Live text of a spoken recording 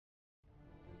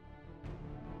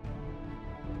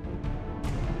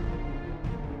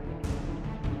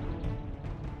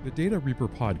The Data Reaper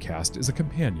podcast is a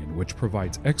companion which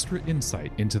provides extra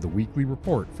insight into the weekly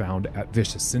report found at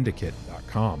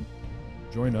vicioussyndicate.com.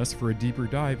 Join us for a deeper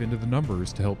dive into the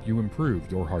numbers to help you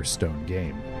improve your Hearthstone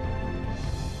game.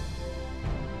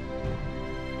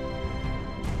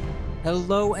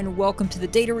 Hello and welcome to the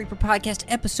Data Reaper podcast,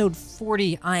 episode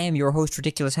 40. I am your host,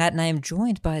 Ridiculous Hat, and I am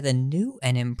joined by the new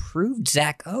and improved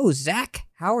Zach O. Zach,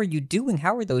 how are you doing?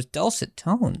 How are those dulcet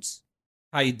tones?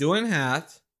 How you doing,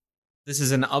 Hat? This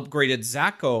is an upgraded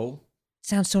Zacho.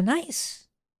 Sounds so nice.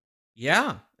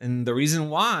 Yeah, and the reason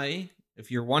why,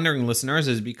 if you're wondering, listeners,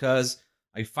 is because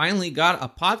I finally got a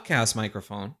podcast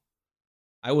microphone.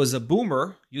 I was a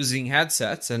boomer using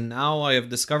headsets, and now I have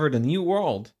discovered a new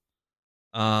world.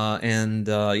 So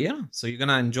you're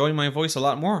gonna enjoy my voice a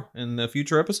lot more in the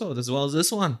future episodes as well as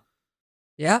this one.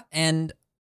 Yeah, and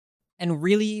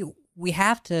really, we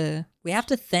have to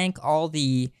thank all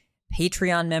the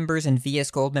Patreon members and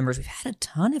VS Gold members. We've had a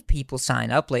ton of people sign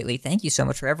up lately. Thank you so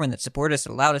much for everyone that supported us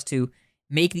and allowed us to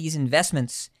make these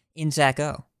investments in Zach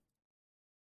O.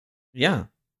 Yeah.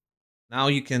 Now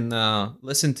you can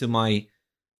listen to my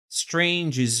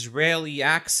strange Israeli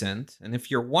accent. And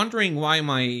if you're wondering why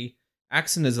my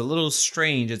accent is a little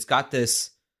strange, it's got this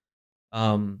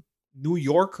New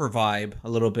Yorker vibe a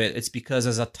little bit. It's because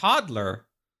as a toddler,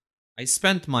 I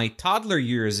spent my toddler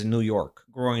years in New York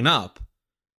growing up.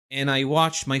 And I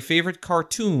watched, my favorite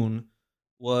cartoon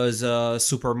was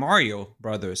Super Mario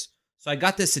Brothers. So I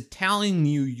got this Italian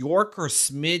New Yorker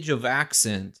smidge of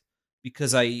accent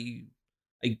because I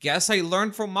guess I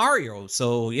learned from Mario.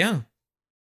 So yeah.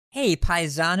 Hey,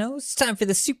 paisanos, it's time for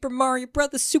the Super Mario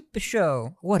Brothers Super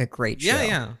Show. What a great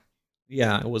show.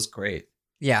 Yeah, it was great.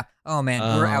 Yeah. Oh man,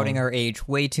 we're outing our age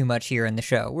way too much here in the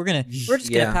show. We're just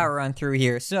gonna power on through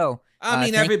here. So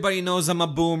everybody knows I'm a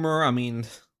boomer.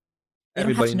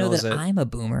 Everybody knows that I'm a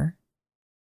boomer.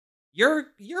 You're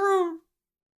a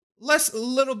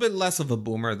little bit less of a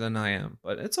boomer than I am,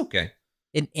 but it's okay.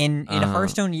 In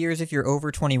Hearthstone years, if you're over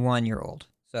 21, you're old.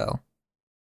 So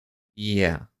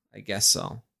yeah, I guess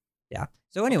so. Yeah.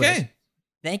 So anyways,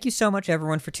 Thank you so much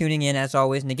everyone for tuning in as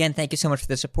always, and again, thank you so much for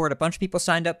the support. A bunch of people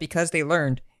signed up because they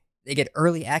learned they get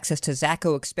early access to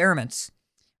Zacho experiments.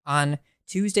 On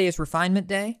Tuesday is Refinement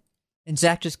Day, and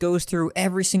Zach just goes through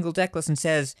every single deck list and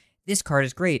says, this card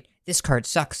is great. This card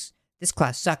sucks. This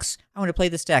class sucks. I want to play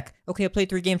this deck. Okay, I played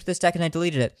 3 games with this deck and I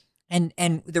deleted it.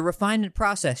 And the refinement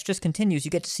process just continues. You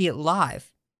get to see it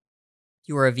live. If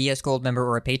you are a VS Gold member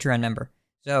or a Patreon member.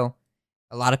 So,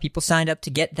 a lot of people signed up to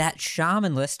get that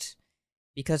Shaman list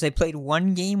because I played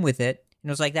 1 game with it. And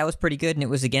it was like, that was pretty good. And it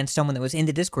was against someone that was in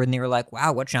the Discord. And they were like,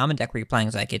 wow, what Shaman deck were you playing? I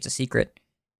was like, it's a secret.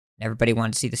 And everybody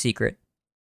wanted to see the secret.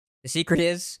 The secret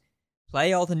is,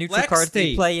 play all the neutral cards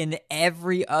they play in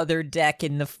every other deck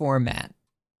in the format.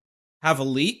 Have a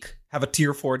leak, have a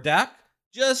tier 4 deck,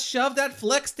 just shove that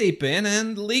flex tape in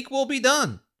and the leak will be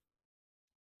done.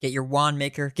 Get your Wand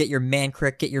Maker, get your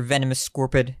Mankrik, get your Venomous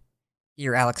Scorpid, get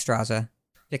your Alexstrasza.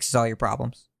 Fixes all your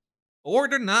problems.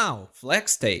 Order now,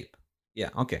 flex tape.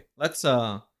 Yeah, okay. Let's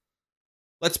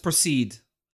proceed.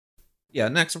 Yeah,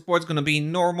 next report's going to be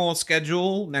normal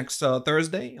schedule next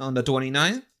Thursday on the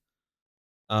 29th.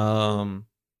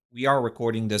 We are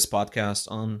recording this podcast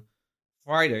on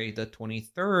Friday, the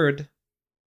 23rd,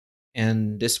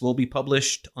 and this will be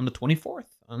published on the 24th,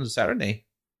 on Saturday.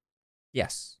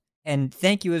 Yes. And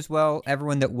thank you as well,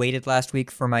 everyone that waited last week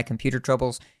for my computer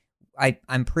troubles.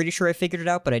 I'm pretty sure I figured it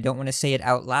out, but I don't want to say it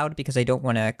out loud because I don't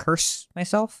want to curse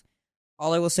myself.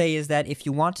 All I will say is that if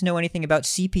you want to know anything about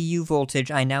CPU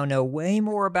voltage, I now know way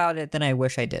more about it than I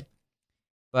wish I did.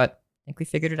 But I think we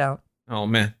figured it out. Oh,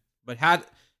 man. But Had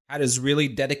is really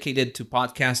dedicated to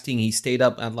podcasting. He stayed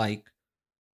up at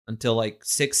until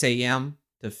 6 a.m.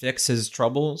 to fix his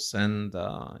troubles, and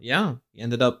we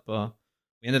ended up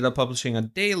publishing a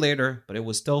day later, but it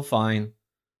was still fine.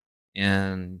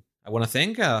 And I want to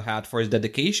thank Hat for his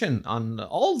dedication on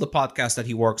all the podcasts that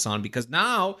he works on, because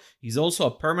now he's also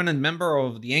a permanent member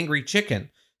of the Angry Chicken.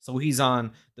 So he's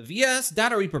on the VS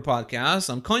Data Reaper podcast,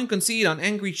 on Coin Concede, on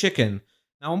Angry Chicken.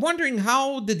 Now, I'm wondering,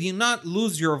 how did you not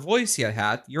lose your voice yet,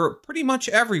 Hat? You're pretty much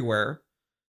everywhere.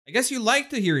 I guess you like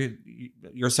to hear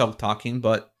yourself talking,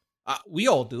 but we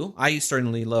all do. I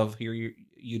certainly love hearing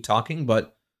you talking,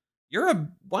 but you're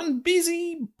one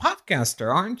busy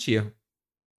podcaster, aren't you?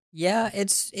 Yeah,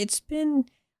 it's been,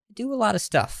 I do a lot of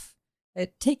stuff. I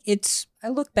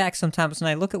look back sometimes and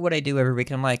I look at what I do every week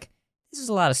and I'm like, this is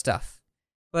a lot of stuff.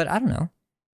 But I don't know.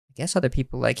 I guess other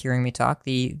people like hearing me talk.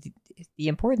 The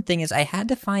important thing is I had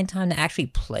to find time to actually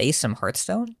play some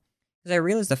Hearthstone, because I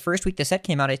realized the first week the set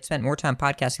came out, I spent more time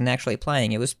podcasting than actually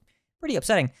playing. It was pretty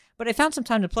upsetting, but I found some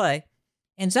time to play,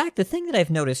 And Zach, the thing that I've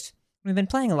noticed, we've been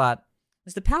playing a lot,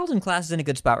 is the Paladin class is in a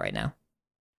good spot right now.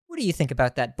 What do you think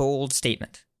about that bold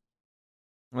statement?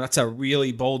 Well, that's a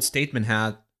really bold statement,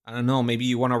 Hat. I don't know, maybe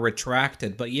you want to retract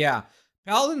it, but yeah,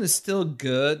 Paladin is still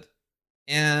good,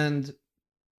 and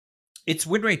its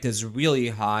win rate is really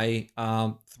high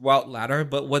throughout ladder.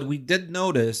 But what we did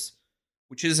notice,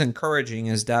 which is encouraging,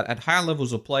 is that at higher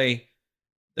levels of play,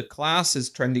 the class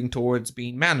is trending towards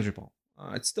being manageable.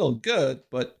 It's still good,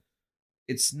 but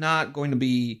it's not going to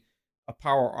be a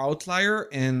power outlier.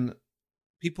 And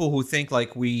people who think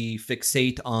like we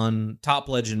fixate on top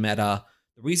legend meta,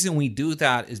 the reason we do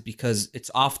that is because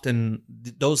it's often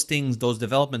those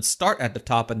developments start at the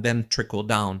top and then trickle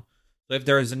down. So if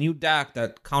there is a new deck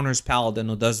that counters Paladin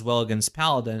or does well against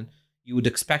Paladin, you would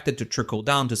expect it to trickle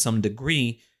down to some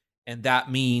degree. And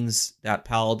that means that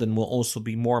Paladin will also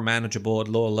be more manageable at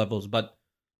lower levels. But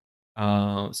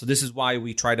so this is why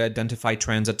we try to identify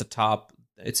trends at the top.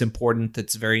 It's important.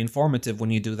 It's very informative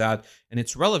when you do that. And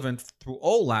it's relevant through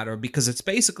all ladder because it's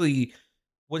basically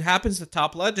what happens to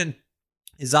top legend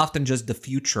is often just the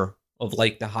future of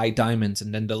like the high diamonds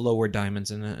and then the lower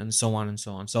diamonds and so on and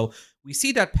so on. So we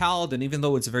see that Paladin, even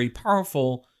though it's very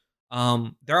powerful,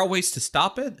 there are ways to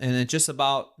stop it. And it's just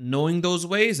about knowing those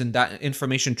ways and that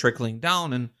information trickling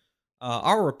down. And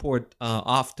our report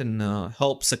often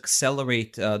helps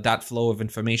accelerate that flow of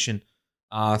information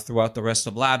throughout the rest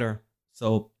of ladder.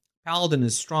 So Paladin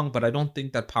is strong, but I don't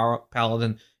think that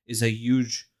Paladin is a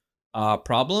huge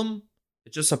problem.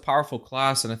 It's just a powerful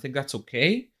class, and I think that's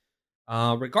okay.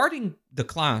 Regarding the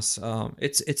class,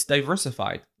 it's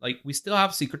diversified. Like, we still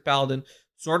have Secret Paladin.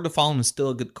 Sword of the Fallen is still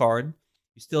a good card.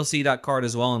 You still see that card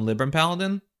as well in Libram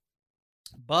Paladin.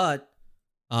 But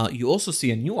you also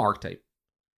see a new archetype.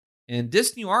 And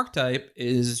this new archetype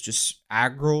is just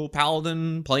aggro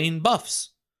Paladin playing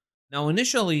buffs. Now,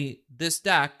 initially, this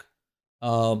deck,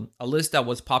 a list that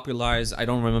was popularized, I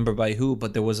don't remember by who,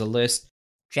 but there was a list.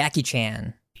 Jackie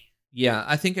Chan. Yeah,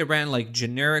 I think it ran like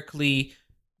generically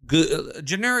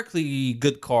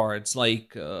good cards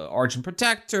like Argent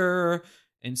Protector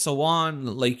and so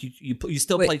on. Like you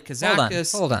still played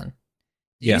Kazakis. Hold on.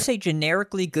 Did you say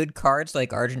generically good cards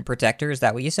like Argent Protector? Is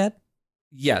that what you said?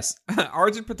 Yes.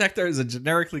 Argent Protector is a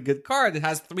generically good card. It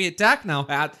has 3 attack now,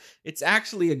 Pat. It's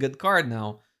actually a good card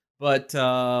now. But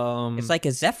it's like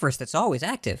a Zephyrus that's always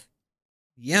active.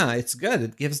 Yeah, it's good.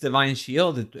 It gives Divine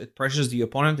Shield. It pressures the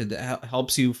opponent. It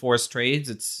helps you force trades.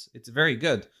 It's very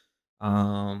good.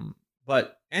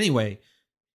 But anyway,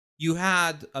 you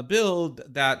had a build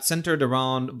that centered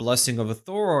around Blessing of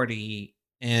Authority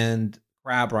and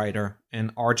Crab Rider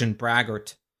and Argent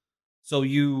Braggart. So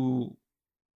you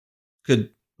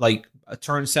could, like, a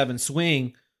turn 7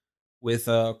 swing with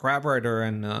Crab Rider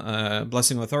and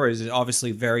Blessing of Authority is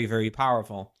obviously very, very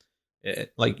powerful.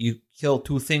 Like, you kill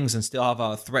 2 things and still have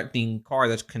a threatening card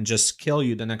that can just kill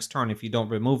you the next turn if you don't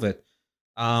remove it.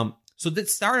 So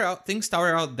things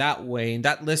started out that way, and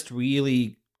that list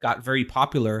really got very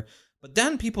popular. But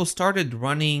then people started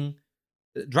dropping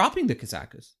the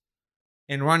Kazakis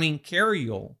and running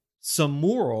Cariol,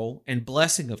 Samuro, and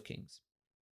Blessing of Kings.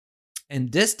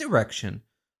 And this direction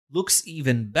looks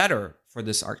even better for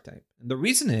this archetype. And the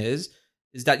reason is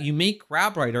that you make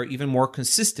Crab Rider even more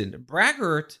consistent.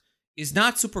 Braggart is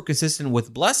not super consistent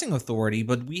with Blessing Authority,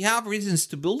 but we have reasons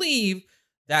to believe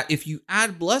that if you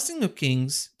add Blessing of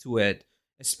Kings to it,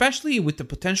 especially with the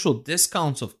potential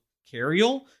discounts of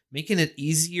Cariol, making it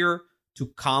easier to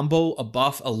combo a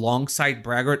buff alongside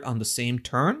Braggart on the same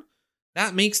turn,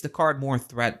 that makes the card more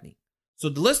threatening. So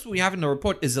the list we have in the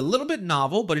report is a little bit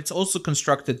novel, but it's also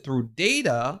constructed through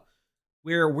data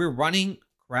where we're running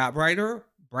Crab Rider,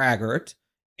 Braggart,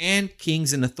 and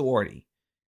Kings in Authority.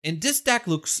 And this deck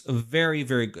looks very,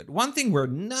 very good. One thing we're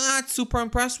not super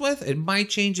impressed with, it might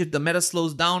change if the meta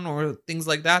slows down or things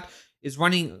like that, is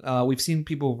running, we've seen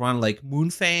people run like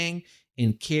Moonfang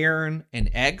and Cairn and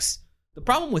Eggs. The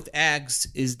problem with Eggs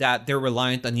is that they're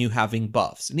reliant on you having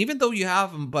buffs. And even though you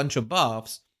have a bunch of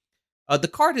buffs, the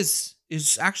card is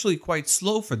actually quite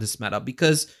slow for this meta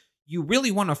because you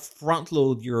really want to front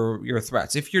load your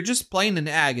threats. If you're just playing an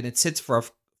Egg and it sits for a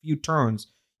few turns,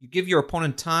 you give your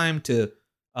opponent time to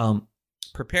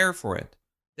prepare for it,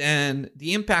 then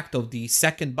the impact of the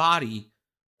second body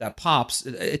that pops,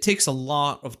 it takes a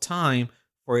lot of time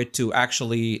for it to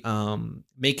actually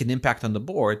make an impact on the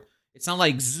board. It's not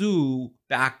like Zoo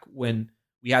back when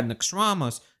we had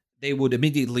Naxxramas. They would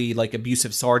immediately, like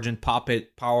Abusive Sergeant, pop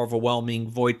it, Power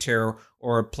Overwhelming, Void Terror,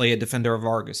 or play a Defender of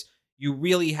Argus. You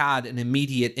really had an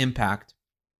immediate impact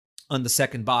on the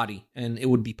second body, and it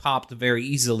would be popped very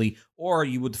easily, or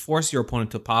you would force your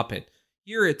opponent to pop it.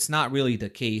 Here, it's not really the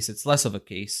case. It's less of a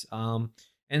case.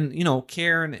 And,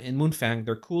 Cairn and Moonfang,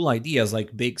 they're cool ideas,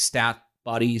 like big stat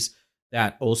bodies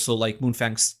that also, like,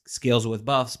 Moonfang scales with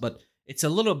buffs, but it's a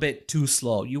little bit too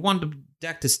slow. You want the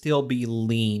deck to still be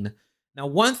lean. Now,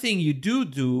 one thing you do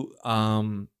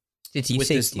Did you with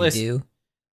say this list,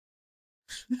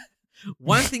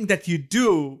 one thing that you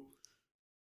do,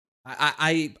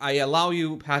 I allow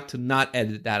you, Pat, to not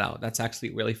edit that out. That's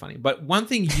actually really funny. But one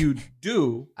thing you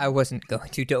do, I wasn't going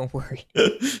to. Don't worry.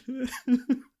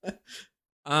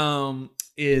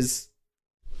 Is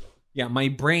my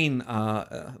brain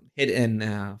hit in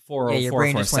 404 your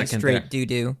brain for a just went second straight there.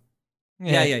 doo-doo.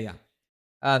 Yeah.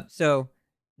 So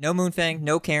no Moonfang,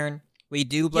 no Cairn. We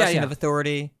do Blessing of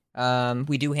Authority.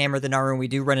 We do Hammer the Naru, and we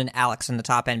do run an Alex in the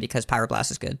top end because Pyroblast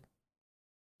is good.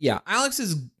 Yeah, Alex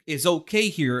is okay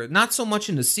here. Not so much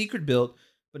in the secret build,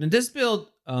 but in this build,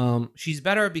 she's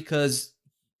better because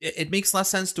it makes less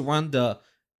sense to run the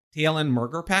Talon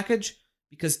Murger package,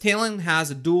 because Talon has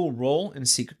a dual role in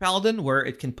Secret Paladin where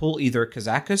it can pull either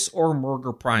Kazakus or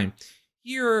Murger Prime.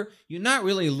 Here, you're not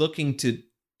really looking to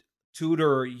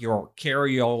tutor your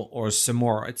Cariol or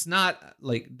Samora. It's not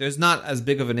like there's not as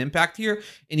big of an impact here.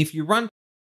 And if you run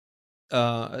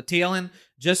Talon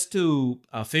just to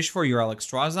fish for your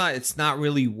Alexstrasza, it's not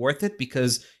really worth it,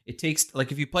 because it takes,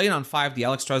 like, if you play it on 5, the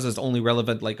Alexstrasza is only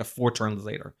relevant like a 4 turns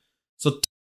later. So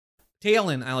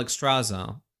Talon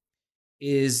Alexstrasza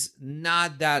is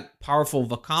not that powerful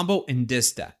of a combo in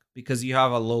this deck because you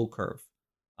have a low curve,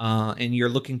 and you're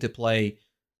looking to play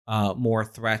more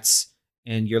threats,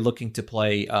 and you're looking to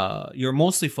play, you're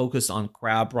mostly focused on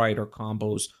Crab Rider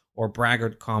combos or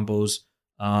Braggart combos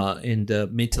in the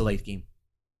mid to late game.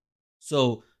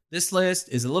 So this list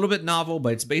is a little bit novel,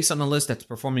 but it's based on a list that's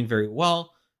performing very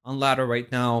well on ladder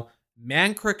right now.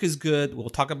 Mankrik is good. We'll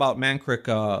talk about Mankrik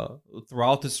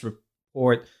throughout this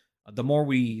report. The more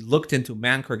we looked into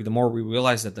Mankrik, the more we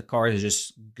realized that the card is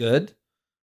just good.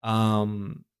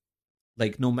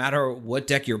 Like, no matter what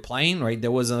deck you're playing, right?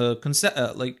 There was a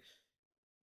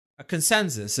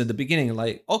consensus in the beginning,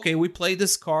 like, okay, we play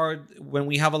this card when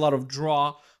we have a lot of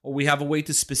draw, or we have a way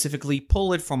to specifically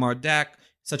pull it from our deck,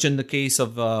 such in the case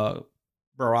of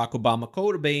Barack Obama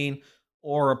Codebane,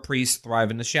 or a Priest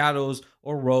Thrive in the Shadows,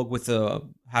 or Rogue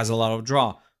has a lot of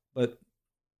draw. But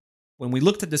when we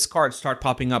looked at this card start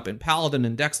popping up in Paladin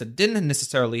and decks that didn't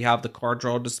necessarily have the card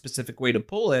draw, the specific way to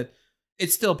pull it,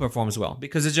 it still performs well,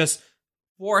 because it's just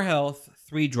 4 health,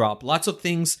 3 drop, lots of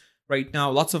things right now,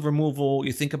 lots of removal.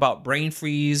 You think about Brain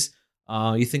Freeze,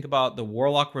 you think about the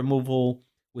Warlock removal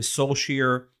with Soul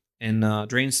Shear and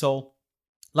Drain Soul.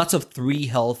 Lots of 3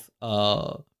 health,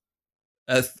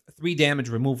 3 damage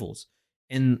removals.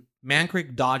 And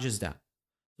Mankrik dodges that.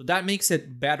 So that makes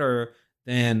it better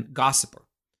than Gossiper.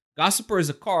 Gossiper is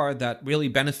a card that really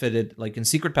benefited, like in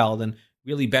Secret Paladin,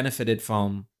 really benefited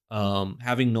from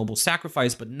having Noble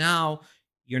Sacrifice, but now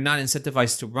you're not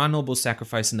incentivized to run Noble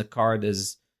Sacrifice, and the card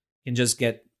can just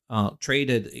get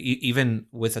traded even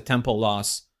with a tempo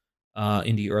loss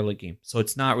in the early game. So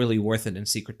it's not really worth it in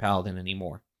Secret Paladin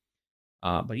anymore.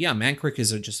 But yeah, Mankrik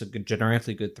is just a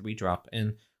generically good 3-drop.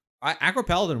 And Aggro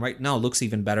Paladin right now looks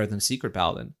even better than Secret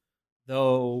Paladin.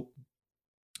 Though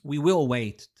we will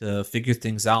wait to figure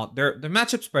things out. Their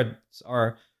matchup spreads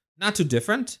are not too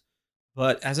different.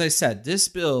 But as I said, this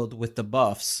build with the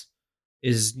buffs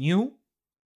is new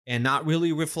and not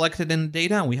really reflected in the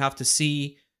data. And we have to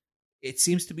see. It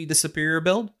seems to be the superior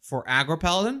build for Aggro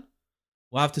Paladin.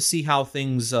 We'll have to see how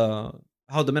things, how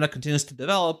the meta continues to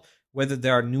develop, whether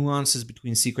there are nuances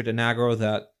between Secret and Aggro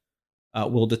that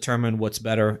will determine what's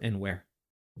better and where.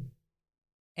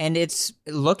 And it's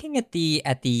looking at the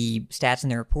stats in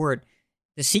the report,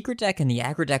 the Secret deck and the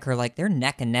Aggro deck are like, they're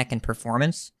neck and neck in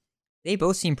performance. They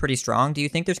both seem pretty strong. Do you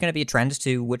think there's going to be a trend as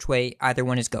to which way either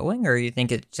one is going, or you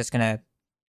think it's just going to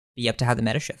be up to how the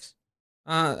meta shifts?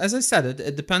 As I said,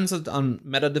 it depends on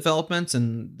meta developments,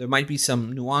 and there might be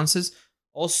some nuances.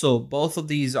 Also, both of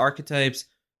these archetypes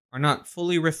are not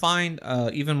fully refined,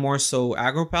 even more so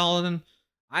Aggro Paladin.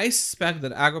 I suspect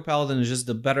that Aggro Paladin is just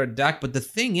the better deck, but the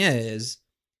thing is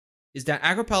that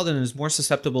Aggro Paladin is more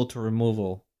susceptible to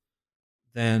removal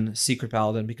than Secret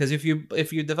Paladin, because if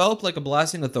you develop like a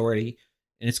Blasting Authority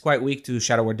and it's quite weak to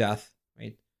Shadow or Death,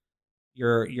 right?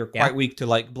 You're quite weak to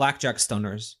like Blackjack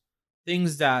Stunners.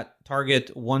 Things that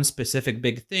target one specific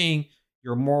big thing,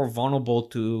 you're more vulnerable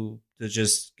to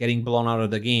just getting blown out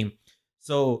of the game.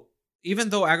 So even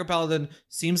though Aggro Paladin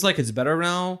seems like it's better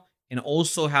now and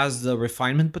also has the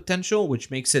refinement potential, which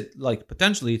makes it like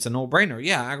potentially it's a no-brainer.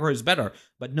 Yeah, Aggro is better,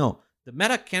 but no, the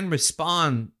meta can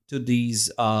respond to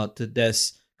these to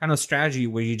this kind of strategy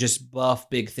where you just buff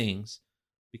big things,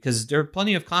 because there are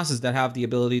plenty of classes that have the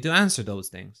ability to answer those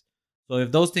things. So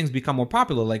if those things become more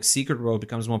popular, like Secret Road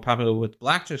becomes more popular with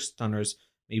Blackjack Stunners,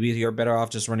 maybe you're better off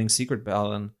just running Secret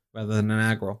Paladin rather than an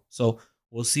aggro. So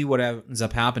we'll see what ends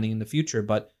up happening in the future.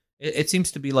 But it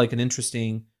seems to be like an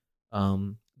interesting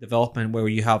development where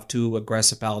you have two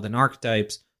aggressive Paladin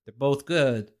archetypes. They're both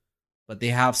good, but they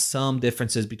have some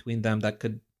differences between them that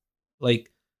could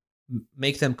like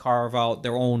make them carve out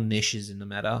their own niches in the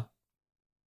meta.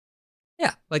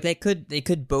 Yeah, like they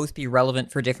could both be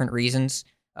relevant for different reasons.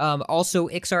 Also,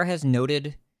 Ixar has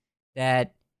noted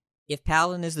that if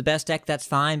Paladin is the best deck, that's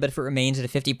fine, but if it remains at a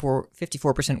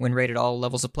 54% win rate at all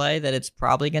levels of play, that it's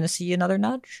probably going to see another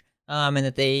nudge, and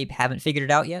that they haven't figured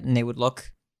it out yet, and they would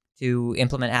look to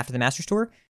implement after the Masters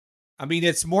Tour. I mean,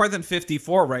 it's more than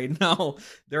 54 right now.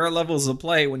 There are levels of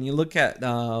play. When you look at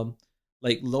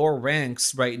like lower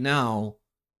ranks right now,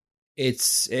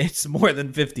 it's more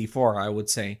than 54, I would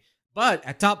say. But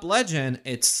at Top Legend,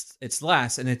 it's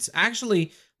less, and it's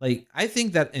actually like I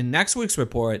think that in next week's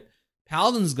report,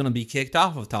 Paladin's going to be kicked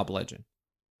off of Top Legend.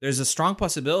 There's a strong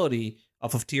possibility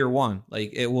of Tier 1.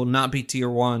 Like, it will not be Tier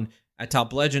 1 at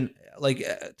Top Legend. Like,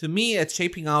 to me, it's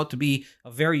shaping out to be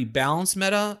a very balanced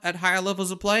meta at higher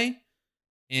levels of play.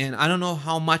 And I don't know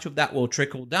how much of that will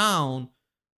trickle down,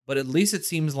 but at least it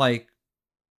seems like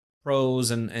pros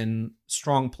and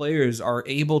strong players are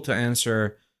able to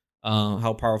answer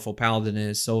how powerful Paladin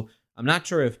is. So I'm not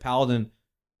sure if Paladin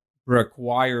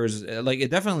requires, like,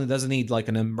 it definitely doesn't need like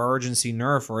an emergency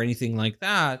nerf or anything like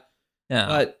that. Yeah.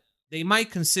 But they might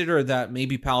consider that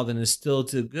maybe Paladin is still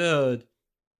too good.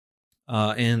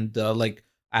 And like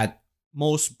at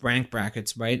most rank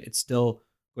brackets, right? It's still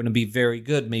going to be very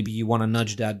good. Maybe you want to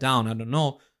nudge that down. I don't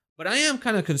know. But I am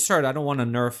kind of concerned. I don't want to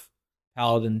nerf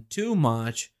Paladin too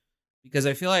much because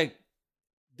I feel like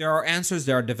there are answers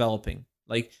that are developing.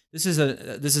 Like this is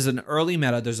an early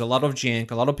meta. There's a lot of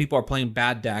jank. A lot of people are playing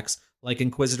bad decks, like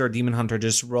Inquisitor, Demon Hunter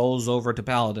just rolls over to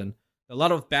Paladin. A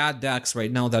lot of bad decks right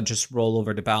now that just roll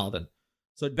over to Paladin.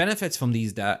 So it benefits from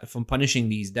from punishing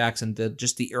these decks and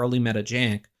just the early meta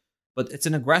jank. But it's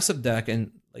an aggressive deck,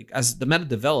 and like as the meta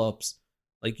develops,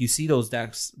 like you see those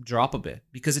decks drop a bit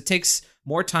because it takes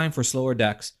more time for slower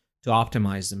decks to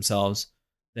optimize themselves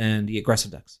than the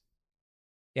aggressive decks.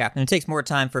 Yeah, and it takes more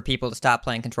time for people to stop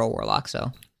playing Control Warlock,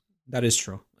 so. That is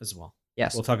true as well.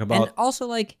 Yes. We'll talk about... And also,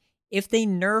 like, if they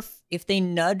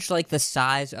nudge, like, the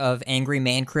size of Angry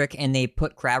Mankrik and they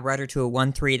put Crab Rider to a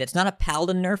 1-3, that's not a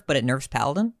Paladin nerf, but it nerfs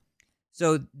Paladin.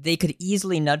 So they could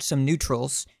easily nudge some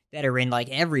neutrals that are in, like,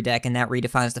 every deck, and that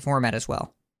redefines the format as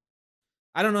well.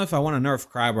 I don't know if I want to nerf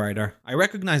Crab Rider. I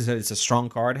recognize that it's a strong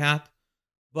card hat,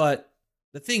 but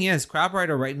the thing is, Crab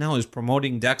Rider right now is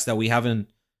promoting decks that we haven't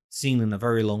seen in a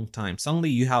very long time. Suddenly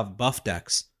you have buff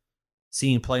decks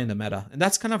seeing play in the meta, and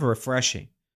that's kind of refreshing.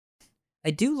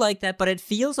 I do like that, but it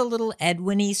feels a little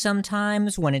Edwin-y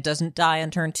sometimes when it doesn't die on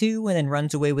turn 2 and then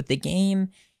runs away with the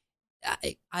game.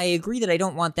 I agree that I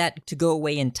don't want that to go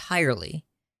away entirely,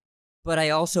 but I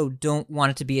also don't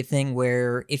want it to be a thing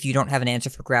where if you don't have an answer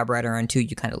for Crab Rider on 2,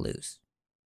 you kind of lose.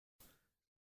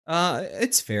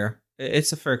 It's fair.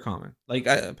 It's a fair comment. Like,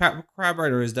 Crab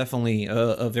Rider is definitely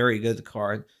a very good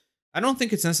card. I don't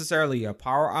think it's necessarily a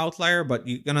power outlier, but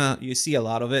you see a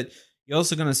lot of it. You're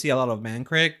also gonna see a lot of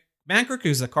Mankrik. Mankrik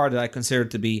is a card that I consider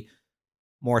to be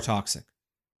more toxic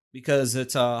because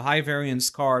it's a high variance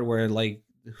card where, like,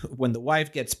 when the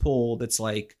wife gets pulled, it's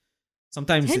like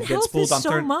sometimes it gets pulled on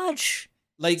turn. Much.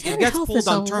 Like it gets pulled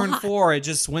on turn 4, it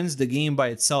just wins the game by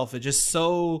itself. It's just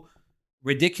so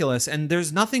ridiculous, and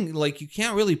there's nothing, like, you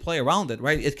can't really play around it,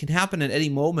 right? It can happen at any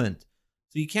moment,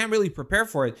 so you can't really prepare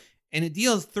for it. And it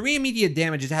deals 3 immediate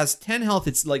damage. It has 10 health.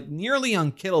 It's like nearly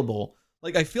unkillable.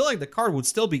 Like, I feel like the card would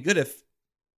still be good if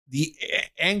the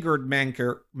angered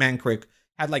Mankrik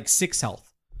had like 6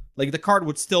 health. Like, the card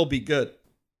would still be good.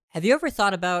 Have you ever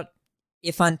thought about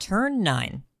if on turn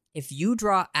 9, if you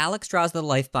draw Alex draws the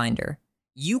Lifebinder,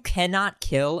 you cannot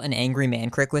kill an angry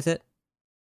Mankrik with it?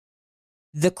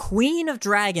 The Queen of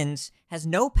Dragons has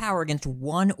no power against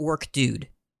one orc dude.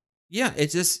 Yeah,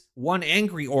 it's just one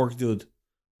angry orc dude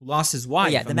who lost his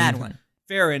wife. Yeah, the mad one.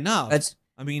 Fair enough.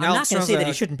 I'm not going to say that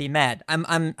he shouldn't be mad.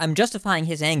 I'm justifying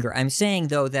his anger. I'm saying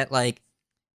though that like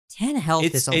 10 health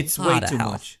is a lot of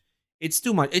health. Much. It's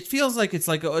too much. It feels like it's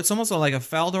almost like a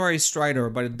Faldorei Strider,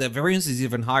 but the variance is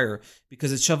even higher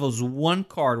because it shovels 1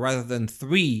 card rather than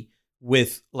 3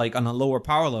 with like on a lower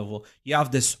power level. You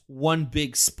have this one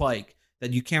big spike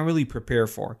that you can't really prepare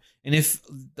for. And if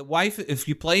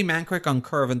you play Mankrik on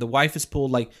curve and the wife is pulled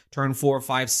like turn 4,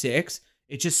 5, 6,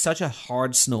 it's just such a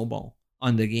hard snowball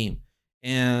on the game.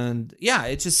 And yeah,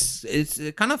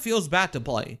 it kind of feels bad to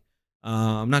play.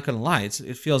 I'm not gonna lie,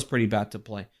 it feels pretty bad to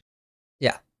play.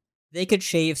 Yeah. they could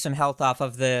shave some health off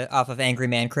of Angry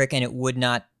Mankrik, and it would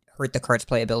not hurt the card's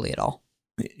playability at all.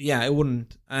 Yeah, it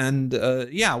wouldn't. And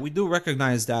yeah, we do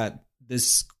recognize that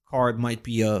this card might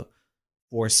be a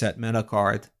 4-set meta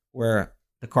card where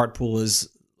the card pool is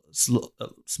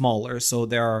smaller, so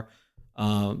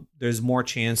there's more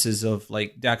chances of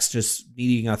like decks just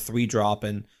needing a 3-drop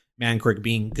and Mankrik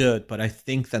being good. But I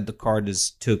think that the card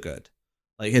is too good.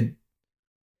 Like it.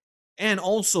 And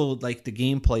also, like, the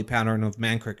gameplay pattern of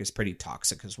Mankrik is pretty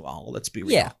toxic as well. Let's be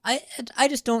real. Yeah, I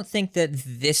just don't think that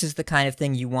this is the kind of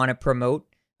thing you want to promote.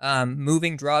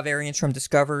 Moving draw variants from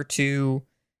Discover to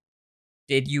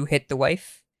Did You Hit the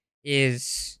Wife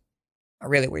is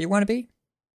really where you want to be.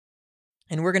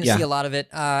 And we're going to see a lot of it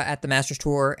at the Masters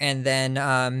Tour. And then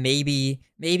maybe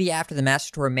after the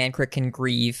Masters Tour, Mankrik can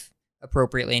grieve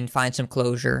appropriately and find some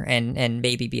closure and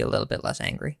maybe be a little bit less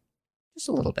angry. Just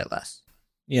a little bit less.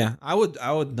 Yeah, I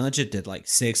would nudge it to like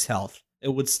 6 health. It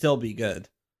would still be good.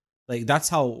 Like, that's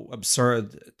how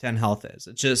absurd 10 health is.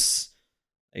 It just,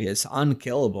 it's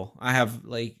unkillable. I have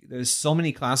like, there's so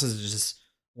many classes that just,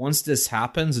 once this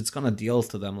happens, it's gonna deal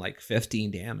to them like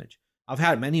 15 damage. I've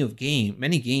had many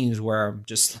games where I'm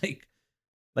just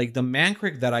like the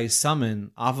Mankrik that I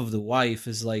summon off of the wife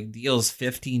is like deals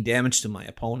 15 damage to my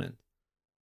opponent.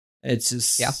 It's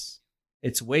just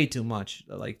it's way too much.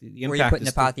 Like the impact. Or you put an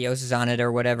apotheosis on it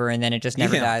or whatever, and then it just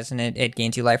never dies, and it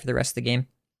gains you life for the rest of the game.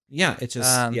 Yeah, it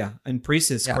just and Priest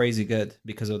is crazy good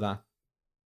because of that.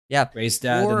 Yeah, Raise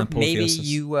Dead or and apotheosis.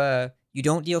 Maybe you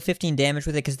don't deal 15 damage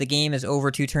with it because the game is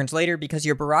over 2 turns later because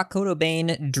your Barak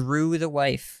Kodobane drew the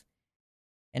wife.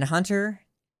 And Hunter,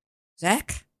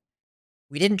 Zach,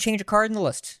 we didn't change a card in the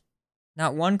list.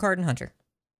 Not one card in Hunter.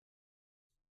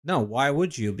 No, why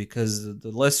would you? Because the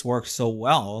list works so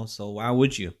well, so why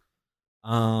would you?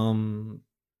 Hunter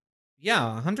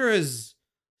has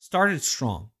started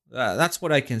strong. That's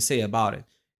what I can say about it.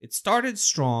 It started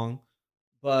strong,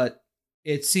 but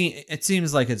it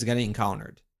seems like it's getting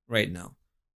countered right now.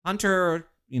 Hunter,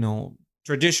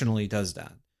 traditionally does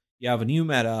that. You have a new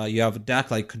meta, you have a deck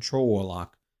like Control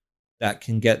Warlock that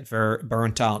can get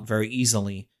burnt out very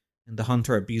easily, and the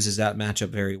Hunter abuses that matchup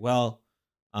very well.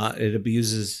 It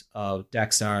abuses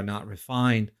decks that are not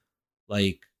refined.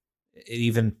 Like, it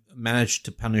even managed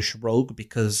to punish Rogue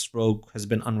because Rogue has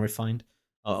been unrefined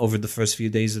over the first few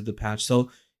days of the patch.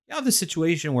 So you have the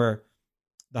situation where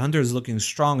the Hunter is looking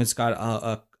strong. It's got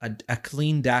a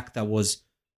clean deck that was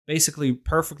basically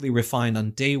perfectly refined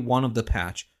on day 1 of the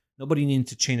patch. Nobody needed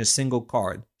to change a single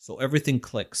card, so everything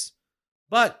clicks.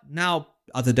 But now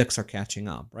other decks are catching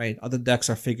up, right? Other decks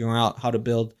are figuring out how to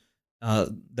build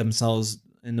themselves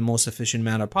in the most efficient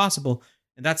manner possible,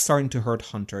 and that's starting to hurt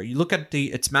Hunter. You look at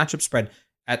its matchup spread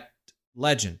at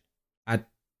Legend, at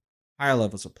higher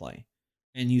levels of play,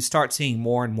 and you start seeing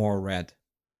more and more red.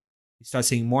 You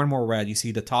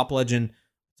see the top Legend,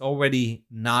 it's already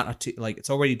it's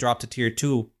already dropped to tier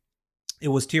 2. It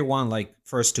was tier 1 like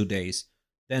first 2 days,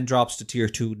 then drops to tier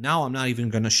 2. Now I'm not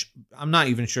even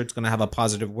sure it's gonna have a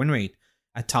positive win rate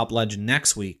at top Legend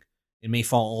next week. It may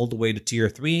fall all the way to tier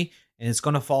 3. And it's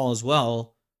going to fall as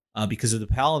well because of the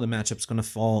Paladin matchup. It's going to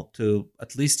fall to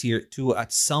at least tier 2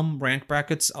 at some rank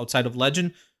brackets outside of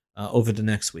Legend over the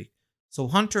next week. So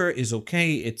Hunter is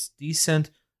okay. It's decent,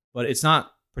 but it's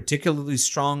not particularly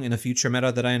strong in a future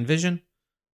meta that I envision.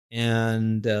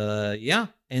 And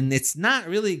and it's not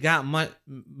really got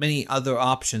many other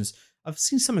options. I've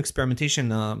seen some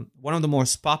experimentation. One of the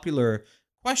most popular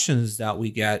questions that we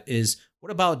get is,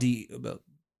 what about the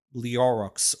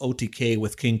Leorox OTK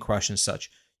with King Crush and such?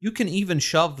 You can even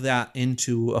shove that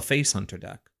into a Face Hunter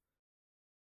deck.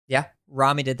 Yeah,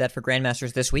 Rami did that for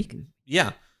Grandmasters this week.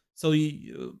 Yeah, so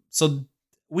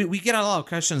we get a lot of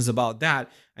questions about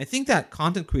that. I think that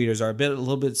content creators are a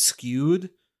little bit skewed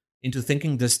into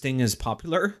thinking this thing is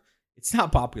popular. It's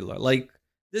not popular. Like,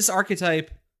 this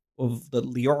archetype of the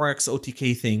Leorox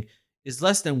OTK thing is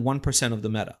less than 1% of the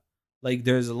meta. Like,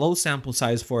 there's a low sample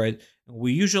size for it.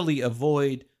 We usually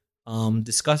avoid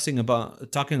talking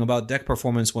about deck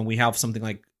performance when we have something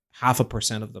like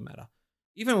 0.5% of the meta.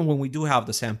 Even when we do have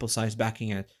the sample size backing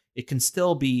it, it can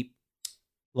still be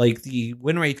like the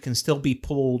win rate can still be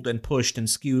pulled and pushed and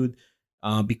skewed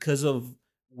because of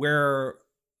where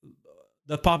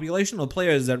the population of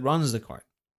players that runs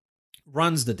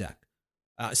the deck,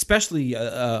 especially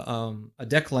a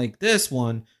deck like this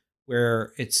one,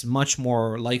 where it's much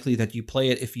more likely that you play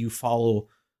it if you follow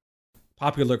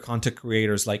popular content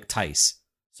creators like Tice.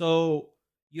 So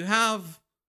you have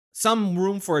some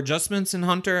room for adjustments in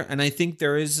Hunter, and I think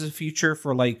there is a future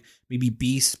for like maybe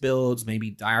Beast builds, maybe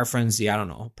Dire Frenzy. I don't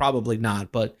know, probably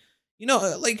not, but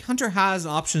like Hunter has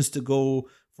options to go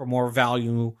for more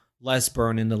value, less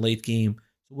burn in the late game.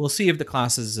 So we'll see if the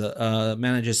classes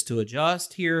manages to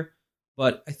adjust here.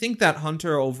 But I think that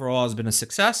Hunter overall has been a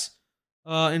success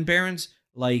in Barons.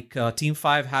 Like Team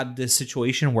 5 had this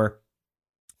situation where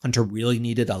Hunter really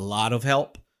needed a lot of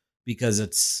help because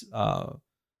its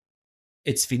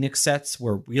Phoenix sets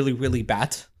were really, really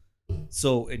bad.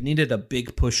 So it needed a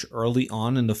big push early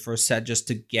on in the first set just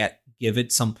to give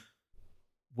it some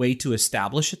way to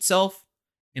establish itself.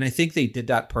 And I think they did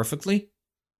that perfectly.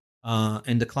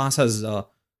 And the class has a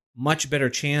much better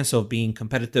chance of being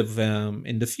competitive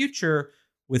in the future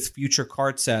with future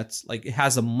card sets. Like, it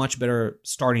has a much better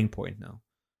starting point now.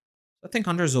 I think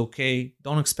Hunter's okay.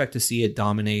 Don't expect to see it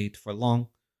dominate for long.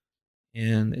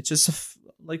 And it's just a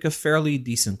fairly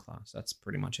decent class. That's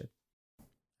pretty much it.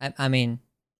 I mean,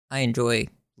 I enjoy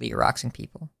Leoroxing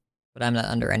people, but I'm not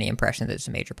under any impression that it's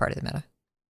a major part of the meta.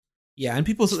 Yeah, and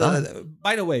people,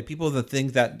 by the way, people that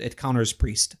think that it counters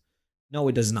Priest. No,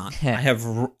 it does not. I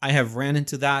have ran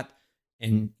into that,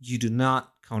 and you do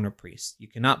not counter Priest. You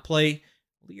cannot play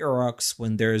Leorox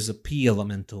when there's a P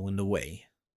elemental in the way.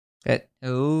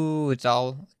 It's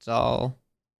all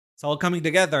coming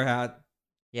together, Hat.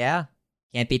 Yeah,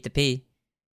 can't beat the P.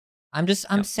 I'm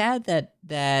sad that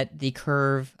the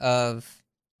curve of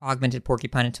augmented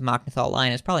Porcupine into Machnathal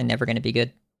line is probably never going to be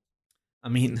good. I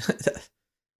mean,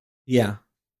 yeah.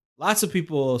 Lots of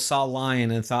people saw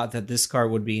Lion and thought that this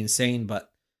card would be insane,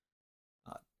 but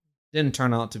didn't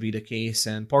turn out to be the case.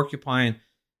 And Porcupine,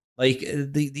 like,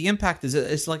 the impact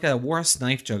it's like a worse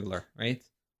knife juggler, right?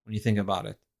 When you think about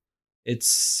it. It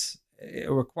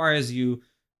requires you...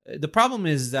 The problem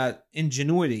is that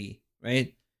Ingenuity,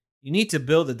 right? You need to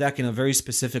build a deck in a very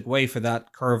specific way for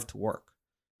that curve to work.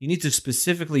 You need to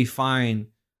specifically find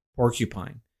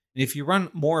Porcupine. And if you run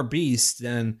more Beast,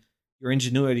 then your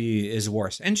Ingenuity is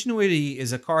worse. Ingenuity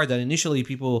is a card that initially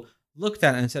people looked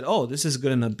at and said, oh, this is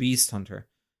good in a Beast Hunter.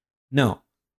 No.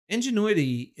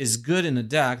 Ingenuity is good in a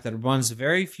deck that runs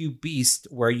very few Beasts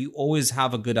where you always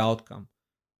have a good outcome.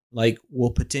 Like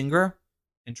Wolpatinger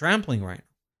and Trampling Rhino.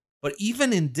 But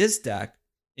even in this deck,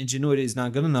 Ingenuity is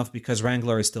not good enough because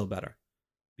Wrangler is still better.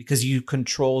 Because you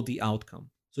control the outcome.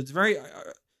 So it's very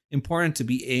important to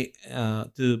be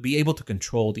able to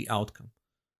control the outcome.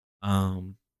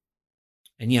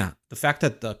 And yeah, the fact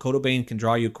that the Cotobane can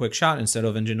draw you a quick shot instead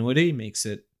of Ingenuity makes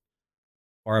it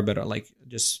far better. Like,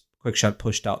 just quick shot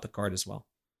pushed out the card as well.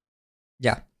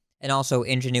 Yeah. And also,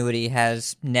 Ingenuity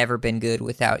has never been good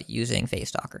without using Face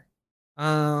Stalker.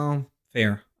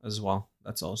 Fair as well.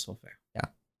 That's also fair. Yeah.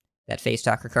 That Face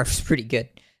Stalker card was pretty good.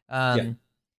 Yeah.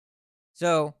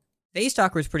 So, Face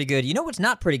Stalker is pretty good. You know what's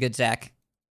not pretty good, Zach?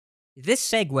 This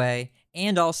segue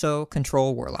and also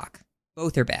Control Warlock.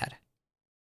 Both are bad.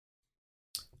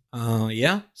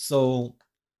 Yeah. So,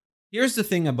 here's the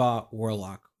thing about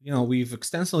Warlock. You know, we've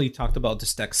extensively talked about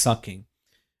this deck sucking.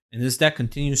 And this deck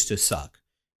continues to suck.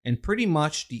 And pretty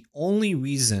much the only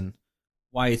reason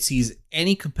why it sees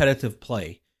any competitive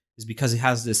play is because it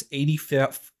has this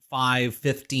 85-15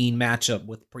 matchup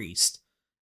with Priest.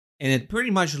 And it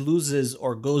pretty much loses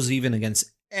or goes even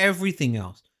against everything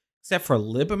else. Except for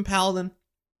Lib and Paladin.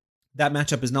 That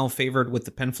matchup is now favored with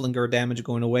the Penflinger damage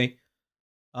going away.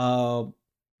 Like,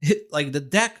 the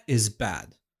deck is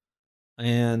bad.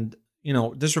 And, you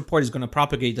know, this report is going to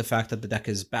propagate the fact that the deck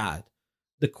is bad.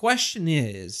 The question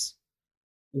is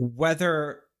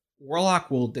whether Warlock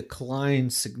will decline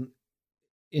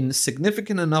in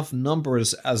significant enough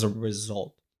numbers as a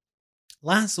result.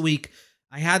 Last week,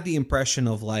 I had the impression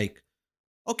of like,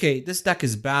 okay, this deck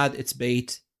is bad, it's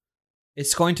bait,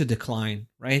 it's going to decline,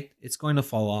 right? It's going to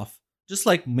fall off. Just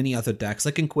like many other decks,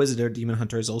 like Inquisitor, Demon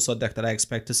Hunter is also a deck that I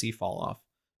expect to see fall off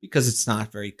because it's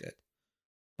not very good.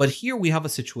 But here we have a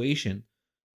situation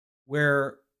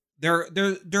where there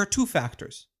are two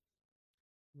factors.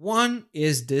 One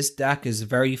is this deck is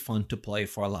very fun to play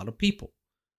for a lot of people,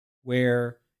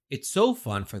 where it's so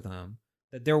fun for them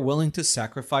that they're willing to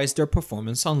sacrifice their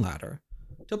performance on ladder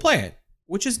to play it,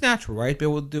 which is natural, right? There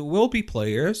will be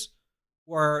players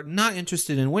who are not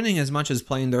interested in winning as much as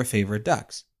playing their favorite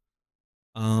decks.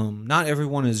 Not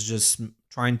everyone is just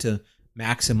trying to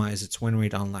maximize its win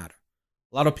rate on ladder.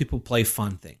 A lot of people play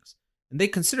fun things, and they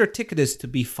consider Ticketus to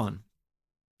be fun.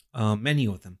 Many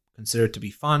of them consider it to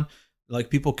be fun. Like,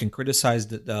 people can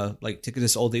criticize like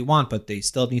Ticketus all they want, but they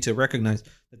still need to recognize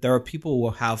that there are people who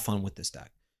will have fun with this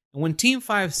deck. And when Team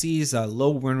 5 sees a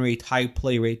low win rate, high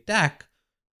play rate deck,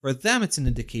 for them it's an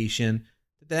indication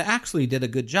that they actually did a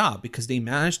good job because they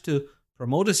managed to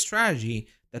promote a strategy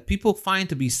that people find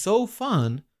to be so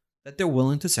fun that they're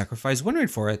willing to sacrifice win rate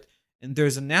for it. And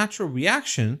there's a natural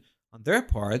reaction on their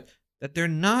part that they're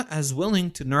not as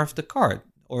willing to nerf the card.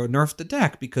 or nerf the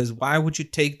deck, because why would you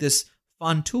take this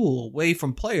fun tool away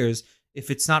from players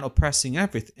if it's not oppressing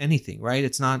anything, right?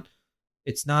 It's not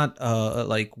it's not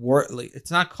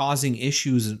causing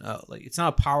issues, and it's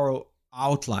not a power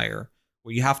outlier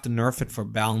where you have to nerf it for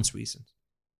balance reasons.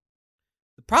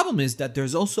 The problem is that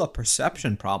there's also a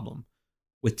perception problem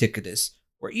with Ticketus,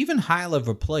 where even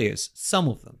high-level players, some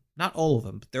of them, not all of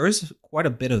them, but there is quite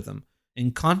a bit of them,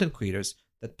 and content creators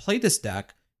that play this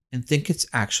deck and think it's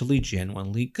actually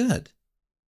genuinely good.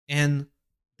 And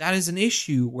that is an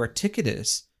issue where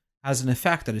Ticketus has an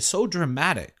effect that is so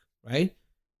dramatic, right?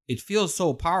 It feels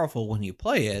so powerful when you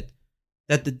play it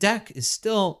that the deck is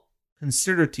still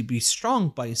considered to be strong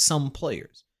by some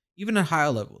players, even at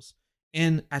higher levels.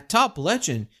 And at top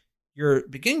legend, you're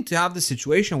beginning to have the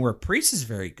situation where Priest is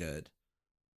very good,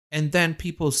 and then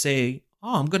people say,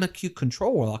 oh, I'm going to queue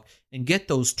Control Warlock and get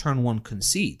those turn 1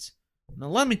 concedes. Now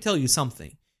let me tell you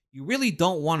something. You really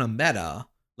don't want a meta,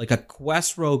 like a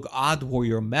Quest Rogue Odd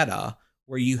Warrior meta,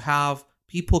 where you have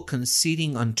people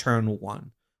conceding on turn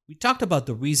 1. We talked about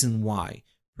the reason why.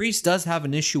 Priest does have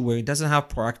an issue where he doesn't have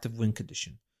proactive win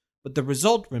condition. But the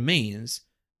result remains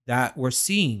that we're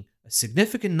seeing a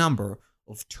significant number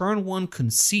of turn 1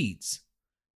 concedes.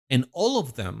 And all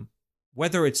of them,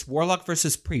 whether it's Warlock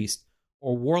versus Priest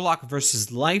or Warlock versus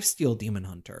Lifesteal Demon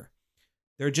Hunter,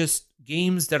 they're just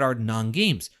games that are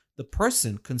non-games. The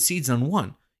person concedes on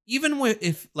 1. Even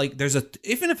if it's a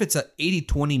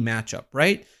 80-20 matchup,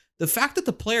 right? The fact that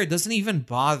the player doesn't even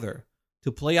bother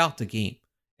to play out the game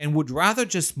and would rather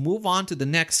just move on to the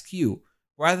next queue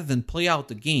rather than play out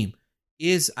the game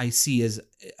I see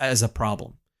as a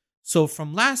problem. So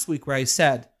from last week where I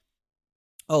said,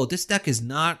 oh, this deck is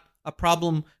not a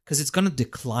problem because it's going to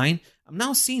decline, I'm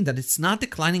now seeing that it's not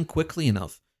declining quickly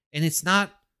enough. And it's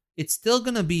still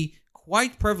going to be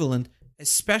quite prevalent,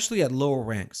 especially at lower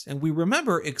ranks. And we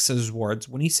remember Ixa's words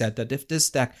when he said that if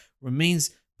this deck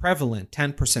remains prevalent,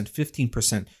 10%,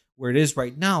 15%, where it is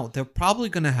right now, they're probably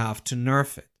going to have to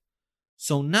nerf it.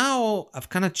 So now I've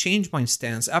kind of changed my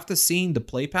stance after seeing the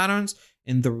play patterns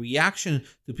and the reaction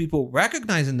to people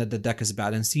recognizing that the deck is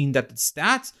bad and seeing that the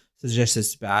stats suggest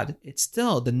it's bad. It's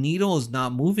still, the needle is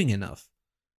not moving enough.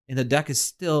 And the deck is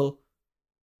still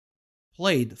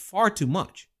played far too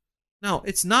much. Now,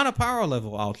 it's not a power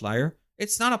level outlier.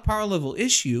 It's not a power level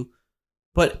issue,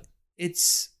 but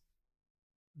it's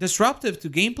disruptive to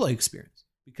gameplay experience.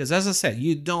 Because as I said,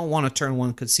 you don't want to turn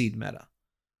 1 concede meta.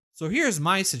 So here's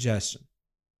my suggestion.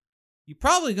 You're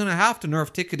probably going to have to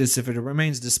nerf Ticketus if it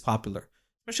remains this popular.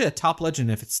 Especially at top legend,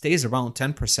 if it stays around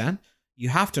 10%, you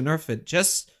have to nerf it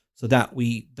just so that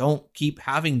we don't keep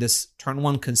having this turn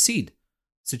 1 concede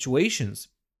situations.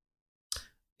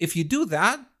 If you do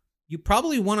that, you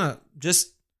probably want to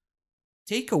just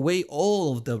take away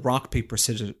all of the rock, paper,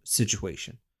 scissors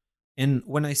situation. And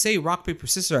when I say rock, paper,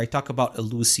 scissors, I talk about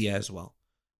Elucia as well.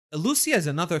 Elucia is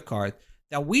another card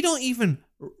that we don't even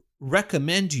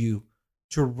recommend you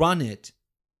to run it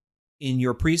in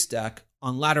your Priest deck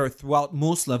on ladder throughout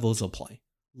most levels of play.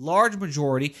 Large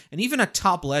majority, and even at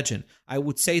top legend, I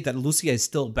would say that Elucia is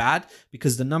still bad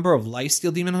because the number of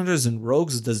Lifesteal Demon Hunters and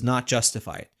Rogues does not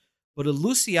justify it. But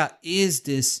Elucia is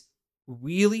this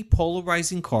really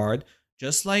polarizing card,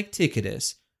 just like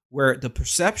Ticketus, where the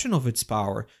perception of its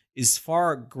power is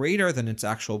far greater than its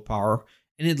actual power,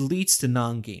 and it leads to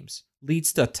non-games,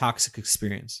 leads to a toxic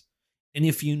experience. And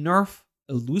if you nerf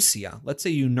Elucia, let's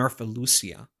say you nerf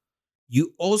Elucia,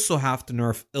 you also have to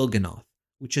nerf Il'gynoth,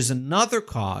 which is another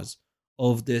cause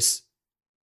of this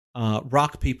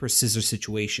rock, paper, scissors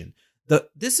situation.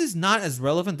 This is not as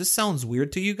relevant. This sounds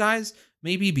weird to you guys,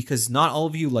 maybe because not all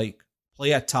of you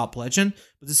play at top legend,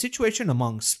 but the situation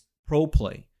amongst pro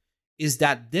play is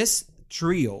that this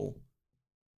trio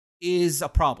is a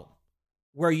problem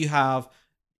where you have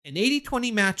an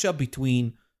 80-20 matchup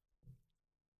between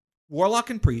Warlock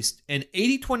and Priest, an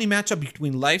 80-20 matchup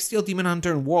between Lifesteal Demon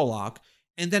Hunter and Warlock,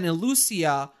 and then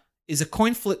Elucia is a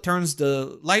coin flip, turns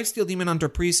the Lifesteal Demon Hunter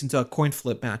Priest into a coin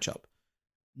flip matchup.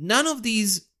 None of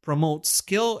these promote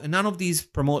skill, and none of these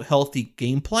promote healthy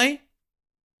gameplay.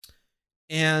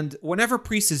 And whenever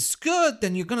Priest is good,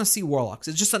 then you're going to see Warlocks.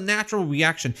 It's just a natural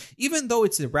reaction, even though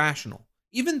it's irrational.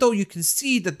 Even though you can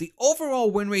see that the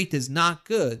overall win rate is not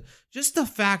good, just the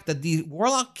fact that the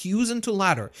Warlock queues into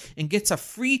ladder and gets a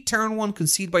free turn 1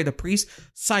 concede by the Priest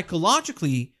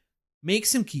psychologically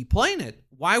makes him keep playing it.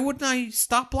 Why wouldn't I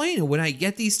stop playing it when I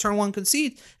get these turn 1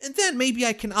 concedes? And then maybe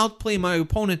I can outplay my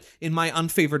opponent in my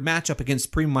unfavored matchup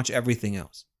against pretty much everything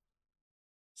else.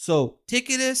 So,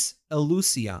 Ticketus,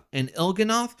 Elucia, and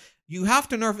Il'gynoth, you have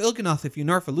to nerf Il'gynoth if you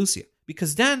nerf Elucia,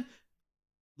 because then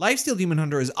Lifesteal Demon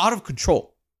Hunter is out of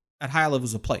control at higher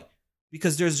levels of play.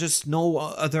 because there's just no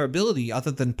other ability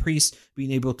other than Priest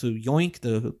being able to yoink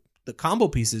the combo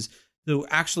pieces to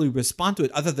actually respond to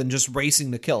it, other than just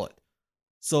racing to kill it.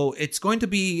 So it's going to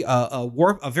be a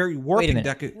very warping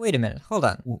deck. Wait a minute. Hold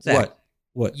on. Zach,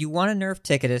 What? You want to nerf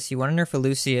Ticketus, you want to nerf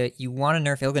Elucia, you want to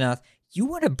nerf Il'gynoth. You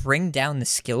want to bring down the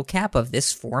skill cap of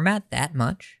this format that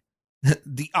much?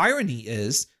 The irony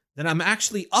is that I'm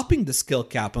actually upping the skill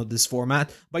cap of this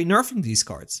format by nerfing these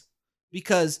cards.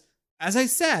 Because, as I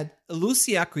said,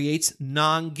 Elucia creates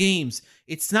non-games.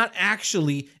 It's not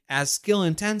actually as skill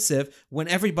intensive when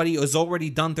everybody has already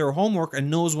done their homework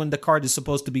and knows when the card is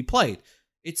supposed to be played.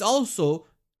 It's also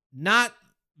not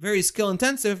very skill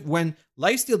intensive when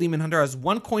Lifesteal Demon Hunter has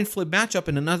one coin flip matchup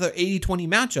and another 80-20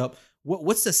 matchup.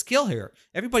 What's the skill here?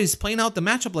 Everybody's playing out the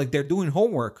matchup like they're doing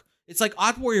homework. It's like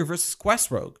Odd Warrior versus Quest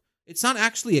Rogue. It's not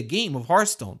actually a game of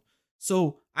Hearthstone.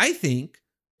 So I think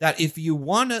that if you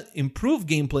want to improve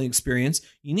gameplay experience,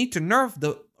 you need to nerf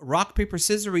the rock, paper,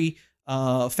 scissory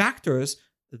factors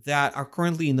that are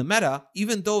currently in the meta,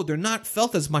 even though they're not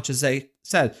felt as much as I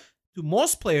said. To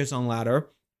most players on ladder,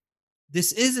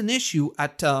 this is an issue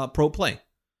at pro play.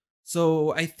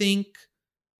 So I think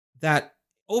that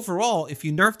overall, if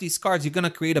you nerf these cards, you're going to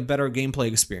create a better gameplay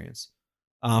experience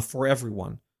for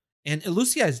everyone. And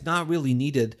Elucia is not really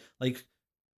needed like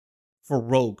for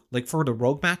Rogue. Like for the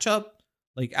Rogue matchup,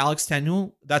 like Alex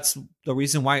Tenu, that's the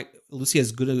reason why Elucia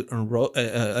is good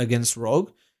against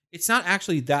Rogue. It's not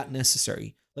actually that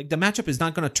necessary. Like the matchup is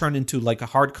not going to turn into like a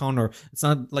hard counter. It's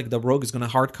not like the Rogue is going to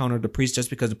hard counter the Priest just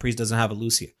because the Priest doesn't have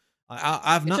Elucia.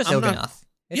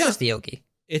 It's just the Oki.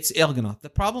 It's Il'gynoth. The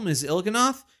problem is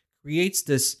Il'gynoth creates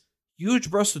this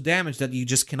huge burst of damage that you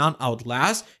just cannot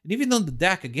outlast. And even though the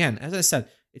deck, again, as I said,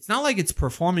 it's not like it's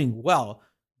performing well.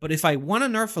 But if I want to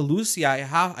nerf Elucia,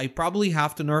 I probably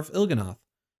have to nerf Il'gynoth.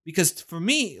 Because for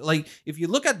me, like if you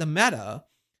look at the meta,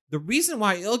 the reason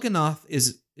why Il'gynoth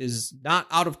is not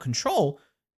out of control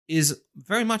is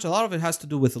very much a lot of it has to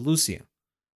do with Elucia,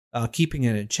 keeping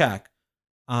it in check.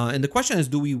 And the question is,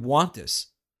 do we want this?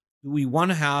 Do we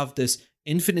want to have this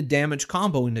infinite damage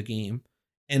combo in the game?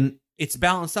 And it's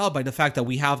balanced out by the fact that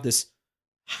we have this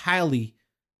highly,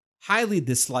 highly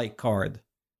disliked card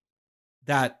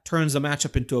that turns a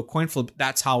matchup into a coin flip.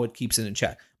 That's how it keeps it in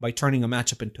check, by turning a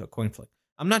matchup into a coin flip.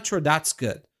 I'm not sure that's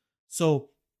good.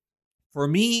 So for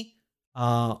me,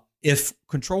 if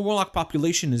Control Warlock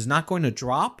population is not going to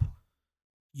drop,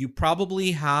 you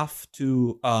probably have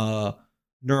to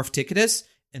nerf Ticketus.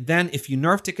 And then if you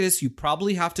nerf Ticketus, you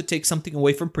probably have to take something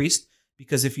away from Priest,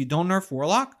 because if you don't nerf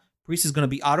Warlock, Priest is going to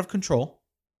be out of control.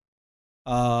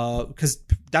 Because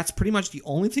that's pretty much the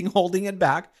only thing holding it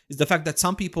back, is the fact that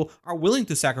some people are willing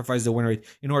to sacrifice the win rate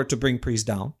in order to bring Priest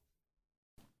down.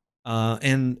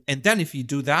 And then if you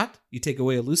do that, you take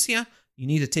away Elucia, you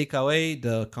need to take away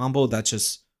the combo that's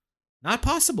just not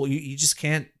possible. You just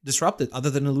can't disrupt it other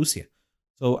than Elucia.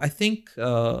 So I think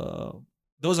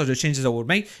those are the changes I would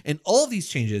make. And all of these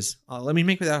changes, let me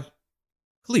make that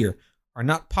clear, are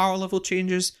not power level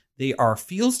changes. They are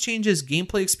feels changes,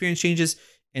 gameplay experience changes,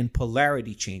 and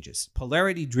polarity changes.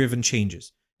 Polarity-driven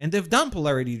changes. And they've done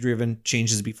polarity-driven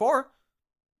changes before.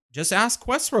 Just ask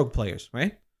Quest Rogue players,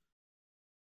 right?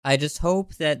 I just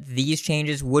hope that these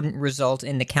changes wouldn't result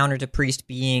in the counter to Priest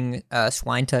being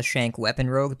Swine Tusk Shank Weapon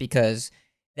Rogue, because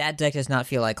that deck does not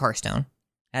feel like Hearthstone.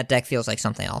 That deck feels like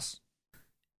something else.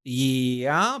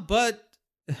 Yeah, but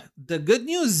the good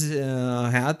news,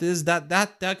 Hat, is that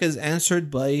deck is answered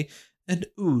by an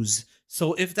Ooze.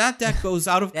 So if that deck goes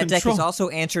out of that control... That deck is also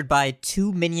answered by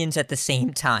 2 minions at the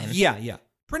same time. Yeah.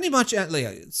 Pretty much.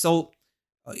 So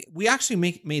we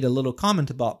actually made a little comment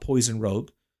about Poison Rogue,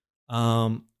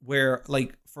 where,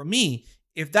 like, for me,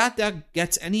 if that deck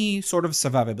gets any sort of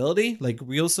survivability, like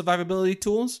real survivability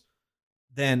tools,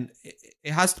 then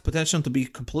it has the potential to be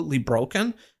completely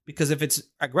broken. Because if its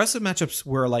aggressive matchups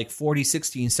were like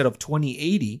 40-60 instead of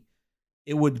 20-80,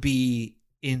 it would be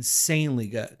insanely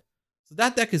good. So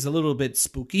that deck is a little bit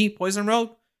spooky, Poison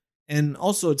Rogue. And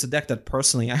also it's a deck that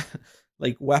personally,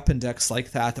 like weapon decks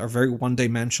like that are very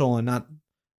one-dimensional and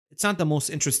it's not the most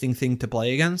interesting thing to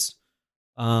play against.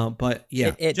 But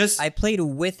yeah, I played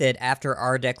with it after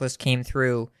our deck list came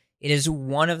through. It is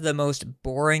one of the most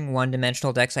boring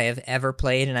one-dimensional decks I have ever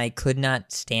played, and I could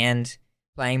not stand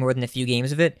playing more than a few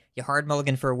games of it. You hard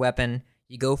mulligan for a weapon,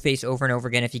 you go face over and over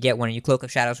again if you get one, and you Cloak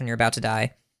of Shadows when you're about to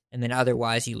die, and then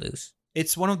otherwise you lose.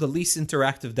 It's one of the least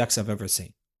interactive decks I've ever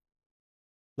seen.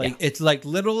 It's like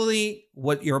literally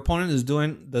what your opponent is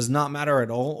doing does not matter at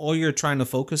all. All you're trying to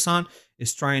focus on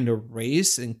is trying to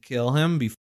race and kill him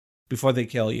before they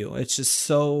kill you. It's just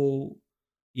so...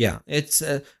 Yeah, it's...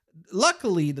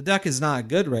 luckily, the deck is not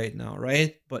good right now,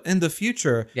 right? But in the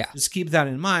future, just keep that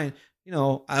in mind.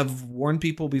 I've warned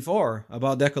people before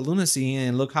about Deca Lunacy,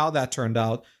 and look how that turned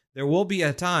out. There will be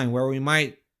a time where we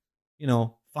might,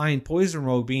 find Poison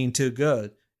Rogue being too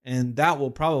good, and that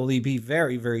will probably be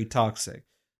very, very toxic.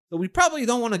 So we probably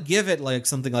don't want to give it like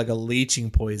something like a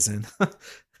leeching poison.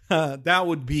 That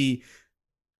would be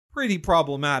pretty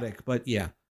problematic, but yeah.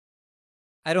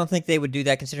 I don't think they would do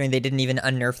that considering they didn't even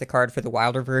unnerf the card for the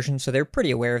Wilder version, so they're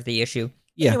pretty aware of the issue.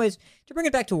 Yeah. Anyways, to bring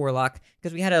it back to Warlock,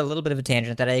 because we had a little bit of a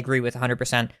tangent that I agree with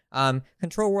 100%.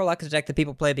 Control Warlock is a deck that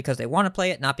people play because they want to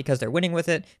play it, not because they're winning with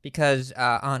it, because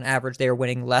on average they are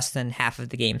winning less than half of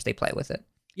the games they play with it.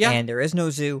 Yeah. And there is no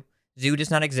Zoo. Zoo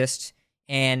does not exist.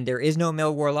 And there is no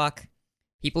Mill Warlock.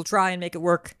 People try and make it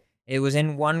work. It was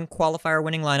in one qualifier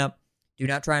winning lineup. Do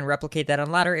not try and replicate that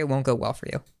on ladder. It won't go well for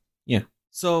you. Yeah.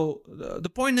 So the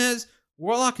point is,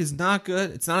 Warlock is not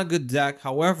good. It's not a good deck.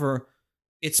 However,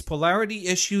 its polarity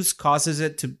issues causes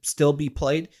it to still be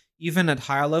played, even at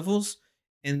higher levels.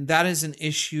 And that is an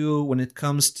issue when it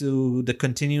comes to the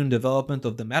continuing development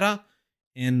of the meta.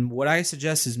 And what I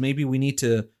suggest is maybe we need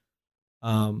to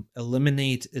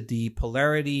eliminate the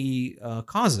polarity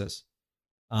causes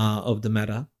of the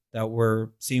meta that we're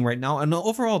seeing right now. And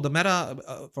overall, the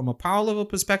meta, from a power level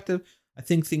perspective, I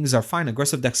think things are fine.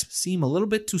 Aggressive decks seem a little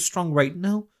bit too strong right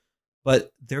now,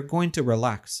 but they're going to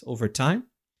relax over time.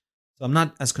 So I'm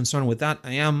not as concerned with that.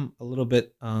 I am a little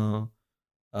bit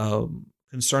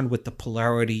concerned with the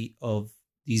polarity of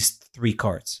these three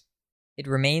cards. It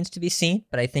remains to be seen,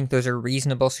 but I think those are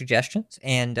reasonable suggestions.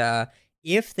 And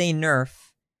if they nerf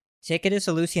Ticketus,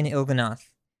 Lucian, Il'gynoth,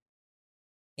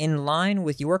 in line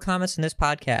with your comments in this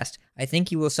podcast, I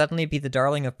think you will suddenly be the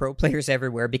darling of pro players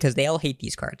everywhere because they all hate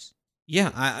these cards.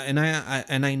 Yeah, I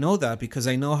know that because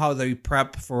I know how they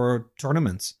prep for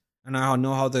tournaments, and I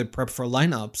know how they prep for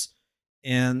lineups,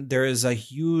 and there is a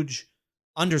huge,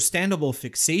 understandable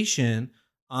fixation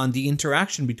on the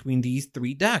interaction between these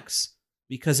three decks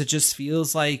because it just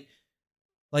feels like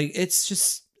it's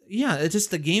just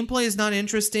the gameplay is not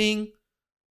interesting,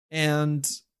 and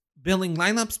building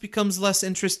lineups becomes less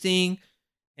interesting,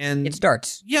 and it's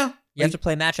darts. Yeah. You have to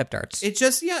play matchup darts. It's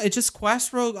just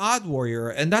Quest Rogue Odd Warrior,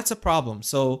 and that's a problem.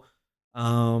 So,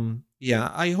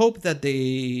 I hope that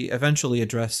they eventually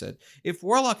address it. If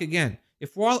Warlock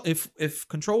if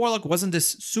Control Warlock wasn't this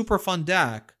super fun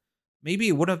deck, maybe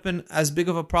it would have been as big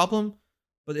of a problem,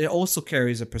 but it also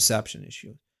carries a perception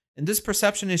issue. And this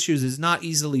perception issue is not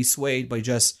easily swayed by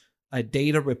just a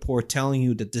data report telling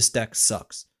you that this deck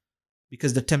sucks,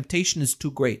 because the temptation is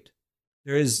too great.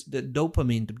 There is the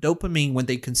dopamine when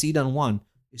they concede on one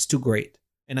is too great.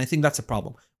 And I think that's a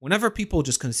problem. Whenever people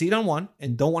just concede on one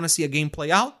and don't want to see a game play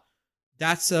out,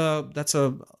 that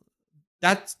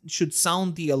should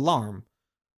sound the alarm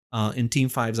in Team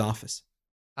 5's office.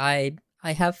 I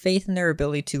have faith in their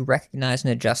ability to recognize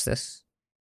and adjust this.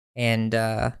 And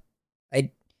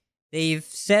they've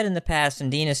said in the past,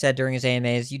 and Dean has said during his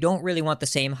AMAs, you don't really want the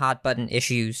same hot button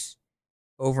issues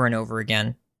over and over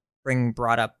again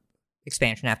brought up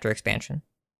expansion after expansion.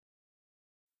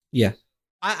 Yeah.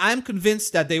 I'm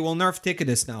convinced that they will nerf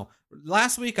Ticketus now.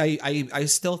 Last week, I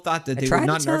still thought that they would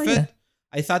not nerf it.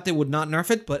 I thought they would not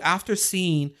nerf it, but after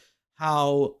seeing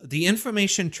how the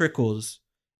information trickles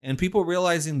and people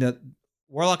realizing that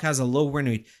Warlock has a low win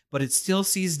rate, but it still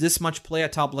sees this much play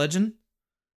at Top Legend,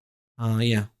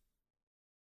 yeah.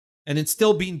 And it's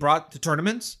still being brought to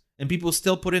tournaments, and people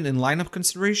still put it in lineup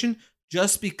consideration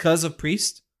just because of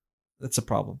Priest, that's a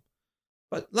problem.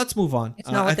 But let's move on. It's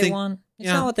not what they want. It's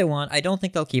not what they want. I don't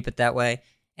think they'll keep it that way.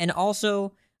 And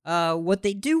also, what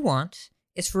they do want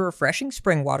is for Refreshing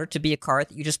Springwater to be a card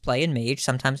that you just play in Mage,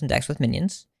 sometimes in decks with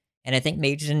minions. And I think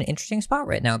Mage is in an interesting spot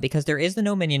right now because there is the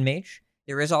no minion Mage.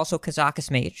 There is also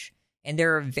Kazakus Mage. And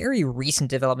there are very recent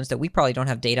developments that we probably don't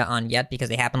have data on yet because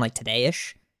they happened like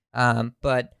today-ish.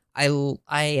 But I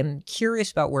am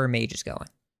curious about where Mage is going.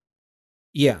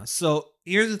 Yeah, so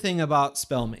here's the thing about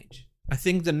Spell Mage. I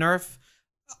think the nerf...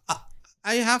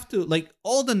 I have to,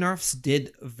 all the nerfs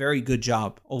did a very good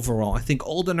job overall. I think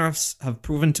all the nerfs have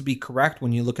proven to be correct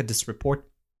when you look at this report.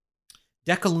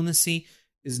 Deca Lunacy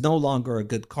is no longer a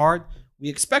good card. We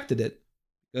expected it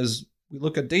because we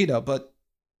look at data, but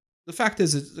the fact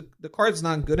is the card's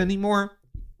not good anymore.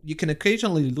 You can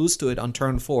occasionally lose to it on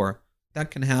turn 4.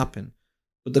 That can happen.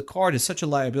 But the card is such a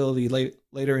liability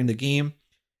later in the game,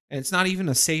 and it's not even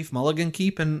a safe mulligan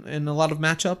keep in a lot of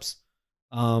matchups.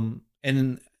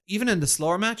 And even in the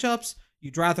slower matchups,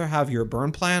 you'd rather have your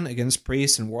burn plan against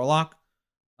Priest and Warlock.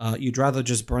 You'd rather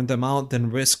just burn them out than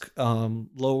risk low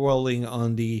rolling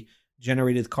on the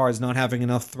generated cards not having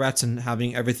enough threats and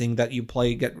having everything that you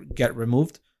play get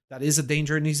removed. That is a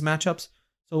danger in these matchups.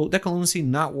 So Deck of Lunacy,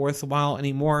 not worthwhile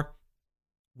anymore.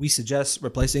 We suggest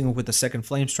replacing it with the second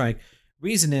Flame Strike.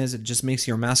 Reason is it just makes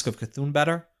your Mask of Cthulhu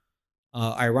better.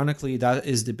 Ironically, that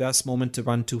is the best moment to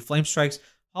run 2 Flame Strikes.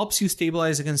 Helps you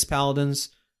stabilize against Paladins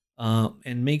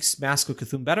and makes Mask of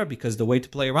Cthulhu better, because the way to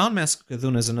play around Mask of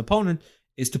Cthulhu as an opponent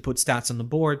is to put stats on the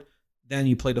board. Then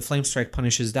you play the Flame Strike,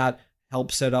 punishes that,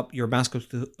 helps set up your Mask of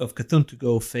Cthulhu to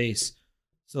go face.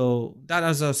 So that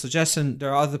as a suggestion. There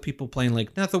are other people playing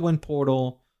like Netherwind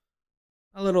Portal.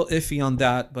 A little iffy on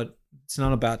that, but it's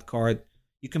not a bad card.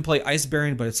 You can play Ice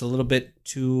Baron, but it's a little bit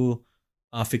too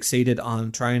fixated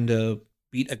on trying to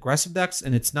beat aggressive decks,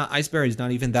 and it's not. Ice Baron is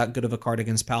not even that good of a card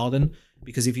against Paladin,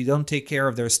 because if you don't take care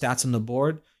of their stats on the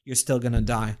board, you're still gonna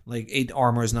die. Like 8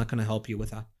 armor is not gonna help you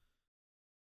with that.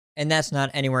 And that's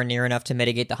not anywhere near enough to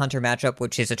mitigate the Hunter matchup,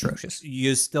 which is atrocious.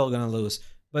 You're still gonna lose.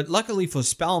 But luckily for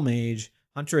Spell Mage,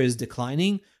 Hunter is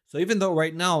declining. So even though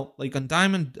right now, like on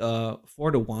Diamond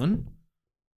 4-1,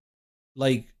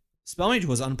 like Spell Mage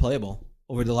was unplayable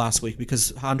over the last week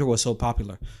because Hunter was so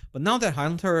popular. But now that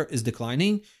Hunter is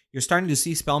declining, you're starting to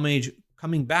see Spell Mage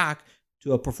coming back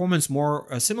to a performance more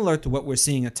similar to what we're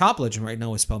seeing at Top Legend right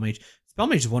now with Spell Mage. Spell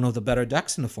Mage is one of the better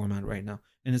decks in the format right now,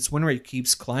 and its win rate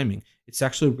keeps climbing. It's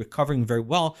actually recovering very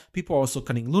well. People are also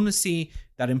cutting Lunacy.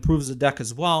 That improves the deck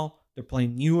as well. They're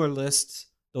playing newer lists.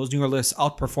 Those newer lists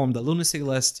outperform the Lunacy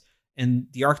list, and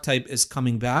the archetype is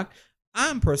coming back.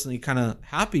 I'm personally kind of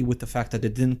happy with the fact that the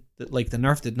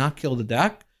nerf did not kill the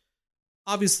deck.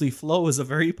 Obviously, Flow is a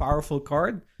very powerful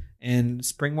card, and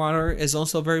Springwater is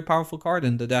also a very powerful card,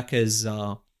 and the deck is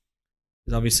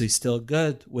obviously still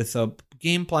good with a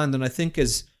game plan that I think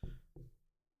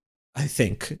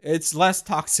it's less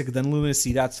toxic than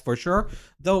Lunacy, that's for sure.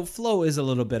 Though Flow is a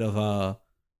little bit of a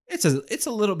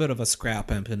little bit of a scrap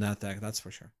imp in that deck, that's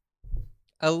for sure.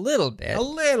 A little bit. I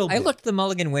looked at the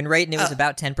mulligan win rate, and it was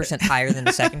about 10% higher than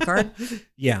the second card.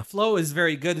 Yeah, Flow is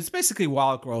very good. It's basically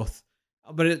Wild Growth,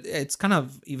 but it's kind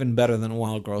of even better than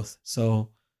Wild Growth. So,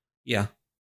 yeah.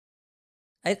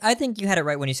 I think you had it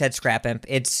right when you said Scrap Imp.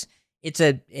 It is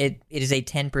a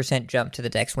 10% jump to the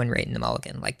deck's win rate in the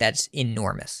mulligan. Like, that's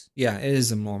enormous. Yeah, it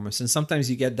is enormous. And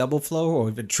sometimes you get double Flow or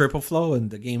even triple Flow,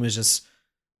 and the game is just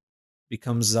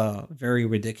becomes very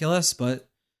ridiculous, but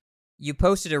you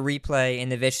posted a replay in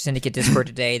the Vicious Syndicate Discord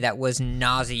today that was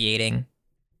nauseating.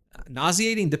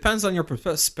 Nauseating depends on your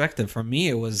perspective. For me,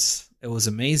 it was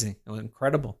amazing. It was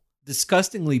incredible.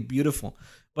 Disgustingly beautiful.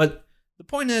 But the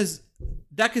point is,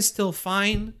 deck is still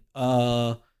fine.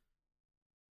 And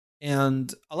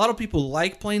a lot of people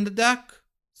like playing the deck.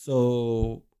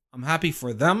 So I'm happy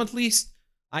for them at least.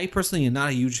 I personally am not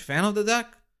a huge fan of the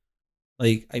deck.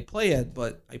 Like, I play it,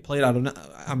 but I play it out of...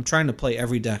 I'm trying to play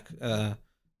every deck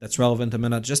that's relevant to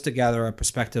meta, just to gather a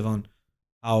perspective on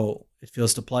how it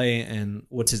feels to play and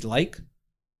what's it like,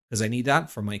 because I need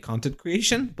that for my content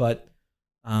creation. But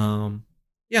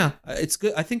yeah, it's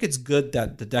good. I think it's good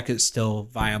that the deck is still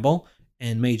viable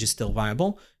and Mage is still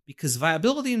viable, because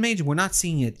viability in Mage, we're not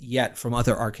seeing it yet from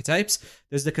other archetypes.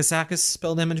 There's the Kazakus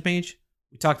spell damage Mage.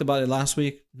 We talked about it last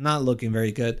week. Not looking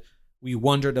very good. We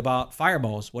wondered about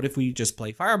Fireballs. What if we just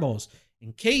play Fireballs?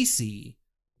 And Casey,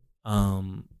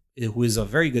 who is a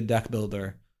very good deck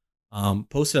builder,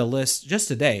 posted a list just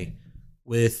today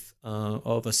with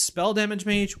of a spell damage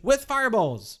Mage with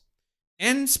Fireballs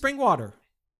and Springwater.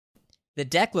 The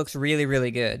deck looks really,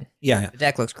 really good. Yeah. The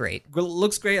deck looks great.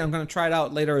 Looks great. I'm going to try it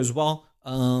out later as well.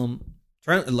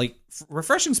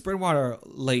 Refreshing Springwater,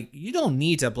 like, you don't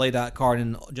need to play that card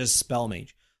in just Spell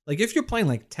Mage. Like, if you're playing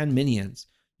like 10 minions,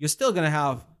 you're still going to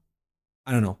have,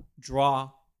 I don't know,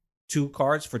 draw 2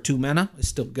 cards for 2 mana. It's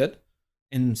still good.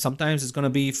 And sometimes it's going to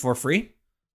be for free.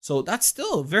 So that's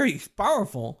still very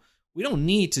powerful. We don't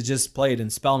need to just play it in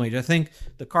Spell Mage. I think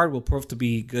the card will prove to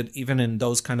be good even in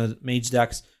those kind of Mage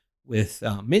decks with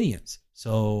minions.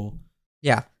 So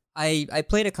yeah, I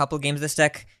played a couple games of this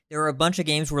deck. There were a bunch of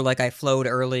games where, like, I flowed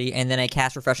early and then I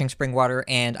cast Refreshing Springwater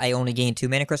and I only gained 2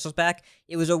 mana crystals back.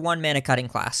 It was a 1 mana cutting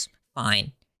class.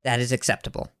 Fine. That is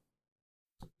acceptable.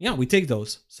 Yeah, we take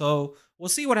those. So we'll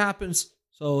see what happens.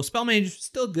 So Spell Mage,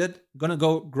 still good. Gonna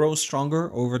grow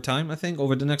stronger over time, I think,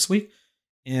 over the next week.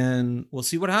 And we'll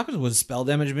see what happens when Spell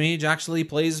Damage Mage actually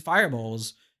plays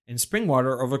Fireballs and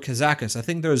Springwater over Kazakus. I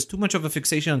think there's too much of a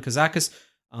fixation on Kazakus.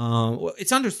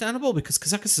 It's understandable because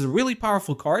Kazakus is a really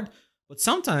powerful card, but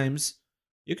sometimes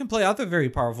you can play other very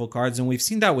powerful cards, and we've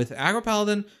seen that with Aggro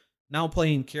Paladin, now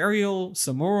playing Cariel,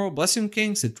 Samuro, Blessing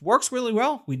Kings. It works really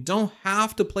well. We don't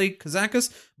have to play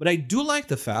Kazakus, but I do like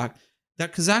the fact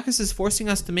that Kazakus is forcing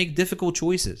us to make difficult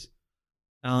choices.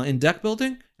 in deck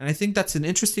building. And I think that's an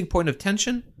interesting point of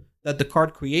tension that the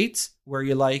card creates, where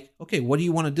you're like, okay, what do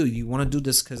you want to do? You want to do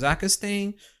this Kazakus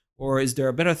thing, or is there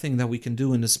a better thing that we can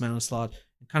do in this mana slot?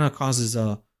 It kind of causes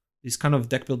these kind of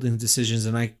deck building decisions,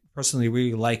 and I personally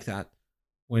really like that.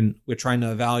 When we're trying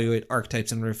to evaluate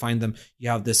archetypes and refine them, you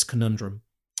have this conundrum.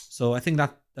 So I think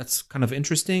that's kind of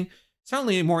interesting.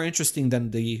 Certainly more interesting than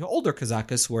the older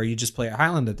Kazakus, where you just play a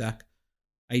Highlander deck.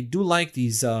 I do like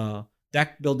these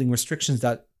deck building restrictions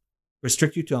that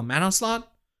restrict you to a mana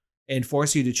slot and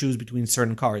force you to choose between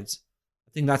certain cards.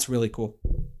 I think that's really cool.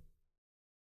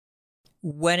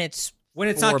 When it's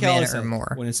not Keleseth or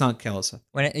more. When it's not Keleseth.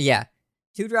 Yeah.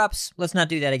 2 drops, let's not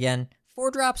do that again.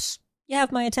 4 drops, you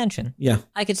have my attention. Yeah.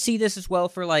 I could see this as well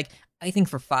for I think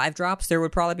for 5 drops, there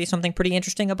would probably be something pretty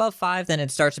interesting. Above 5, then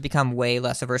it starts to become way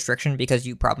less of a restriction because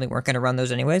you probably weren't going to run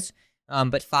those anyways.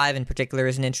 But 5 in particular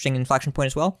is an interesting inflection point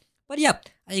as well. But yeah,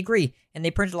 I agree. And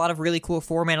they printed a lot of really cool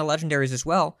 4-mana legendaries as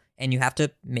well. And you have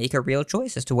to make a real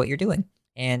choice as to what you're doing.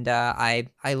 And I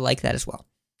like that as well.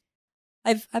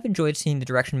 I've enjoyed seeing the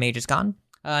direction Mage has gone.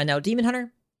 Now, Demon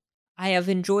Hunter, I have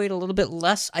enjoyed a little bit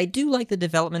less. I do like the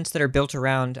developments that are built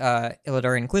around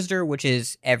Illidari Inquisitor, which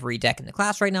is every deck in the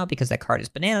class right now because that card is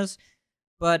bananas.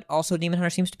 But also Demon Hunter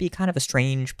seems to be kind of a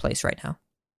strange place right now.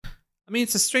 I mean,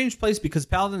 it's a strange place because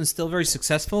Paladin is still very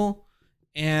successful.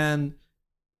 And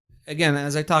again,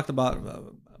 as I talked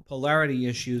about polarity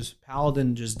issues,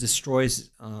 Paladin just destroys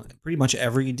pretty much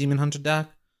every Demon Hunter deck.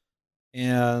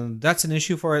 And that's an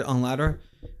issue for it on ladder.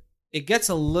 It gets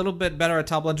a little bit better at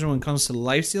top legend when it comes to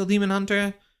Lifesteal Demon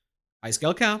Hunter, high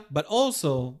scale cap, but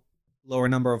also lower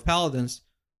number of Paladins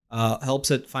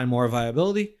helps it find more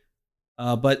viability.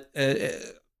 But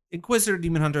Inquisitor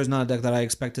Demon Hunter is not a deck that I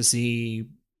expect to see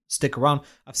stick around.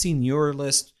 I've seen your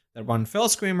list that run Fell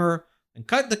Screamer and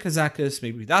cut the Kazakus.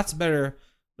 Maybe that's better.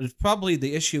 But it's probably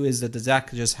the issue is that the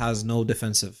deck just has no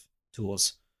defensive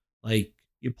tools. Like,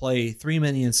 you play 3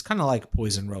 minions, kind of like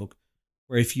Poison Rogue,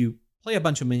 where if you play a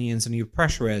bunch of minions and you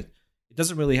pressure it, it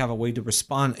doesn't really have a way to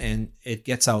respond and it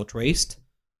gets outraced.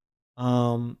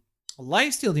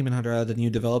 Lifesteal Demon Hunter had a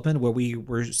new development where we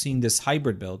were seeing this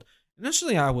hybrid build.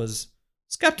 Initially, I was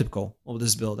skeptical of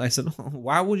this build. I said,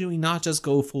 why would we not just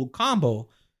go full combo?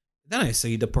 Then I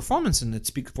see the performance and it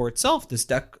speaks for itself. This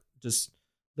deck just,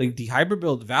 like, the hybrid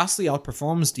build vastly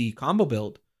outperforms the combo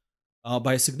build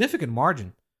by a significant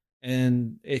margin.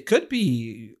 And it could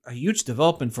be a huge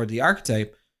development for the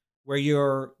archetype where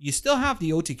you still have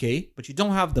the OTK, but you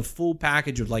don't have the full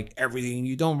package of like everything.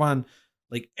 You don't run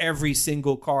like every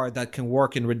single card that can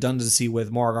work in redundancy with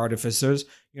Morgue Artificers.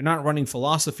 You're not running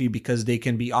Philosophy because they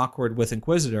can be awkward with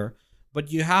Inquisitor,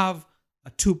 but you have a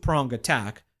 2-prong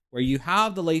attack where you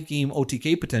have the late game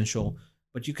OTK potential,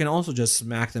 but you can also just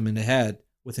smack them in the head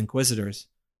with Inquisitors.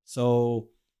 So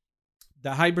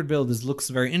the hybrid build looks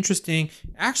very interesting.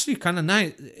 Actually, kind of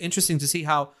nice, interesting to see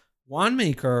how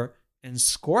Wanmaker and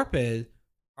Scorpid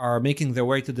are making their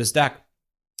way to this deck.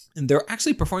 And they're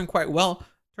actually performing quite well.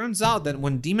 Turns out that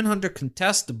when Demon Hunter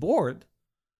contests the board,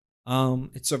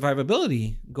 its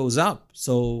survivability goes up.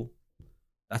 So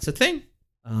that's a thing.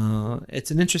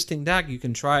 It's an interesting deck. You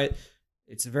can try it.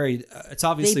 It's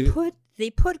obviously... They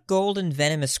put Golden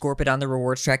Venomous Scorpid on the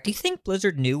rewards track. Do you think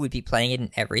Blizzard knew we'd be playing it in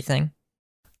everything?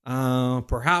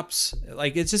 Perhaps.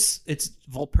 Like, it's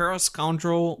Volpera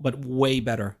Scoundrel, but way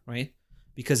better, right?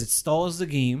 Because it stalls the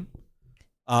game.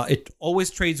 It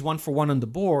always trades 1-for-1 on the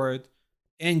board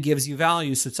and gives you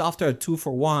value. So it's after a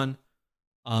 2-for-1.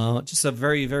 Just a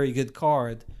very, very good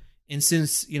card. And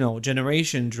since,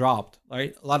 Generation dropped,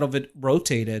 right? A lot of it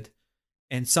rotated.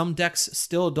 And some decks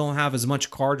still don't have as much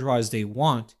card draw as they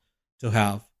want to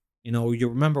have. You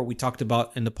remember we talked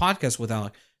about in the podcast with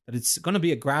Alec that it's going to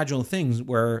be a gradual thing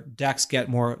where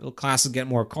classes get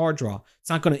more card draw. It's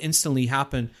not going to instantly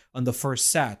happen on the first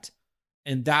set.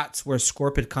 And that's where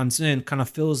Scorpid comes in, kind of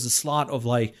fills the slot of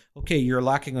like, okay, you're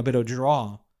lacking a bit of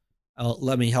draw.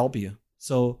 Let me help you.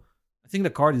 So I think the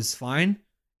card is fine.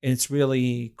 And it's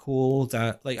really cool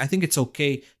that, like, I think it's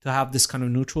okay to have this kind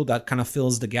of neutral that kind of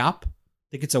fills the gap. I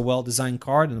think it's a well-designed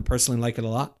card and I personally like it a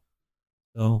lot.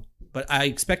 So, but I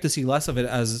expect to see less of it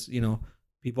as,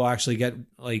 people actually get,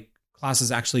 like,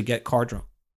 classes actually get card draw.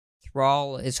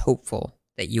 Thrall is hopeful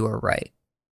that you are right.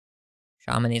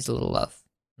 Shaman needs a little love.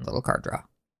 A little card draw.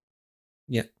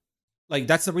 Yeah. Like,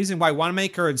 that's the reason why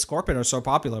Wanmaker and Scorpion are so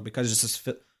popular, because it's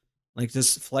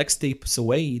just flex tapes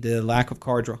away the lack of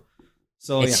card draw.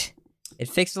 So, it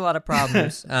fixed a lot of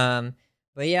problems. But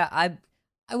yeah,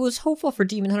 I was hopeful for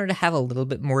Demon Hunter to have a little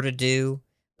bit more to do,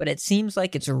 but it seems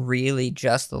like it's really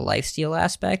just the lifesteal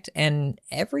aspect, and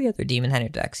every other Demon Hunter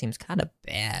deck seems kind of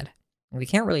bad. We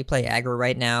can't really play aggro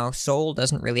right now. Soul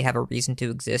doesn't really have a reason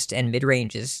to exist, and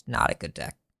mid-range is not a good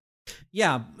deck.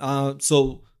 Yeah,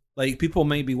 so like people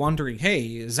may be wondering,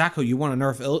 hey, Zacho, you want to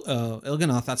nerf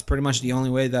Il'gynoth? That's pretty much the only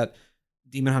way that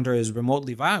Demon Hunter is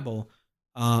remotely viable.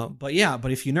 But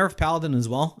if you nerf Paladin as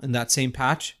well in that same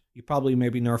patch, you probably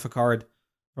maybe nerf a card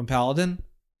from Paladin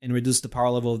and reduce the power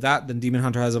level of that, then Demon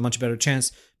Hunter has a much better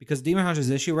chance, because Demon Hunter's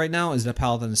issue right now is that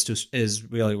Paladin is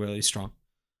really, really strong.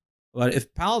 But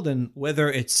if Paladin, whether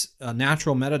it's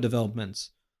natural meta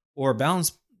developments or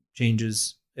balance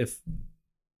changes, if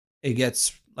it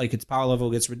gets, like, its power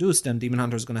level gets reduced, then Demon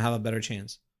Hunter is going to have a better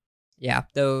chance. Yeah,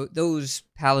 though those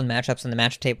Paladin matchups on the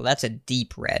match table, that's a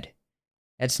deep red.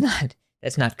 That's not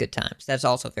good times. That's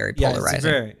also very polarizing. Yeah, it's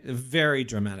very, very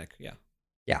dramatic, yeah.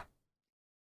 Yeah.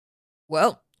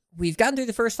 Well, we've gotten through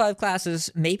the first 5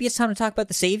 classes. Maybe it's time to talk about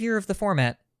the savior of the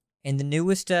format and the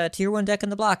newest Tier 1 deck in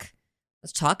the block.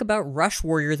 Let's talk about Rush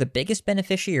Warrior, the biggest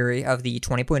beneficiary of the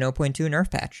 20.0.2 nerf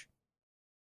patch.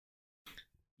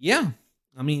 Yeah.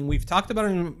 I mean, we've talked about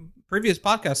it in previous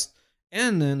podcasts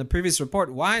and in the previous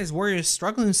report. Why is Warrior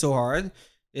struggling so hard?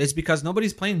 It's because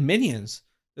nobody's playing minions.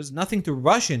 There's nothing to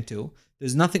rush into.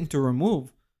 There's nothing to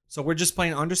remove. So we're just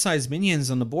playing undersized minions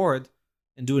on the board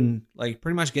and doing, like,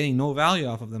 pretty much getting no value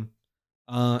off of them.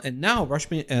 And now Rush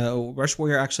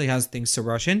Warrior actually has things to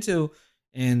rush into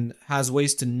and has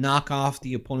ways to knock off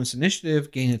the opponent's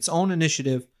initiative, gain its own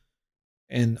initiative.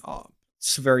 And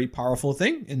it's a very powerful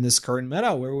thing in this current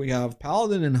meta where we have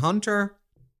Paladin and Hunter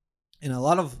and a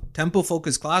lot of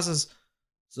tempo-focused classes.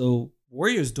 So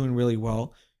Warrior's doing really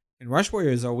well. And Rush Warrior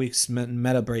is our week's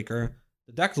meta breaker.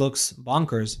 The deck looks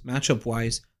bonkers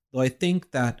matchup-wise, though I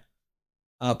think that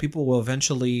people will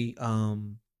eventually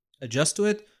adjust to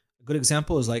it. A good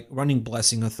example is like running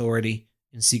Blessing Authority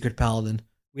in Secret Paladin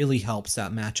really helps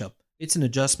that matchup. It's an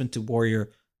adjustment to Warrior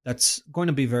that's going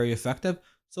to be very effective.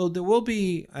 So there will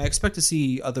be, I expect to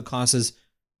see other classes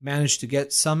manage to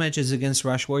get some edges against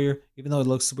Rush Warrior, even though it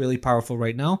looks really powerful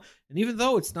right now, and even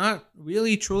though it's not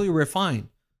really truly refined.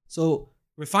 So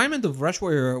refinement of Rush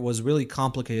Warrior was really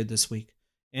complicated this week.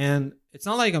 And it's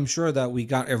not like I'm sure that we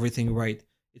got everything right.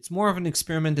 It's more of an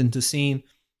experiment into seeing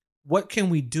what can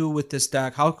we do with this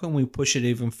deck? How can we push it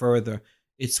even further?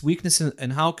 Its weaknesses,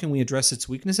 and how can we address its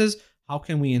weaknesses? How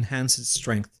can we enhance its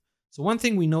strength? So one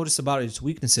thing we notice about its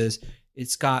weaknesses,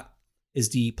 is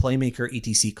the Playmaker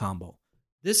ETC combo.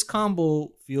 This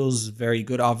combo feels very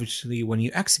good, obviously, when you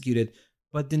execute it,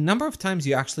 but the number of times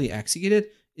you actually execute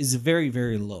it is very,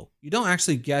 very low. You don't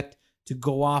actually get to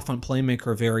go off on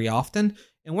Playmaker very often,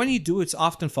 and when you do, it's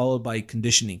often followed by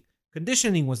conditioning.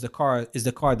 Conditioning is the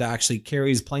card that actually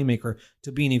carries Playmaker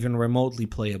to being even remotely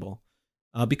playable.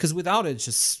 Because without it, it's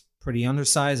just pretty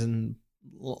undersized and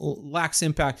lacks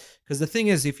impact. Because the thing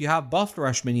is, if you have buffed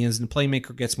Rush minions, then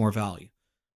Playmaker gets more value.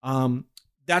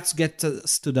 That gets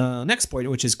us to the next point,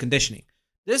 which is conditioning.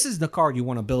 This is the card you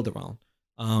want to build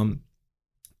around.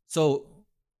 So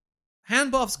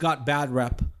hand buffs got bad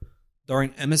rep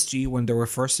during MSG when they were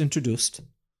first introduced.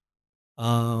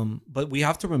 But we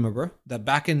have to remember that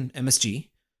back in MSG,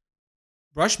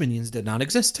 Rush minions did not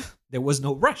exist. There was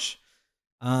no Rush.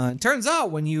 It turns out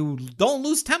when you don't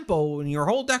lose tempo and your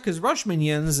whole deck is Rush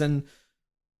minions and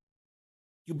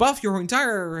you buff your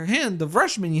entire hand of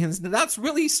Rush minions, that's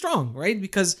really strong, right?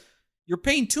 Because you're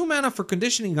paying 2 mana for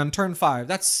conditioning on turn 5.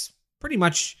 That's pretty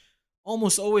much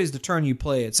almost always the turn you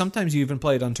play it. Sometimes you even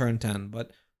play it on turn 10,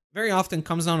 but very often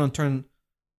comes down on turn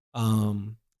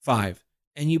 5.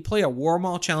 And you play a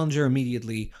Warmaul Challenger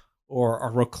immediately or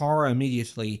a Rokara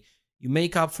immediately. You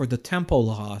make up for the tempo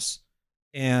loss.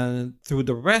 And through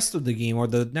the rest of the game or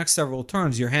the next several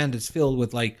turns, your hand is filled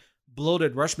with like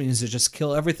bloated Rush minions that just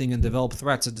kill everything and develop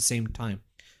threats at the same time.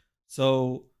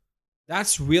 So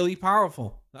that's really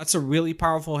powerful. That's a really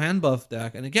powerful hand buff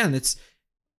deck. And again, it's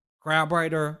Crab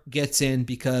Rider gets in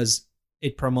because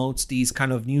it promotes these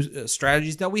kind of new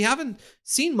strategies that we haven't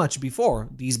seen much before.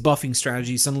 These buffing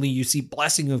strategies. Suddenly you see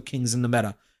Blessing of Kings in the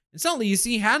meta. And suddenly you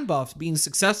see hand buffs being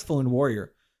successful in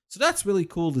Warrior. So that's really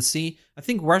cool to see. I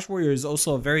think Rush Warrior is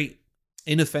also a very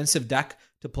inoffensive deck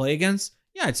to play against.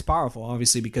 Yeah, it's powerful,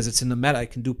 obviously, because it's in the meta.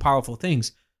 It can do powerful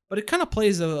things. But it kind of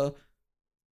plays a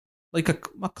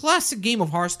classic game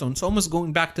of Hearthstone. It's almost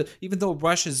going back to, even though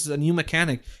Rush is a new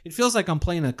mechanic, it feels like I'm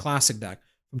playing a classic deck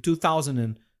from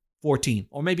 2014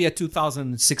 or maybe a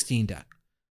 2016 deck.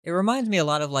 It reminds me a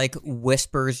lot of like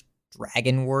Whisper's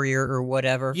Dragon Warrior or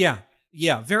whatever.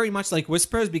 Yeah, very much like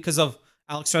Whispers because of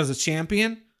Alexstrasza's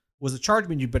Champion was a charge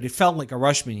minion, but it felt like a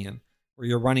Rush minion where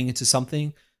you're running into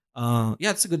something.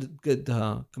 It's a good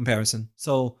comparison.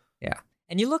 So yeah,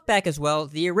 and you look back as well,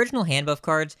 the original hand buff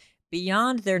cards,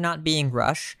 beyond there not being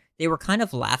Rush, they were kind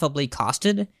of laughably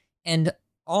costed, and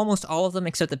almost all of them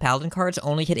except the Paladin cards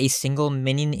only hit a single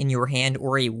minion in your hand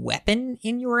or a weapon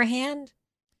in your hand.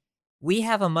 We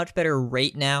have a much better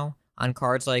rate now on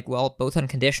cards like, well, both on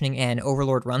Conditioning and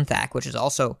Overlord Runthak, which is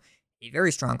also a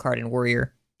very strong card in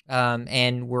Warrior,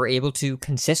 and we're able to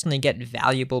consistently get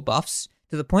valuable buffs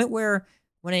to the point where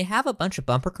when I have a bunch of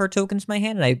bumper card tokens in my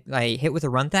hand and I hit with a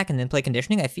Runthak and then play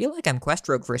Conditioning, I feel like I'm Quest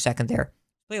Rogue for a second there.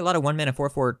 Play a lot of 1-mana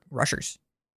 4/4 rushers.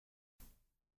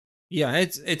 Yeah,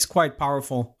 it's quite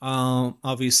powerful.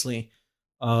 Obviously,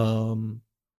 when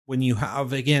you have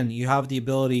the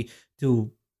ability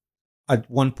to,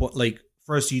 at one point, like,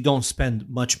 first you don't spend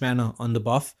much mana on the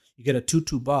buff. You get a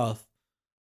 2/2 buff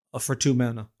for 2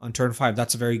 mana on turn 5.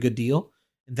 That's a very good deal.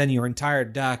 And then your entire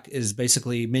deck is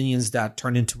basically minions that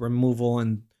turn into removal,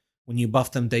 and when you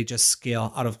buff them, they just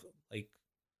scale out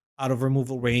of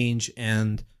removal range,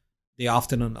 and they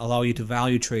often allow you to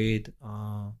value trade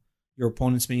your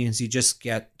opponent's minions. You just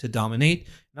get to dominate.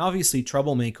 And obviously,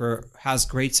 Troublemaker has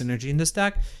great synergy in this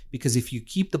deck, because if you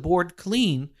keep the board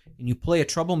clean and you play a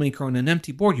Troublemaker on an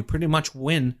empty board, you pretty much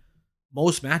win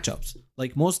most matchups.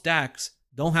 Like, most decks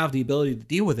don't have the ability to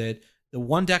deal with it. The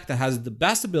one deck that has the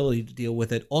best ability to deal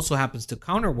with it also happens to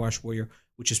counter Rush Warrior,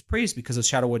 which is praised because of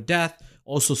Shadow of Death.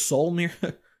 Also, Soul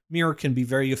Mirror can be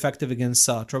very effective against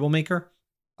Troublemaker.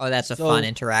 Oh, that's a fun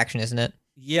interaction, isn't it?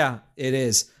 Yeah, it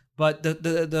is. But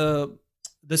the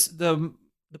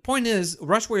point is,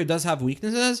 Rush Warrior does have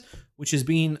weaknesses, which is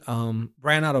being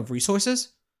ran out of resources.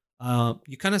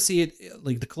 You kind of see it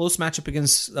like the close matchup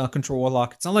against Control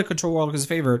Warlock. It's not like Control Warlock is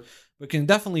favored, but can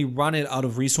definitely run it out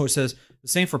of resources. The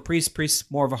same for Priest.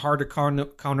 Priest, more of a harder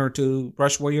counter to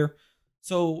Rush Warrior.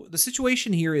 So the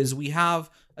situation here is we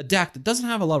have a deck that doesn't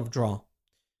have a lot of draw,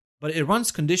 but it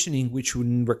runs Conditioning, which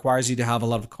requires you to have a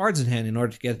lot of cards in hand in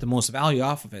order to get the most value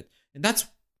off of it. And that's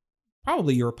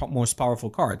probably your most powerful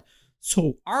card.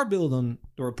 So our build on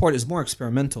the report is more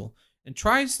experimental and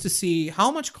tries to see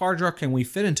how much card draw can we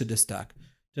fit into this deck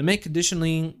to make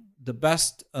Conditioning the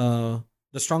best, the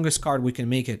strongest card we can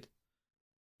make it,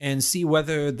 and see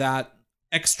whether that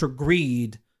extra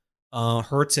greed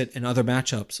hurts it in other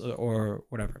matchups or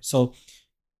whatever. So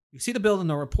you see the build in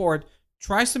the report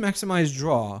tries to maximize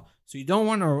draw, so you don't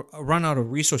want to run out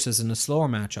of resources in the slower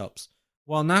matchups,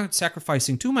 while not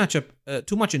sacrificing too much in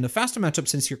the faster matchups,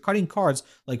 since you're cutting cards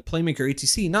like Playmaker,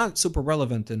 etc. Not super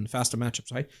relevant in faster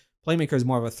matchups, right? Playmaker is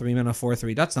more of a 3-mana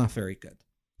 4/3. That's not very good.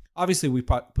 Obviously, we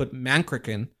put Mankrik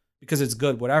in because it's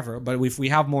good, whatever. But if we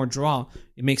have more draw,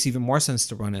 it makes even more sense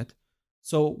to run it.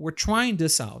 So we're trying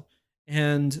this out.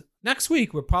 And next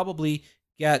week, we'll probably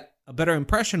get a better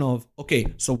impression of, okay,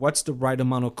 so what's the right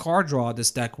amount of card draw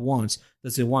this deck wants?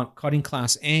 Does it want Cutting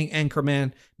Class and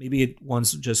Anchorman? Maybe it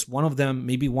wants just one of them.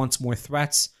 Maybe it wants more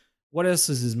threats. What else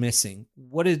is missing?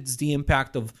 What is the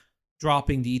impact of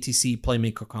dropping the ETC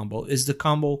Playmaker combo? Is the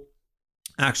combo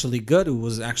actually good? It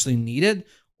was actually needed?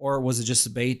 Or was it just a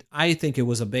bait? I think it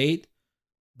was a bait,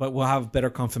 but we'll have better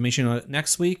confirmation on it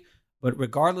next week. But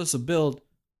regardless of build,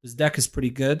 this deck is pretty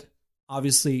good.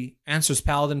 Obviously, answers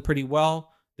Paladin pretty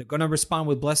well. They're going to respond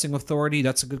with Blessing Authority.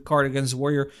 That's a good card against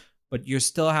Warrior. But you're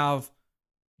still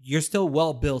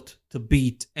well built to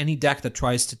beat any deck that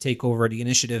tries to take over the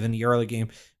initiative in the early game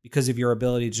because of your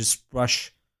ability to just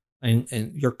rush,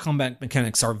 and your combat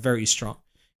mechanics are very strong.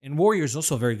 And Warrior is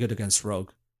also very good against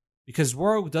Rogue, because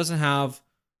Rogue doesn't have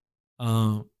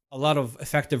a lot of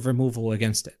effective removal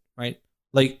against it, right?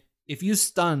 Like, if you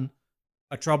stun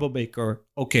a Troublemaker,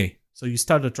 okay, so you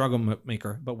stun a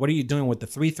Troublemaker, but what are you doing with the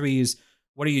 3/3s?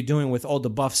 What are you doing with all the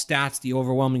buff stats, the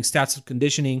overwhelming stats of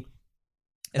Conditioning?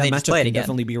 And that matchup can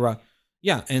definitely be rough.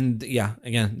 Yeah, and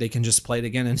again, they can just play it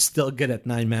again and still get at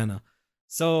 9 mana.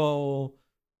 So,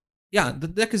 yeah, the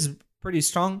deck is pretty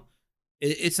strong.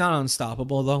 It's not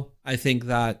unstoppable, though. I think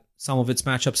that some of its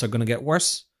matchups are going to get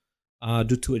worse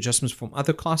due to adjustments from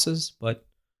other classes, but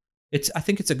I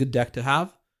think it's a good deck to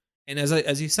have. And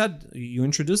as you said, you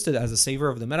introduced it as a saver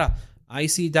of the meta. I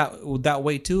see that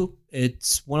way too.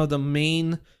 It's one of the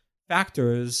main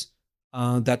factors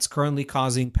that's currently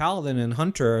causing Paladin and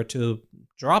Hunter to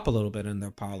drop a little bit in their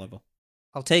power level.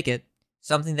 I'll take it.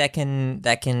 Something that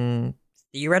can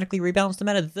theoretically rebalance the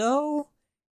meta, though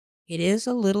it is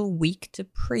a little weak to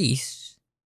Priest.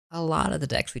 A lot of the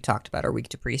decks we talked about are weak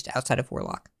to Priest outside of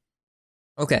Warlock.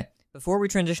 Okay, before we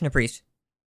transition to Priest,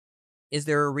 is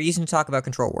there a reason to talk about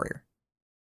Control Warrior?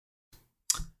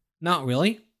 Not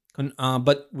really.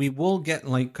 But we will get,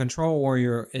 like, Control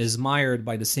Warrior is mired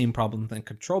by the same problem that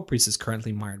Control Priest is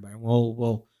currently mired by.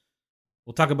 We'll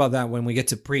talk about that when we get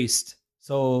to Priest.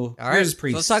 So all right,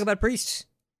 Priest. So let's talk about Priest.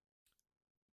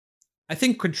 I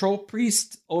think Control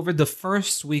Priest over the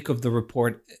first week of the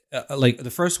report, like the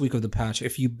first week of the patch,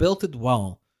 if you built it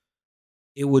well,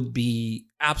 it would be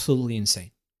absolutely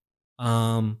insane.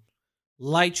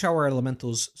 Light Shower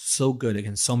Elemental's so good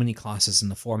against so many classes in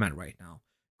the format right now.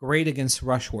 Great against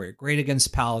Rush Warrior, great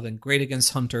against Paladin, great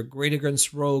against Hunter, great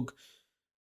against Rogue.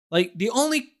 Like, the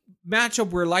only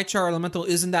matchup where Light Shower Elemental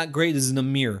isn't that great is in the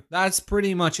Mirror. That's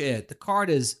pretty much it. The card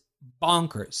is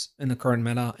bonkers in the current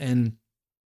meta, and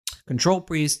Control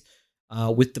Priest,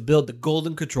 with the build, the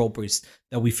Golden Control Priest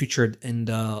that we featured in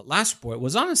the last report,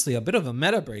 was honestly a bit of a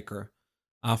meta breaker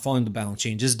following the balance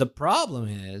changes. The problem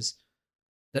is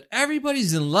that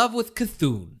everybody's in love with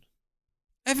Cthulhu.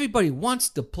 Everybody wants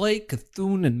to play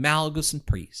Cthulhu and Malygos and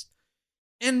Priest.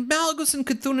 And Malygos and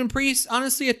Cthulhu and Priest,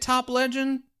 honestly, a top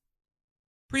legend,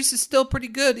 Priest is still pretty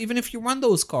good, even if you run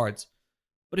those cards.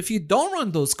 But if you don't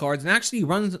run those cards and actually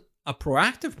run a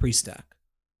proactive Priest deck,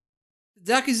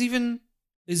 the deck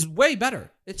is way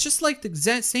better. It's just like the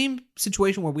exact same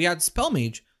situation where we had Spell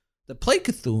Mage that played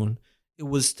Cthulhu. It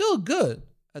was still good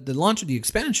at the launch of the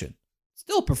expansion.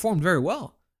 Still performed very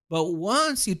well. But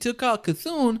once you took out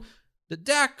Cthulhu, the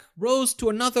deck rose to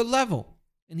another level.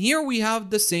 And here we have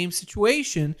the same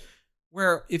situation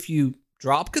where if you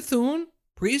drop Cthulhu,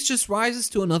 Priest just rises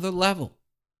to another level.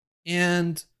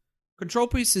 And Control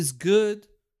Priest is good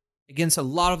against a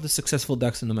lot of the successful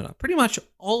decks in the meta. Pretty much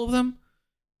all of them,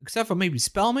 except for maybe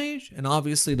Spell Mage, and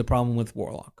obviously the problem with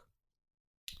Warlock.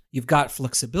 You've got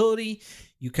flexibility.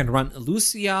 You can run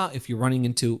Lucia if you're running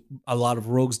into a lot of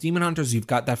Rogues, Demon Hunters. You've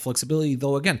got that flexibility,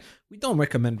 though, again, we don't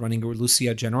recommend running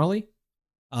Lucia generally.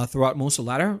 Throughout most of the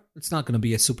ladder, it's not going to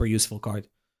be a super useful card.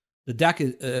 The deck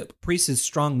Priest is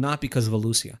strong not because of a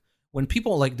Lucia. When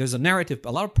people, like, there's a narrative,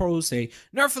 a lot of pros say,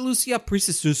 nerf Lucia, Priest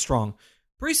is too strong.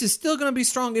 Priest is still going to be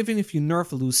strong even if you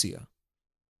nerf Lucia.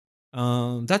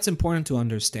 That's important to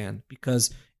understand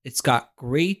because it's got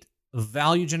great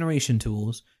value generation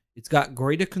tools. It's got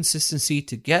greater consistency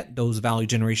to get those value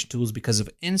generation tools because of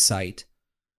Insight.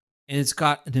 And it's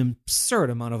got an absurd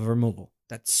amount of removal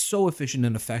that's so efficient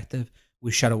and effective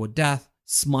with Shadow of Death,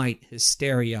 Smite,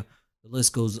 Hysteria. The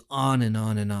list goes on and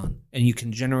on and on. And you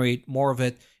can generate more of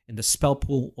it in the spell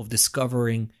pool of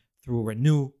Discovering through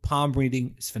Renew. Palm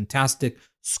Reading is fantastic.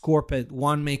 Scorpid,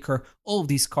 Wand Maker, all of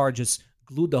these cards just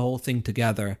glue the whole thing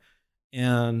together.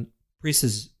 And Priest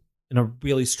is in a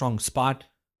really strong spot.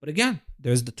 But again,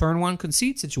 there's the turn one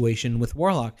concede situation with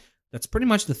Warlock. That's pretty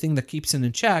much the thing that keeps it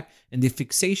in check, and the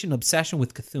fixation obsession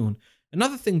with Cthulhu.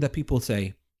 Another thing that people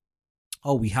say,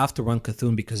 oh, we have to run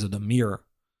Cthulhu because of the mirror.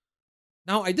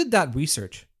 Now, I did that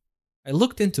research. I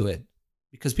looked into it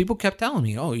because people kept telling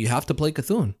me, oh, you have to play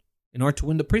Cthulhu in order to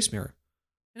win the Priest mirror.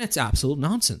 And it's absolute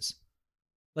nonsense.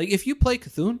 Like, if you play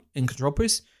Cthulhu in Control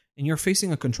Priest and you're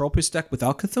facing a Control Priest deck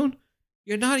without Cthulhu,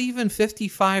 you're not even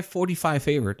 55-45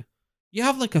 favored. You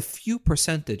have like a few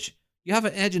percentage. You have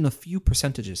an edge in a few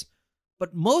percentages.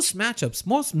 But most matchups,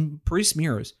 most Priest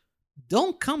mirrors,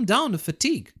 don't come down to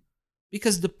fatigue.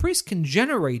 Because the Priest can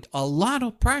generate a lot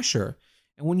of pressure.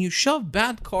 And when you shove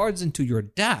bad cards into your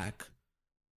deck,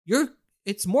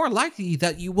 it's more likely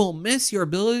that you will miss your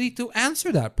ability to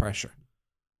answer that pressure.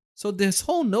 So this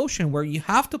whole notion where you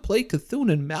have to play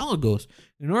Cthulhu and Malygos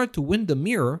in order to win the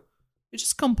mirror, it's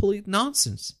just complete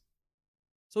nonsense.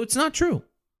 So it's not true.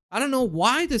 I don't know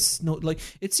why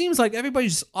it seems like everybody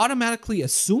just automatically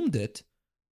assumed it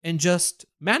and just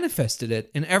manifested it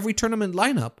in every tournament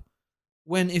lineup.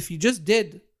 When if you just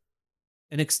did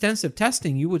an extensive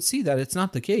testing, you would see that it's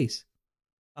not the case.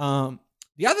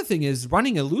 The other thing is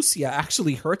running a Lucia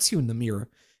actually hurts you in the mirror.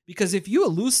 Because if you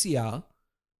Lucia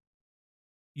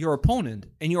your opponent,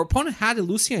 and your opponent had a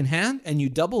Lucia in hand, and you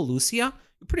double Lucia,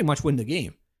 you pretty much win the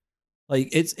game. Like,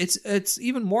 it's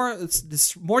even more,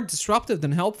 it's more disruptive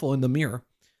than helpful in the mirror.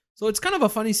 So it's kind of a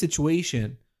funny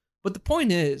situation. But the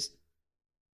point is,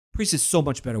 Priest is so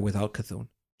much better without Cthulhu.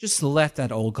 Just let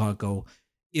that old god go.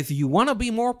 If you want to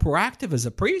be more proactive as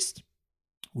a Priest,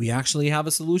 we actually have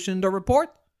a solution in the report.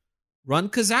 Run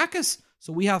Kazakus.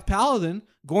 So we have Paladin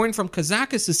going from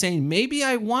Kazakus to saying, maybe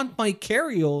I want my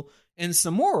Cariel and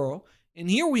Samoro. And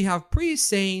here we have Priest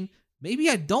saying, maybe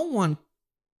I don't want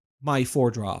my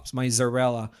 4-drops, my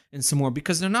Zarella and Samoro,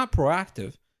 because they're not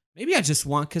proactive. Maybe I just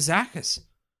want Kazakus.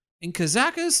 And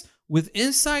Kazakus with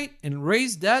Insight and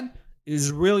Raise Dead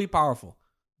is really powerful.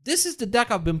 This is the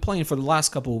deck I've been playing for the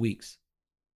last couple of weeks.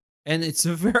 And it's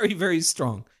very, very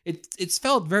strong. It's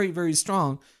felt very, very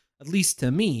strong, at least to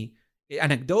me,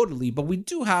 anecdotally. But we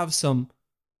do have some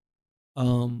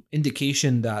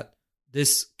indication that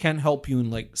this can help you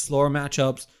in like slower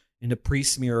matchups, in the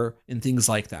Priest mirror, and things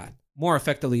like that. More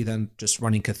effectively than just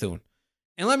running Cthulhu.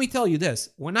 And let me tell you this.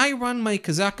 When I run my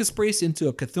Kazakus Priest into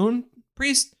a Cthulhu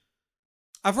Priest,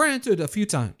 I've run into it a few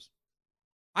times.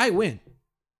 I win.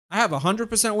 I have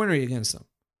 100% win rate against them.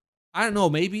 I don't know,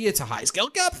 maybe it's a high skill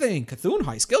cap thing. Cthulhu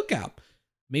high skill cap.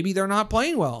 Maybe they're not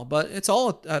playing well, but it's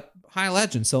all at high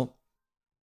legend. So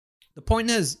the point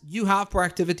is, you have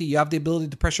proactivity. You have the ability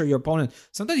to pressure your opponent.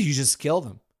 Sometimes you just kill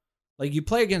them. Like you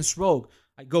play against Rogue.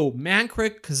 I go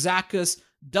Mankrik, Kazakus,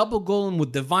 double Golem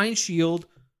with Divine Shield.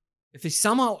 If he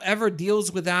somehow ever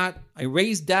deals with that, I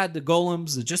raise Dad the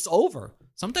Golems. It's just over.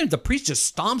 Sometimes the Priest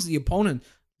just stomps the opponent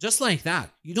just like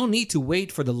that. You don't need to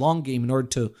wait for the long game in order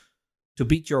to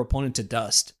beat your opponent to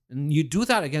dust. And you do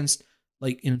that against,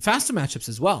 like, in faster matchups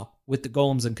as well, with the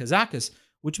Golems and Kazakus,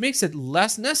 which makes it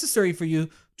less necessary for you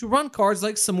to run cards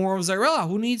like Samora of Xyrella,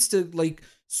 who needs to, like,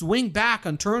 swing back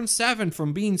on turn 7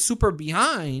 from being super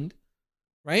behind,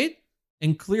 right?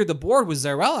 And clear the board with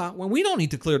Xyrella when we don't need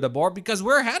to clear the board because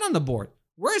we're ahead on the board.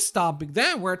 We're stopping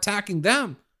them. We're attacking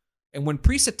them. And when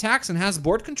Priest attacks and has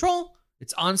board control,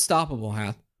 it's unstoppable,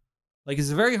 Hath. Like, it's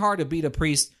very hard to beat a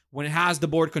Priest when it has the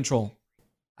board control.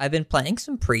 I've been playing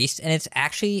some Priest, and it's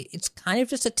kind of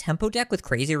just a tempo deck with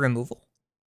crazy removal.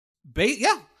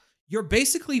 Yeah. You're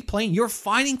basically playing, you're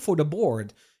fighting for the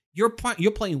board. You're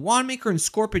playing Wandmaker and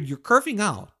Scorpion. You're curving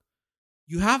out.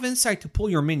 You have insight to pull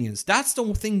your minions. That's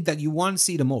the thing that you want to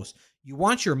see the most. You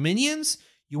want your minions.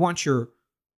 You want your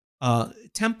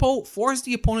tempo. Force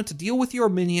the opponent to deal with your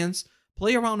minions.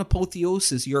 Play around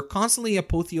Apotheosis. You're constantly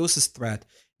Apotheosis threat.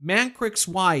 Mankrik's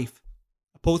wife,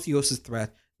 Apotheosis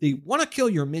threat. They want to kill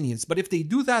your minions, but if they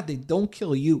do that, they don't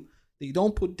kill you. They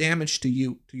don't put damage to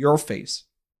you, to your face.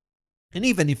 And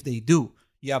even if they do,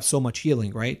 you have so much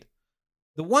healing, right?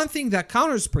 The one thing that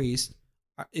counters Priest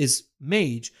is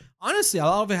Mage. Honestly, a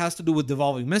lot of it has to do with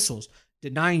devolving missiles,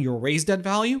 denying your raise dead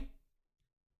value.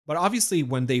 But obviously,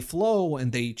 when they flow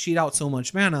and they cheat out so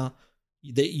much mana,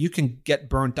 you can get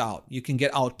burnt out. You can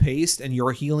get outpaced, and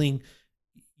your healing,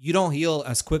 you don't heal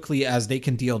as quickly as they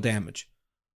can deal damage.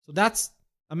 So that's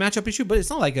a matchup issue, but it's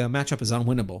not like a matchup is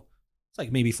unwinnable. It's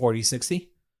like maybe 40-60.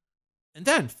 And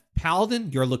then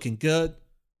Paladin, you're looking good.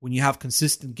 When you have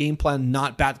consistent game plan,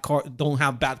 don't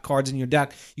have bad cards in your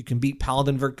deck, you can beat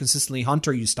Paladin very consistently.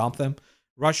 Hunter, you stop them.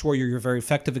 Rush Warrior, you're very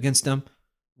effective against them.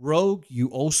 Rogue, you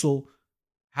also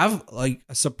have like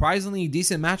a surprisingly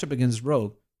decent matchup against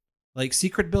Rogue. Like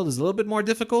Secret build is a little bit more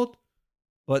difficult,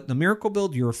 but the Miracle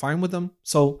build, you're fine with them.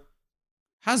 So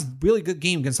has really good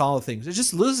game against all the things. It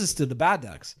just loses to the bad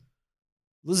decks.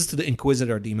 Loses to the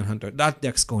Inquisitor or Demon Hunter. That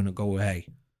deck's going to go away.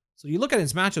 So you look at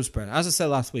its matchup spread. As I said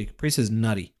last week, Priest is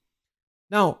nutty.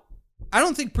 Now, I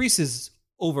don't think Priest is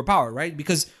overpowered, right?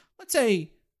 Because let's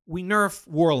say we nerf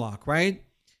Warlock, right?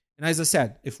 And as I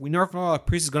said, if we nerf Warlock,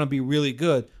 Priest is going to be really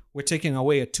good. We're taking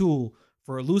away a tool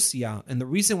for Lucia. And the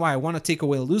reason why I want to take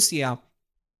away Lucia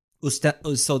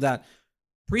is so that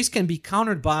Priest can be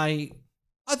countered by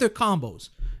other combos.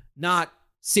 Not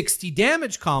 60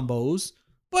 damage combos,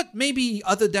 but maybe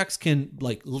other decks can,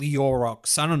 like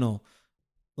Leorox, I don't know.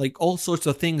 Like all sorts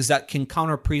of things that can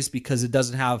counter Priest because it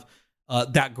doesn't have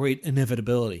that great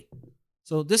inevitability.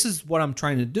 So this is what I'm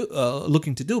trying to do,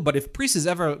 looking to do. But if Priests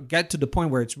ever get to the point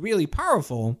where it's really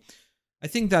powerful, I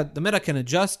think that the meta can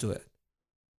adjust to it.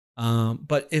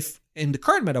 But if in the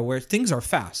current meta where things are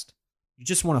fast, you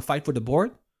just want to fight for the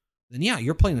board, then yeah,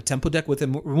 you're playing a tempo deck with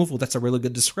removal. That's a really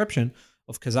good description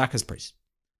of Kazakus Priest.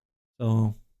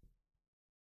 So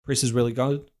Priest is really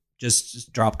good.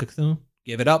 Just drop Cthulhu,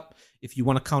 give it up. If you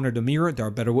want to counter the mirror, there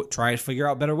are better. Try to figure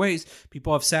out better ways.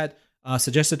 People have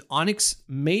suggested Onyx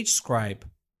Mage Scribe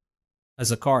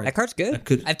as a card. That card's good.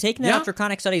 I've taken it out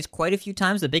Draconic Studies quite a few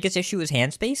times. The biggest issue is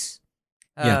hand space.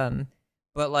 But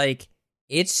like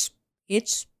it's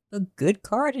a good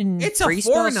card, and it's a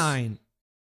 4/9.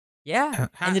 Yeah,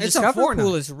 and the Discover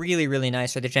pool is really, really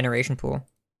nice, or the Generation pool.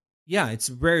 Yeah, it's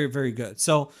very, very good.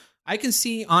 So I can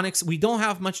see Onyx. We don't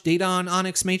have much data on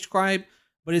Onyx Mage Scribe,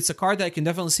 but it's a card that I can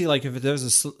definitely see, like, if there's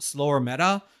a slower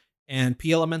meta and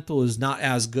P Elemental is not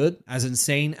as good, as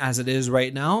insane as it is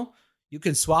right now, you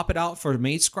can swap it out for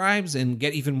Mage Scribes and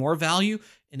get even more value,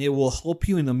 and it will help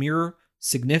you in the mirror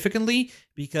significantly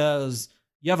because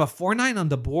you have a 4/9 on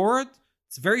the board.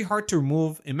 It's very hard to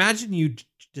remove. Imagine you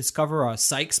discover a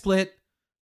Psych Split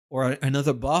or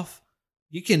another buff.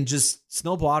 You can just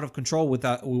snowball out of control with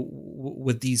that,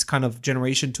 with these kind of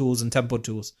generation tools and tempo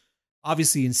tools.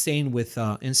 Obviously insane with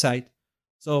insight.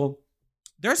 So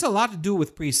there's a lot to do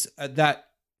with Priest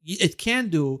that it can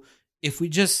do if we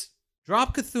just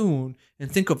drop Cthulhu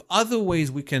and think of other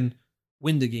ways we can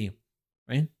win the game,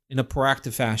 right? In a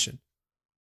proactive fashion.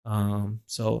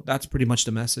 So that's pretty much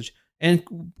the message. And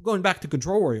going back to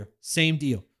Control Warrior, same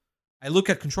deal. I look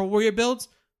at Control Warrior builds,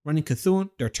 running Cthulhu,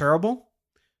 they're terrible.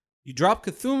 You drop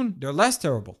Cthulhu, they're less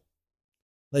terrible.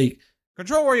 Like,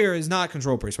 Control Warrior is not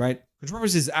Control Priest, right? Control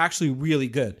Priest is actually really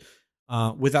good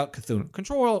without Cthulhu.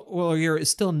 Control Warrior is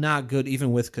still not good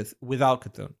even without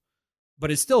Cthulhu.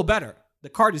 But it's still better. The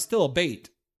card is still a bait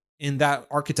in that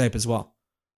archetype as well.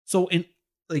 So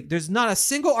there's not a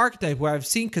single archetype where I've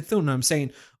seen Cthulhu and I'm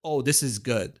saying, oh, this is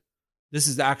good. This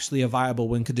is actually a viable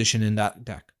win condition in that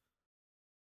deck.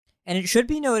 And it should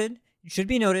be noted,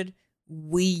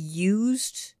 we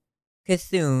used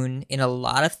Cthulhu in a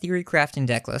lot of theory crafting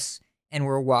deck lists, and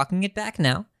we're walking it back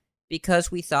now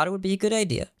because we thought it would be a good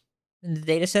idea. And the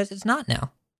data says it's not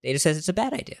now. Data says it's a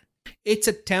bad idea. It's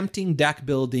a tempting deck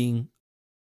building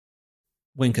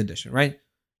win condition, right?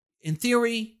 In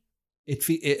theory,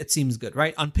 it seems good,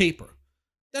 right? On paper.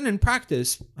 Then in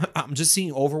practice, I'm just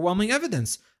seeing overwhelming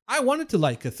evidence. I wanted to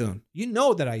like Cthulhu. You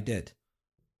know that I did.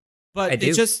 But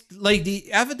it's just like the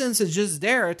evidence is just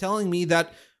there telling me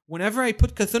that whenever I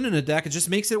put Cthulhu in a deck, it just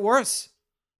makes it worse.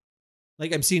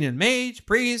 Like I'm seeing in Mage,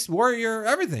 Priest, Warrior,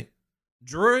 everything.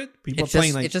 Druid, people are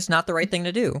playing like... It's just not the right thing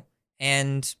to do.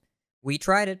 And we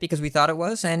tried it because we thought it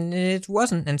was, and it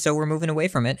wasn't. And so we're moving away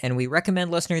from it. And we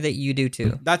recommend, listener, that you do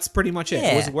too. That's pretty much it.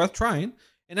 Yeah. It was worth trying.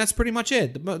 And that's pretty much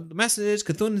it. The message is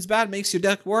Cthulhu is bad, makes your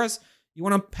deck worse. You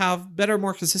want to have better,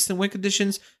 more consistent win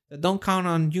conditions that don't count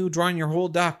on you drawing your whole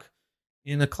deck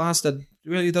in a class that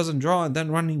really doesn't draw, and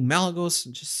then running Malygos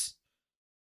and just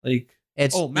like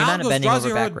Malygos you're not bending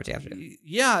over backwards after.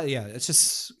 Yeah,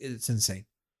 it's insane.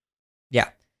 Yeah.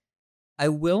 I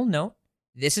will note,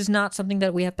 this is not something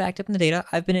that we have backed up in the data.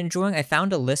 I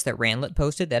found a list that Ranlit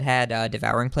posted that had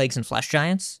Devouring Plagues and Flesh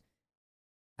Giants.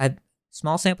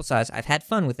 Small sample size. I've had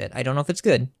fun with it. I don't know if it's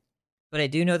good, but I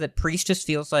do know that Priest just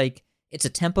feels like it's a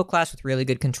tempo class with really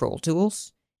good control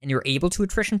tools, and you're able to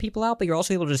attrition people out, but you're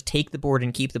also able to just take the board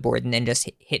and keep the board and then just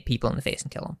hit people in the face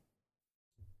and kill them.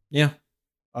 Yeah.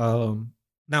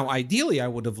 Now, ideally, I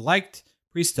would have liked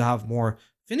Priest to have more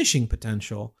finishing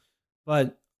potential,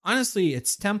 but honestly,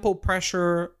 its tempo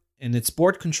pressure and its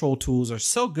board control tools are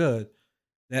so good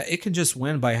that it can just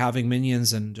win by having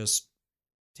minions and just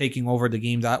taking over the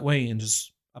game that way and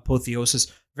just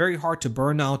apotheosis. Very hard to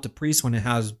burn out the Priest when it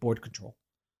has board control.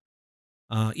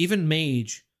 Even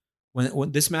Mage,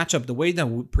 when this matchup, the way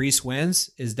that Priest wins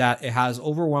is that it has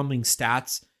overwhelming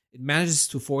stats. It manages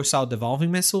to force out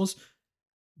Devolving Missiles.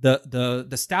 The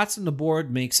stats on the board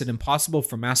makes it impossible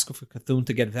for Mask of Cthulhu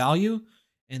to get value.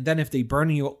 And then if they burn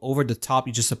you over the top,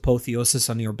 you just apotheosis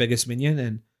on your biggest minion,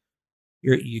 and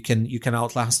you can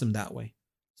outlast them that way.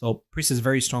 So Priest is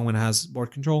very strong when it has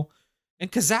board control.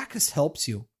 And Kazakus helps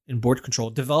you in board control,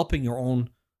 developing your own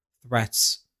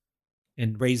threats.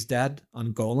 And Raise Dead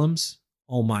on golems.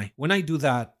 Oh my. When I do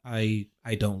that, I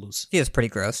don't lose. Feels pretty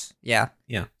gross. Yeah.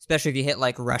 Yeah. Especially if you hit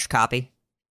like Rush Copy.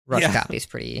 Rush Copy is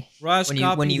pretty... Rush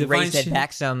Copy, when you raised it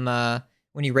back some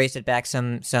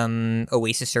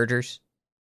Oasis Surgers.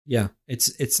 Yeah,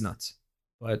 it's nuts.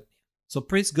 But so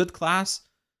Priest, good class,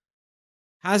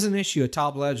 has an issue at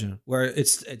Top Legend where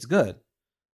it's good,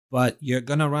 but you're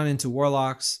gonna run into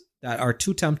Warlocks that are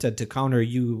too tempted to counter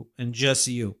you and just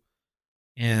you.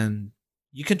 And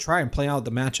you can try and play out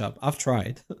the matchup. I've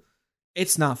tried.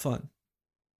 It's not fun.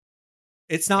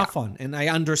 It's not fun. And I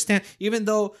understand, even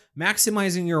though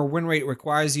maximizing your win rate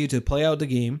requires you to play out the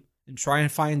game and try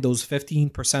and find those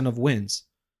 15% of wins,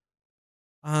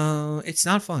 it's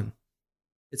not fun.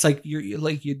 It's like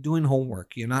you're doing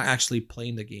homework. You're not actually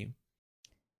playing the game.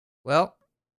 Well,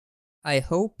 I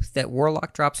hope that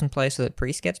Warlock drops in play so that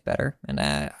Priest gets better. And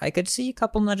I could see a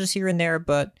couple nudges here and there,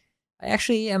 but I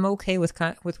actually am okay with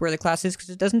where the class is because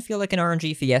it doesn't feel like an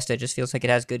RNG Fiesta. It just feels like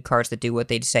it has good cards that do what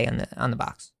they say on the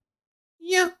box.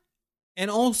 Yeah.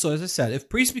 And also, as I said, if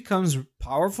Priest becomes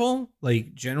powerful,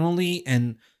 like generally,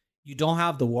 and you don't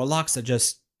have the Warlocks that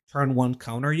just turn one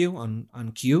counter you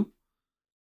on Q,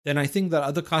 then I think that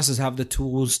other classes have the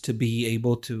tools to be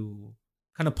able to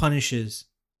kind of punish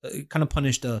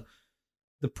the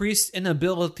Priest's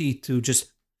inability to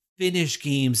just finish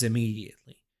games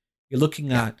immediately. You're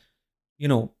looking at,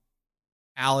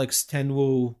 Alex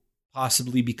Tenwu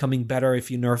possibly becoming better if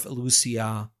you nerf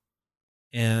Lucia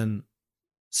and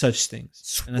such things.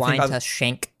 Swine to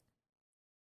Shank.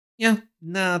 Yeah,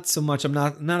 not so much. I'm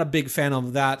not a big fan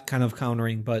of that kind of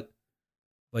countering, but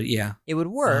yeah. It would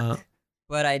work,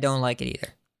 but I don't like it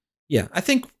either. Yeah, I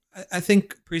think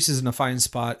Priest is in a fine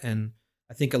spot, and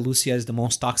I think Lucia is the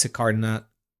most toxic card in that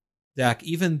deck,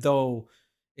 even though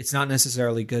it's not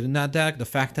necessarily good in that deck. The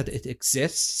fact that it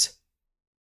exists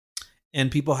and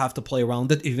people have to play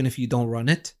around it, even if you don't run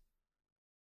it,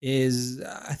 is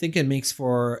I think it makes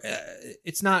for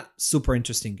it's not super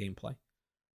interesting gameplay.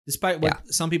 Despite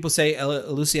what some people say,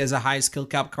 Ellucian has a high skill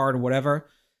cap card or whatever,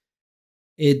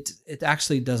 it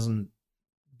actually doesn't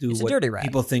do what dirty rat.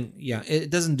 People think. Yeah, it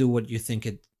doesn't do what you think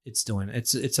it's doing.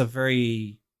 It's a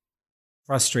very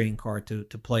frustrating card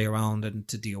to play around and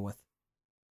to deal with.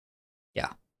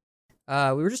 Yeah.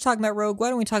 We were just talking about Rogue. Why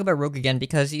don't we talk about Rogue again?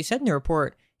 Because you said in the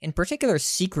report, in particular,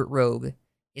 Secret Rogue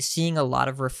is seeing a lot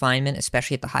of refinement,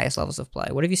 especially at the highest levels of play.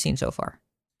 What have you seen so far?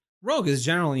 Rogue is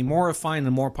generally more refined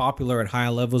and more popular at higher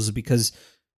levels because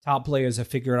top players have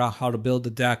figured out how to build the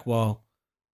deck while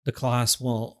the class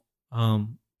will.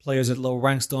 Players at low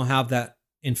ranks don't have that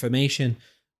information.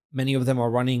 Many of them are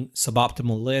running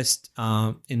suboptimal list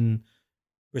in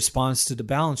response to the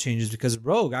balance changes because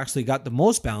Rogue actually got the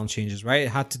most balance changes, right? It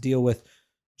had to deal with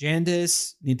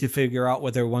Jandice, need to figure out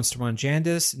whether it wants to run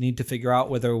Jandice, need to figure out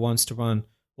whether it wants to run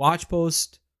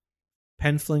Watchpost,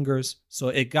 Penflingers. So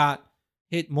it got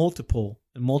hit multiple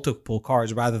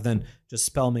cards rather than just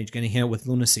Spell Mage getting hit with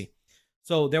Lunacy.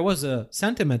 So there was a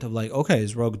sentiment of like, okay,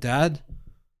 is Rogue dead?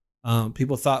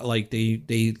 People thought like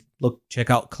they check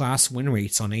out class win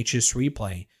rates on HS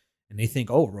Replay and they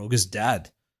think, oh, Rogue is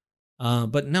dead.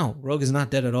 But no, Rogue is not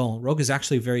dead at all. Rogue is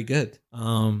actually very good.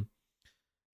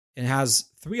 It has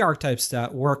 3 archetypes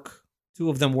that work. 2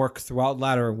 of them work throughout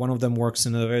ladder. 1 of them works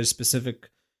in a very specific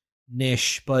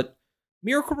niche. But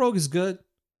Miracle Rogue is good.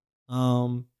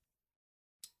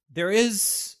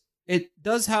 It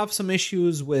does have some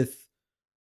issues with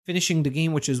finishing the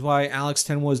game, which is why Alex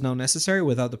Tenwo is now necessary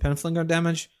without the Penflinger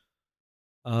damage.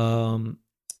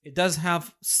 It does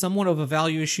have somewhat of a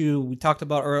value issue. We talked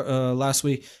about last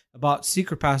week about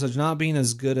Secret Passage not being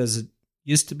as good as it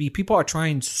used to be. People are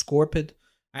trying Scorpid.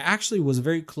 I actually was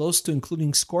very close to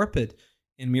including Scorpid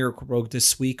in Miracle Rogue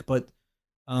this week, but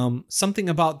something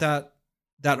about that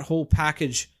whole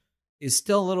package is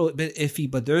still a little bit iffy,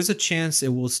 but there's a chance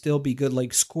it will still be good.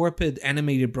 Like Scorpid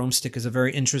Animated Broomstick is a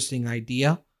very interesting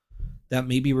idea that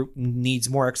maybe needs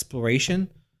more exploration.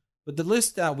 But the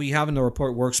list that we have in the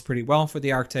report works pretty well for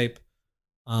the archetype.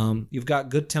 You've got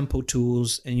good tempo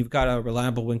tools, and you've got a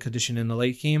reliable win condition in the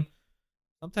late game.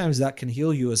 Sometimes that can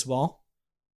heal you as well.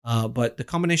 But the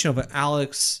combination of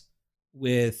Alex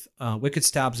with Wicked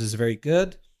Stabs is very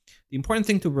good. The important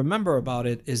thing to remember about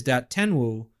it is that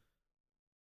Tenwu,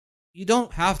 you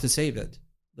don't have to save it.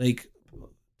 Like,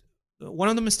 one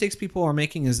of the mistakes people are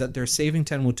making is that they're saving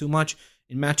Tenwu too much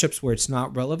in matchups where it's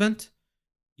not relevant.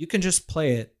 You can just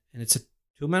play it, and it's a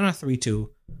 2-mana 3/2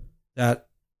 that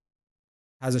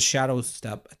has a Shadow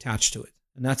Step attached to it,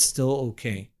 and that's still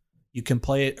okay. You can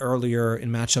play it earlier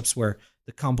in matchups where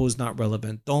the combo is not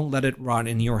relevant. Don't let it rot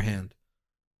in your hand.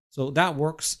 So that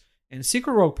works, and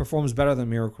Secret Rogue performs better than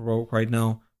Miracle Rogue right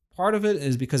now. Part of it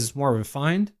is because it's more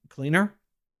refined, cleaner,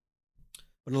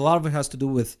 but a lot of it has to do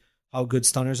with how good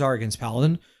stunners are against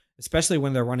Paladin, especially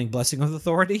when they're running Blessing of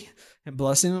Authority and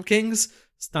Blessing of Kings.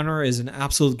 Stunner is an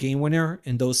absolute game winner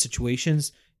in those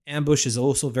situations. Ambush is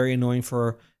also very annoying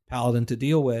for Paladin to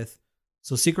deal with.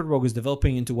 So Secret Rogue is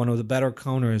developing into one of the better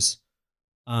counters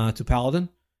to Paladin.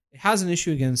 It has an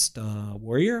issue against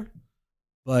Warrior,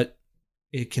 but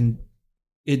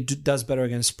it does better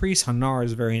against Priest. Hanar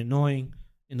is very annoying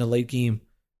in the late game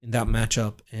in that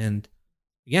matchup. And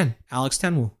again, Alex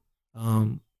Tenwu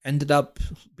ended up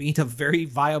being a very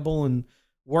viable and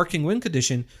working win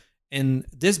condition. And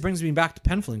this brings me back to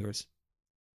Penflingers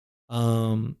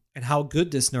and how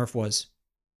good this nerf was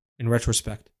in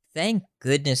retrospect. Thank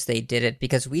goodness they did it,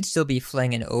 because we'd still be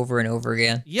flinging over and over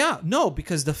again. Yeah, no,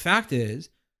 because the fact is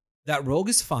that Rogue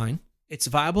is fine. It's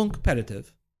viable and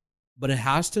competitive, but it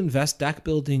has to invest deck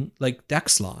building, like deck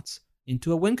slots,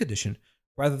 into a win condition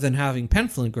rather than having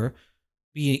Penflinger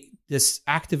be this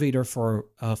activator for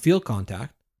field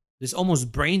contact, this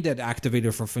almost brain dead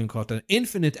activator for field contact,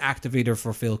 infinite activator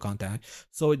for field contact.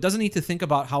 So it doesn't need to think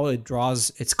about how it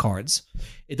draws its cards.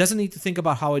 It doesn't need to think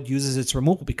about how it uses its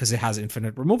removal because it has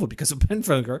infinite removal because of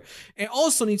Penflinger. It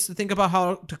also needs to think about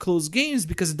how to close games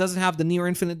because it doesn't have the near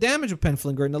infinite damage of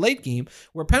Penflinger in the late game,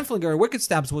 where Penflinger and Wicked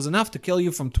Stabs was enough to kill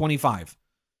you from 25.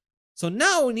 So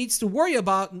now it needs to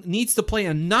play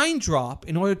a 9-drop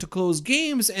in order to close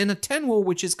games, and a 10-wool,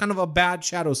 which is kind of a bad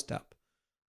Shadow Step.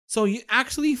 So you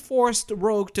actually forced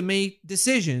Rogue to make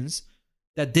decisions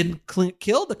that didn't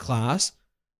kill the class,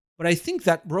 but I think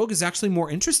that Rogue is actually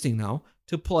more interesting now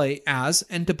to play as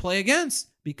and to play against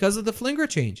because of the Flinger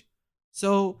change.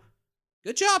 So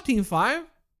good job, Team 5,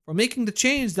 for making the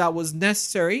change that was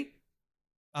necessary.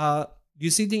 You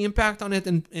see the impact on it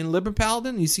in Liber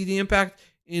Paladin. You see the impact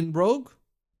in Rogue.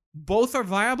 Both are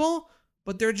viable,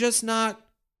 but they're just not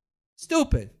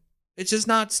stupid. It's just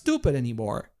not stupid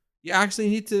anymore. You actually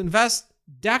need to invest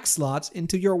deck slots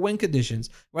into your win conditions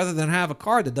rather than have a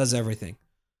card that does everything.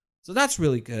 So that's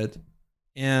really good.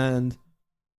 And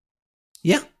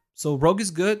yeah, so Rogue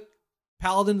is good.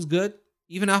 Paladin's good.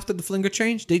 Even after the Flinger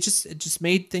change, it just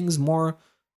made things more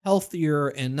healthier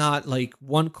and not like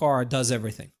one card does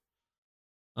everything,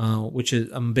 which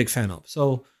I'm a big fan of.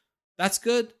 So that's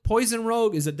good. Poison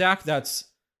Rogue is a deck that's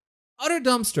utter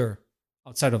dumpster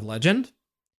outside of Legend,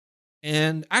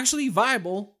 and actually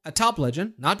viable at top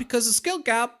Legend, not because of skill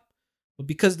gap, but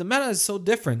because the meta is so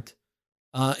different.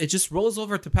 It just rolls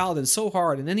over to Paladin so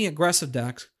hard in any aggressive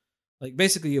deck, like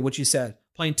basically what you said,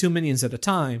 playing 2 minions at a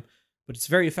time, but it's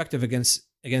very effective against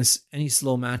any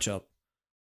slow matchup.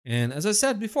 And as I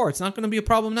said before, it's not going to be a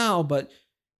problem now, but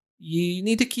you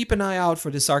need to keep an eye out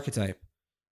for this archetype,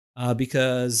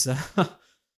 because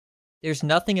there's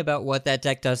nothing about what that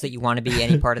deck does that you want to be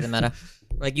any part of the meta.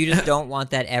 Like, you just don't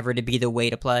want that ever to be the way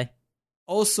to play.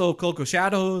 Also, Cloak of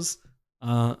Shadows,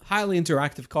 highly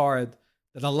interactive card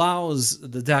that allows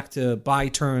the deck to buy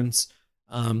turns.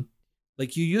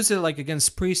 Like, you use it like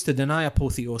against Priest to deny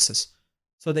Apotheosis.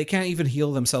 So they can't even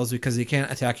heal themselves because they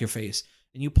can't attack your face.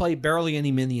 And you play barely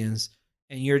any minions,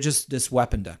 and you're just this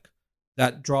weapon deck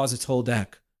that draws its whole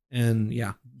deck. And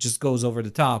yeah, just goes over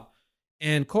the top.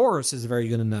 And Chorus is very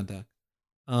good in that deck.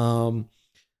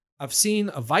 I've seen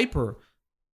a Viper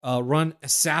run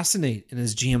Assassinate in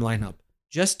his GM lineup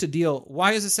just to deal.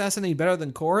 Why is Assassinate better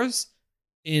than Chorus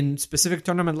in specific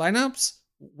tournament lineups?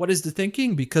 What is the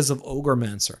thinking? Because of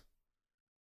Ogremancer.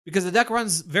 Because the deck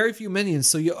runs very few minions,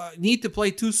 so you need to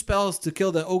play 2 spells to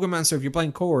kill the Ogremancer if you're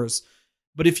playing Chorus.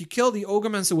 But if you kill the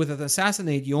Ogremancer with an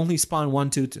Assassinate, you only spawn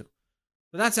 1/2/2.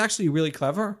 So that's actually really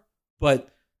clever. But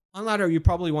on ladder, you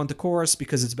probably want the Chorus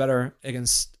because it's better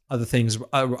against other things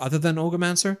other than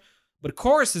Ogremancer. But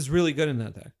Chorus is really good in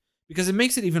that deck because it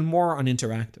makes it even more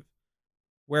uninteractive,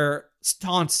 where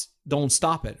taunts don't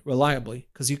stop it reliably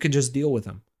because you can just deal with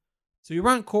them. So you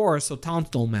run Chorus so taunts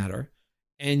don't matter,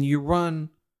 and you run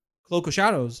Cloak of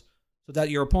Shadows so that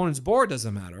your opponent's board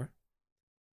doesn't matter,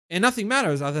 and nothing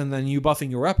matters other than you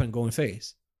buffing your weapon going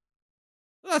face.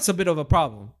 Well, that's a bit of a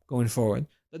problem going forward.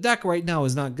 The deck right now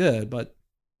is not good, but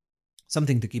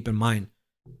something to keep in mind.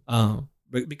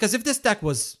 Because if this deck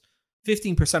was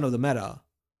 15% of the meta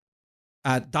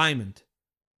at Diamond,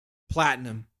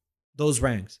 Platinum, those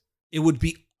ranks, it would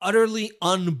be utterly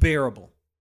unbearable.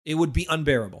 It would be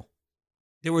unbearable.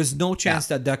 There was no chance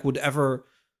that deck would ever...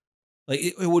 Like,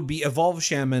 it would be Evolve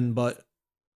Shaman, but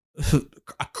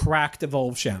a cracked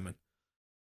Evolve Shaman.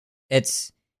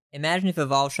 Imagine if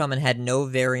Evolve Shaman had no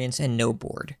variance and no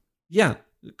board. Yeah.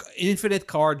 Infinite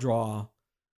card draw.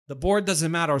 The board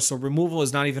doesn't matter, so removal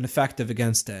is not even effective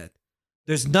against it.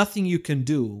 There's nothing you can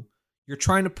do. You're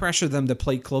trying to pressure them to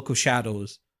play Cloak of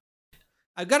Shadows.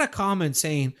 I got a comment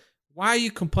saying, why are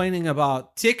you complaining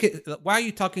about why are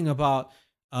you talking about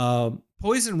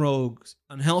Poison Rogue's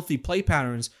unhealthy play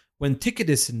patterns when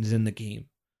Ticketus is in the game?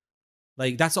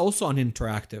 Like, that's also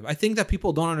uninteractive. I think that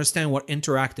people don't understand what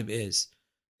interactive is.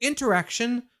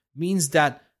 Interaction means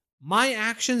that my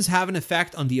actions have an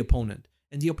effect on the opponent,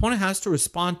 and the opponent has to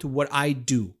respond to what I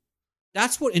do.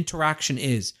 That's what interaction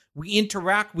is. We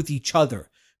interact with each other.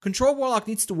 Control Warlock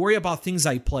needs to worry about things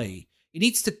I play. It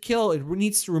needs to kill, it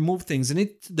needs to remove things, it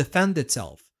needs to defend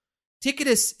itself.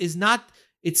 Ticketus is not,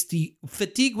 it's the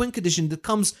fatigue win condition that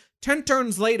comes 10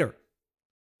 turns later.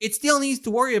 It still needs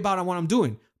to worry about what I'm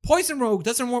doing. Poison Rogue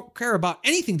doesn't care about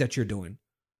anything that you're doing.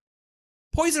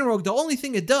 Poison Rogue, the only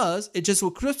thing it does, it just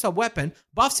equips a weapon,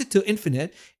 buffs it to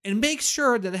infinite, and makes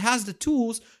sure that it has the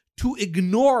tools to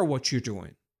ignore what you're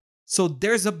doing. So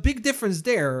there's a big difference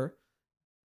there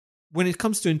when it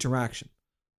comes to interaction.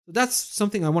 So that's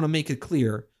something I want to make it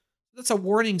clear. That's a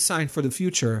warning sign for the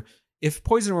future. If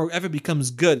Poison Rogue ever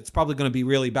becomes good, it's probably going to be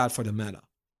really bad for the meta.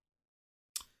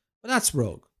 But that's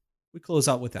Rogue. We close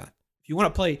out with that. If you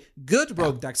want to play good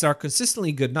Rogue decks that are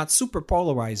consistently good, not super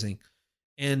polarizing,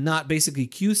 and not basically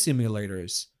Q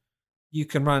simulators, you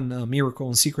can run Miracle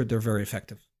and Secret. They're very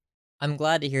effective. I'm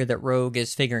glad to hear that Rogue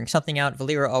is figuring something out.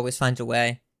 Valeera always finds a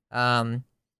way. And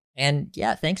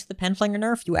yeah, thanks to the Penflinger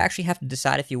nerf, you actually have to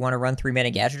decide if you want to run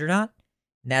 3-mana Gadget or not.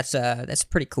 And that's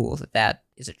pretty cool that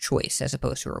is a choice as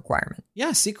opposed to a requirement.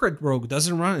 Yeah, Secret Rogue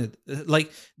doesn't run it.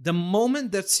 Like, the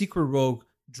moment that Secret Rogue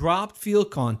dropped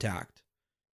Field Contact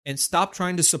and stopped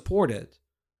trying to support it,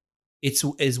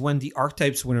 is when the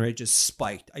archetypes winner rate just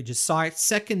spiked. I just saw it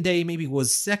second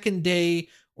day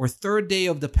or third day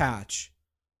of the patch.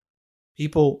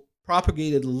 People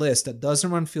propagated a list that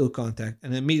doesn't run Field Contact,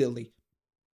 and immediately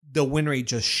the win rate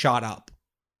just shot up.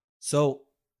 So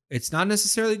it's not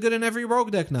necessarily good in every Rogue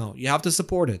deck now. You have to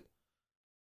support it.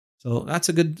 So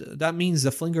that means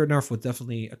the Flinger nerf was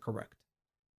definitely correct.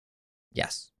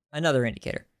 Yes, another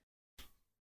indicator.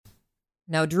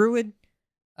 Now, Druid,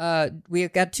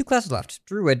 we've got 2 classes left.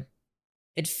 Druid,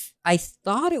 I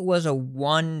thought it was a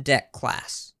 1-deck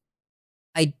class.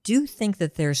 I do think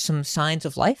that there's some signs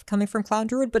of life coming from Clown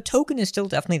Druid, but Token is still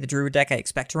definitely the Druid deck I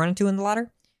expect to run into in the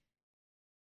ladder.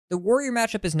 The Warrior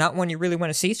matchup is not one you really want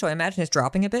to see, so I imagine it's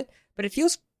dropping a bit, but it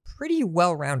feels pretty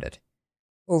well-rounded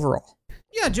overall.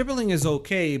 Yeah, Gibberling is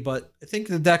okay, but I think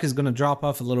the deck is going to drop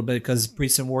off a little bit because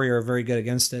Priest and Warrior are very good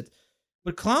against it.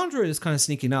 But Clown Druid is kind of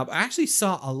sneaking up. I actually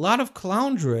saw a lot of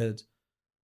Clown Druid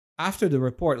after the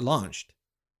report launched.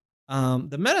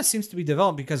 The meta seems to be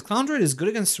developed because Clown Druid is good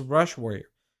against Rush Warrior.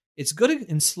 It's good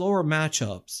in slower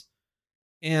matchups.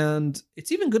 And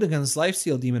it's even good against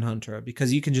Lifesteal Demon Hunter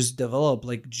because you can just develop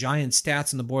like giant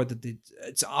stats on the board that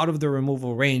it's out of the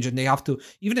removal range, and they have to,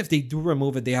 even if they do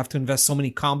remove it, they have to invest so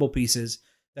many combo pieces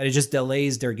that it just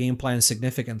delays their game plan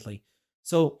significantly.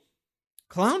 So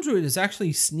Clown Druid is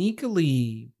actually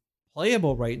sneakily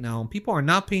playable right now, and people are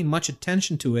not paying much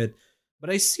attention to it. But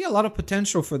I see a lot of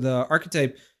potential for the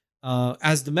archetype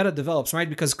as the meta develops, right?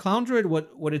 Because Clown Druid,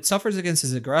 what it suffers against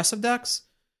is aggressive decks.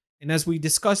 And as we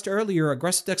discussed earlier,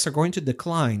 aggressive decks are going to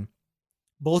decline,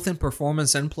 both in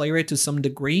performance and play rate to some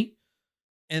degree.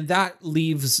 And that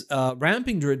leaves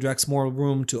ramping Druid decks more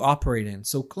room to operate in.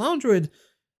 So Clown Druid,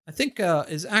 I think,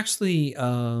 is actually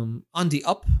on the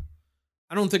up.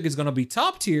 I don't think it's going to be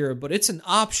top tier, but it's an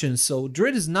option. So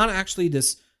Druid is not actually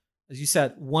this, as you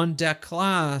said, 1-deck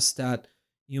class that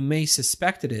you may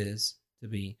suspect it is to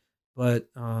be. But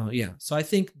yeah, so I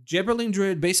think Gibberling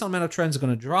Druid, based on meta trends, is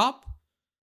going to drop.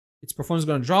 Its performance is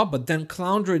going to drop, but then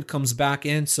Clown Druid comes back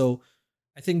in. So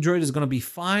I think Druid is going to be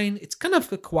fine. It's kind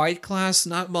of a quiet class.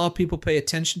 Not a lot of people pay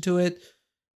attention to it.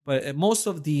 But most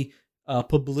of the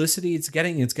publicity it's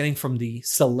getting from the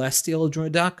Celestial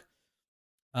Druid deck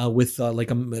with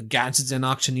Gadgets and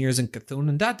Auctioneers and Cthulhu.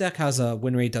 And that deck has a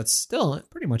win rate that's still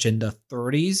pretty much in the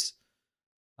 30s.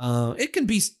 It can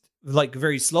be like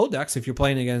very slow decks. If you're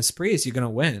playing against Priest, you're going to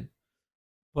win.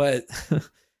 But...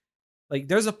 like,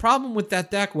 there's a problem with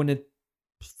that deck when it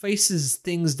faces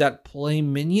things that play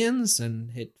minions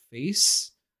and hit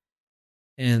face.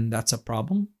 And that's a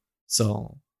problem.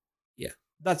 So, yeah.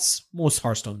 That's most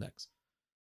Hearthstone decks.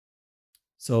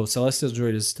 So, Celestial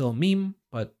Druid is still a meme,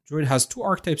 but Druid has 2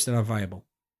 archetypes that are viable.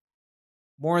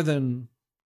 More than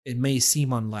it may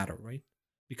seem on ladder, right?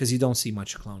 Because you don't see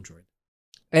much Clown Druid.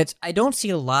 I don't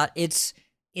see a lot. It's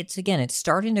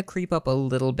starting to creep up a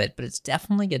little bit, but it's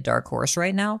definitely a dark horse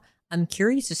right now. I'm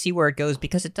curious to see where it goes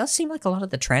because it does seem like a lot of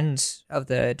the trends of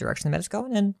the direction the meta's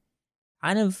going in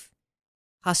kind of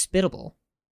hospitable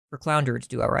for Clown Druid to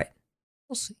do outright.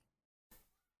 We'll see.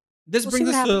 This brings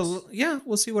us to,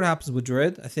 we'll see what happens with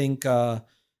Druid. I think a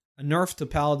nerf to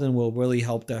Paladin will really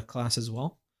help that class as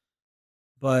well.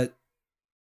 But,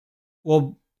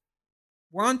 well,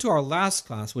 we're on to our last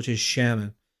class, which is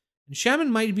Shaman. And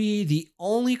Shaman might be the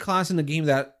only class in the game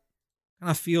that kind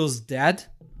of feels dead.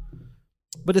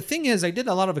 But the thing is, I did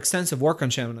a lot of extensive work on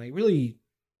Shaman. I really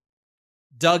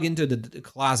dug into the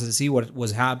class to see what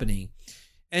was happening.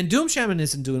 And Doom Shaman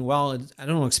isn't doing well. I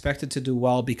don't expect it to do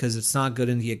well because it's not good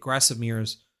in the aggressive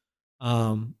mirrors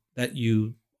that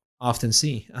you often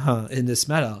see in this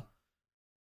meta.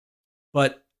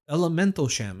 But Elemental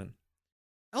Shaman's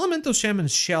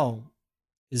shell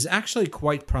is actually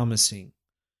quite promising.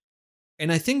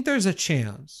 And I think there's a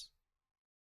chance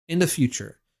in the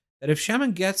future that if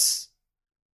Shaman gets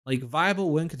like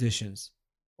viable win conditions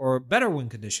or better win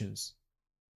conditions,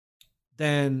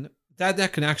 then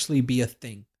that can actually be a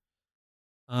thing.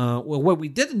 Well, what we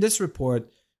did in this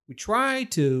report, we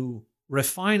tried to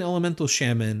refine Elemental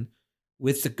Shaman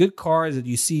with the good cards that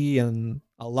you see in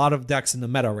a lot of decks in the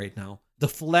meta right now, the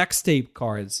flex tape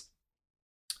cards,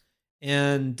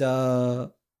 and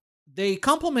they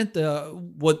complement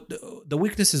the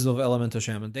weaknesses of Elemental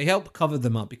Shaman. They help cover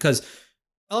them up because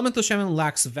Elemental Shaman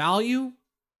lacks value.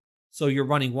 So you're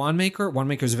running Wandmaker.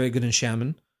 Wandmaker is very good in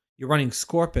Shaman. You're running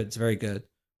Scorpid, it's very good.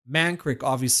 Mankrik,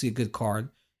 obviously a good card.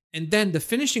 And then the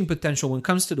finishing potential when it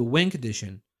comes to the win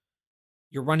condition,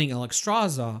 you're running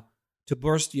Alexstrasza to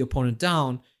burst the opponent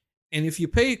down. And if you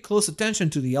pay close attention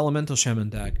to the Elemental Shaman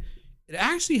deck, it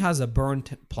actually has a burn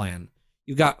plan.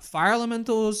 You've got Fire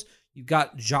Elementals, you've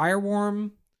got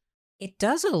Gyreworm. It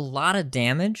does a lot of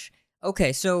damage.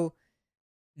 Okay, so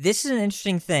this is an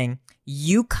interesting thing.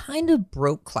 You kind of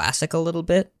broke Classic a little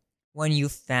bit when you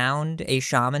found a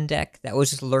Shaman deck that was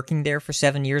just lurking there for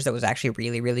 7 years that was actually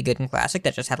really, really good in Classic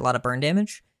that just had a lot of burn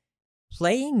damage.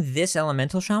 Playing this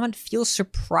Elemental Shaman feels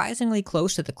surprisingly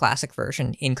close to the Classic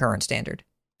version in current Standard.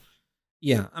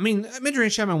 Yeah, I mean,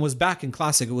 mid-range shaman was back in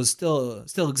classic. It was still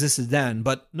existed then,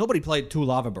 but nobody played 2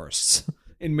 lava bursts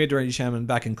in mid-range shaman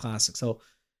back in classic. So,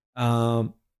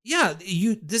 yeah,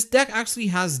 this deck actually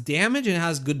has damage and it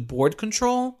has good board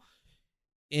control,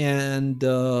 and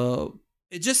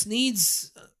it just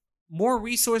needs more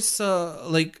resource,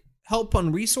 like help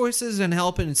on resources and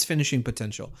help in its finishing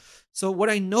potential. So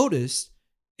what I noticed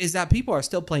is that people are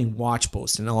still playing Watch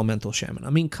Post and Elemental Shaman.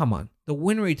 I mean, come on. The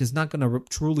win rate is not going to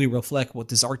truly reflect what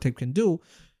this archetype can do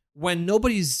when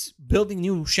nobody's building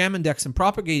new Shaman decks and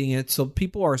propagating it, so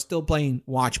people are still playing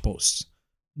Watch Posts.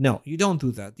 No, you don't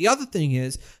do that. The other thing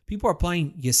is, people are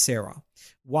playing Ysera.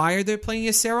 Why are they playing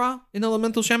Ysera in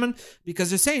Elemental Shaman? Because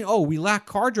they're saying, oh, we lack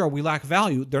card draw, we lack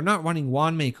value. They're not running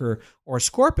Wandmaker or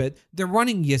Scorpid. They're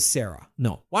running Ysera.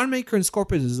 No, Wandmaker and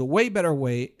Scorpid is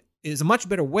a much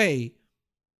better way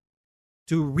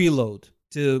to reload,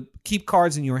 to keep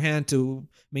cards in your hand, to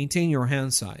maintain your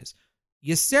hand size.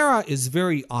 Ysera is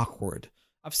very awkward.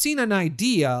 I've seen an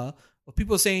idea of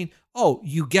people saying, oh,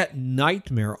 you get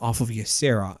Nightmare off of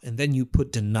Ysera, and then you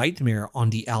put the Nightmare on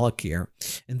the Alakir,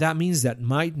 and that means that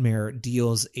Nightmare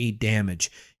deals 8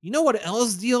 damage. You know what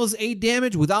else deals 8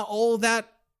 damage without all that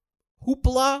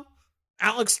hoopla?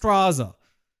 Alexstrasza.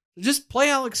 Just play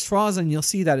Alexstrasza and you'll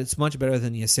see that it's much better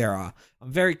than Ysera.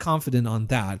 I'm very confident on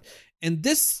that. And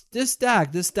this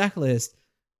deck list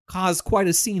caused quite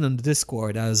a scene on the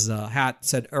Discord, as Hat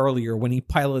said earlier when he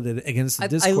piloted against the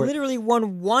Discord. I literally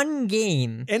won one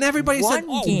game. And everybody said,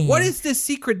 oh, what is this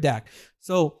secret deck?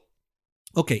 So,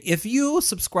 okay, if you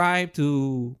subscribe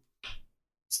to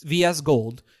VS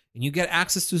Gold and you get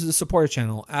access to the supporter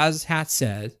channel, as Hat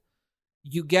said,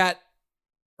 you get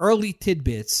early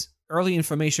tidbits, early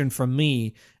information from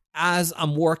me as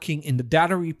I'm working in the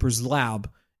Data Reaper's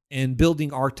lab and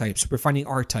building archetypes, refining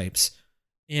archetypes.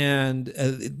 And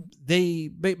they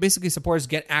basically, supporters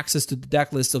get access to the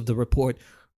deck list of the report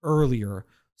earlier.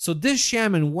 So this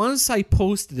Shaman, once I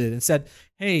posted it and said,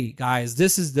 hey guys,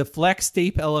 this is the Flex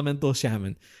Tape Elemental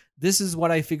Shaman. This is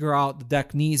what I figure out the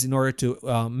deck needs in order to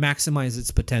maximize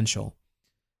its potential.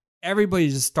 Everybody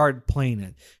just started playing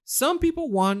it. Some people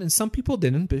won and some people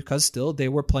didn't, because still they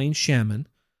were playing Shaman.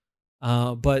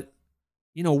 But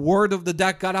you know, word of the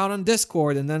deck got out on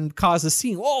Discord and then caused a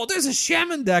scene. Oh, there's a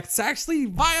Shaman deck. It's actually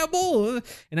viable.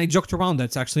 And I joked around that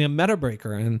it's actually a meta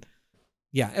breaker. And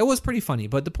yeah, it was pretty funny.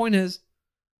 But the point is,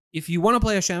 if you want to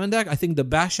play a Shaman deck, I think the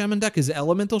best Shaman deck is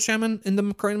Elemental Shaman in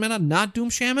the current meta, not Doom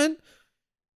Shaman.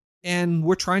 And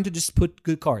we're trying to just put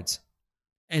good cards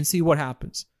and see what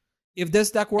happens. If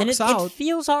this deck works out... it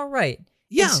feels all right.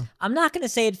 Yeah. I'm not going to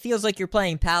say it feels like you're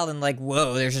playing Paladin, like,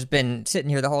 whoa, there's just been sitting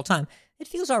here the whole time. It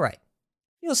feels all right.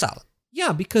 Feels solid.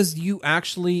 Yeah, because you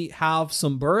actually have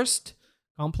some burst,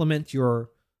 complement your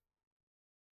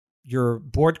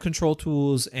board control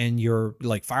tools and your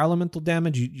like fire elemental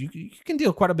damage. You can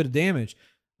deal quite a bit of damage.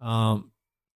 And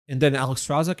then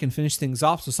Alexstrasza can finish things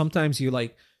off. So sometimes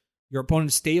your opponent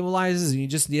stabilizes and you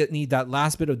just need that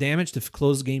last bit of damage to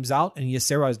close games out. And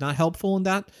Ysera is not helpful in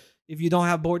that if you don't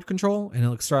have board control. And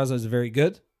Alexstrasza is very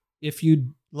good if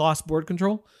you lost board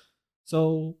control.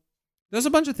 So there's a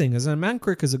bunch of things. And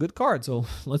Mankrik is a good card, so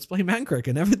let's play Mankrik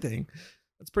and everything.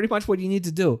 That's pretty much what you need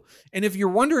to do. And if you're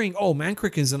wondering, oh,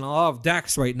 Mankrik is in a lot of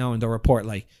decks right now in the report,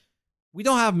 like, we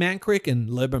don't have Mankrik in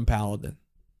Libram Paladin,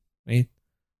 right?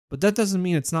 But that doesn't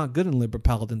mean it's not good in Libram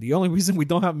Paladin. The only reason we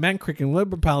don't have Mankrik in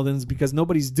Libram Paladin is because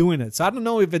nobody's doing it. So I don't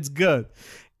know if it's good.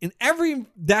 In every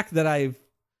deck that I've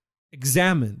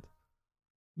examined,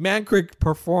 Mankrik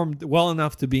performed well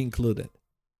enough to be included.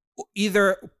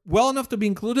 Either well enough to be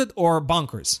included or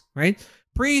bonkers, right?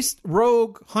 Priest,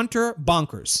 rogue, hunter,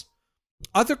 bonkers.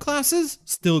 Other classes,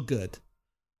 still good.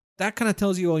 That kind of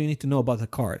tells you all you need to know about the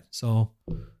card. So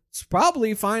it's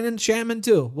probably fine in Shaman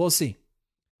too. We'll see.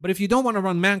 But if you don't want to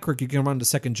run Mankrik, you can run the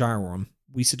second Gyroworm.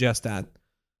 We suggest that.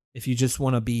 If you just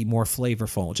want to be more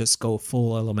flavorful, just go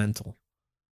full elemental.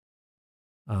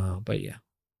 But yeah.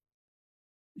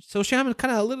 So Shaman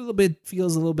kind of a little bit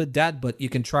feels a little bit dead, but you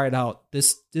can try it out.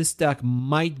 This deck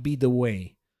might be the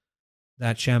way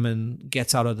that Shaman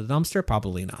gets out of the dumpster.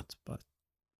 Probably not, but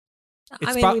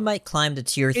I mean, we might climb to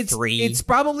tier 3. It's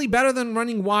probably better than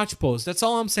running Watch Post. That's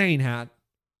all I'm saying, Hat.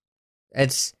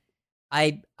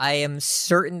 I am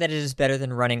certain that it is better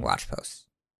than running Watch Posts.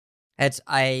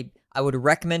 I would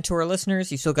recommend to our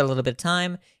listeners, you still got a little bit of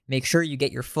time, make sure you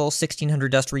get your full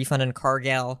 1,600 dust refund in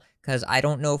Cargal, because I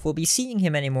don't know if we'll be seeing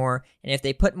him anymore, and if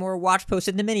they put more Watch Posts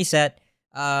in the mini set,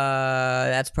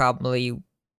 that's probably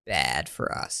bad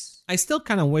for us. I still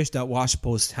kind of wish that Watch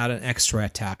Post had an extra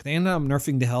attack. They ended up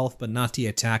nerfing the health, but not the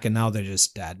attack, and now they're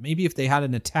just dead. Maybe if they had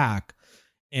an attack,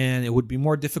 and it would be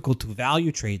more difficult to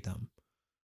value trade them,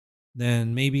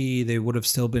 then maybe they would have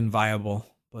still been viable,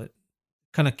 but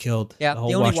kind of killed. Yeah, the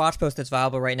only watch post that's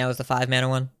viable right now is the 5-mana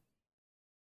one.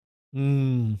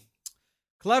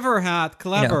 Clever, Hat.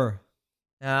 Clever.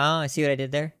 Oh, I see what I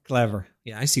did there. Clever.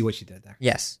 Yeah, I see what you did there.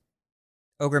 Yes.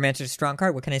 Ogremancer's a strong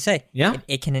card. What can I say? Yeah.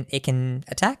 It can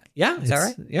attack. Yeah. Is that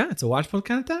right? Yeah, it's a watch post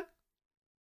kind of attack.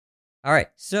 All right.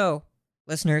 So,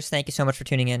 listeners, thank you so much for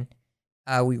tuning in.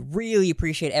 We really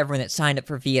appreciate everyone that signed up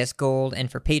for VS Gold and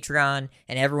for Patreon,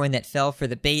 and everyone that fell for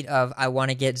the bait of, I want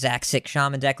to get Zach Sick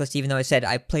Shaman decklist, even though I said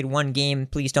I played one game,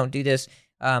 please don't do this.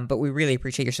 But we really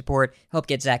appreciate your support. Help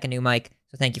get Zach a new mic,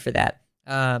 so thank you for that.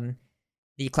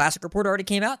 The Classic Report already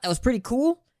came out. That was pretty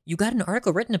cool. You got an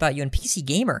article written about you in PC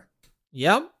Gamer.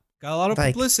 Yep. Got a lot of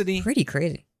publicity. Pretty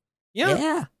crazy.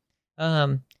 Yeah.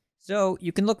 So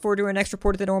you can look forward to our next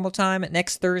report at the normal time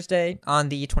next Thursday on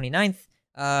the 29th,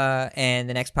 and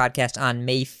the next podcast on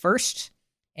May 1st.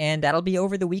 And that'll be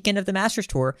over the weekend of the Masters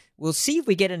Tour. We'll see if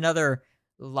we get another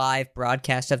live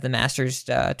broadcast of the Masters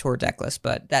Tour decklist,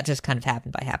 but that just kind of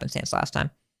happened by happenstance last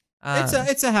time.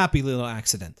 It's a happy little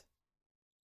accident.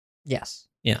 Yes.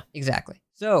 Yeah. Exactly.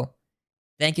 So,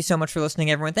 thank you so much for listening,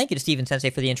 everyone. Thank you to Steven Sensei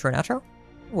for the intro and outro.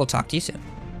 We'll talk to you soon.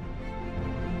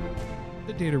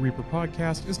 The Data Reaper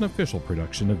podcast is an official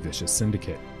production of Vicious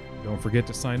Syndicate. Don't forget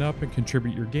to sign up and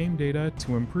contribute your game data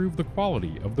to improve the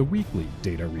quality of the weekly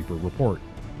Data Reaper report.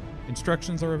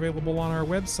 Instructions are available on our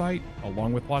website,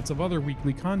 along with lots of other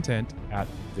weekly content at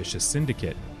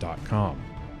vicioussyndicate.com.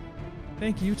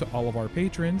 Thank you to all of our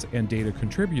patrons and data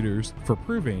contributors for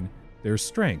proving there's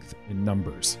strength in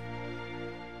numbers.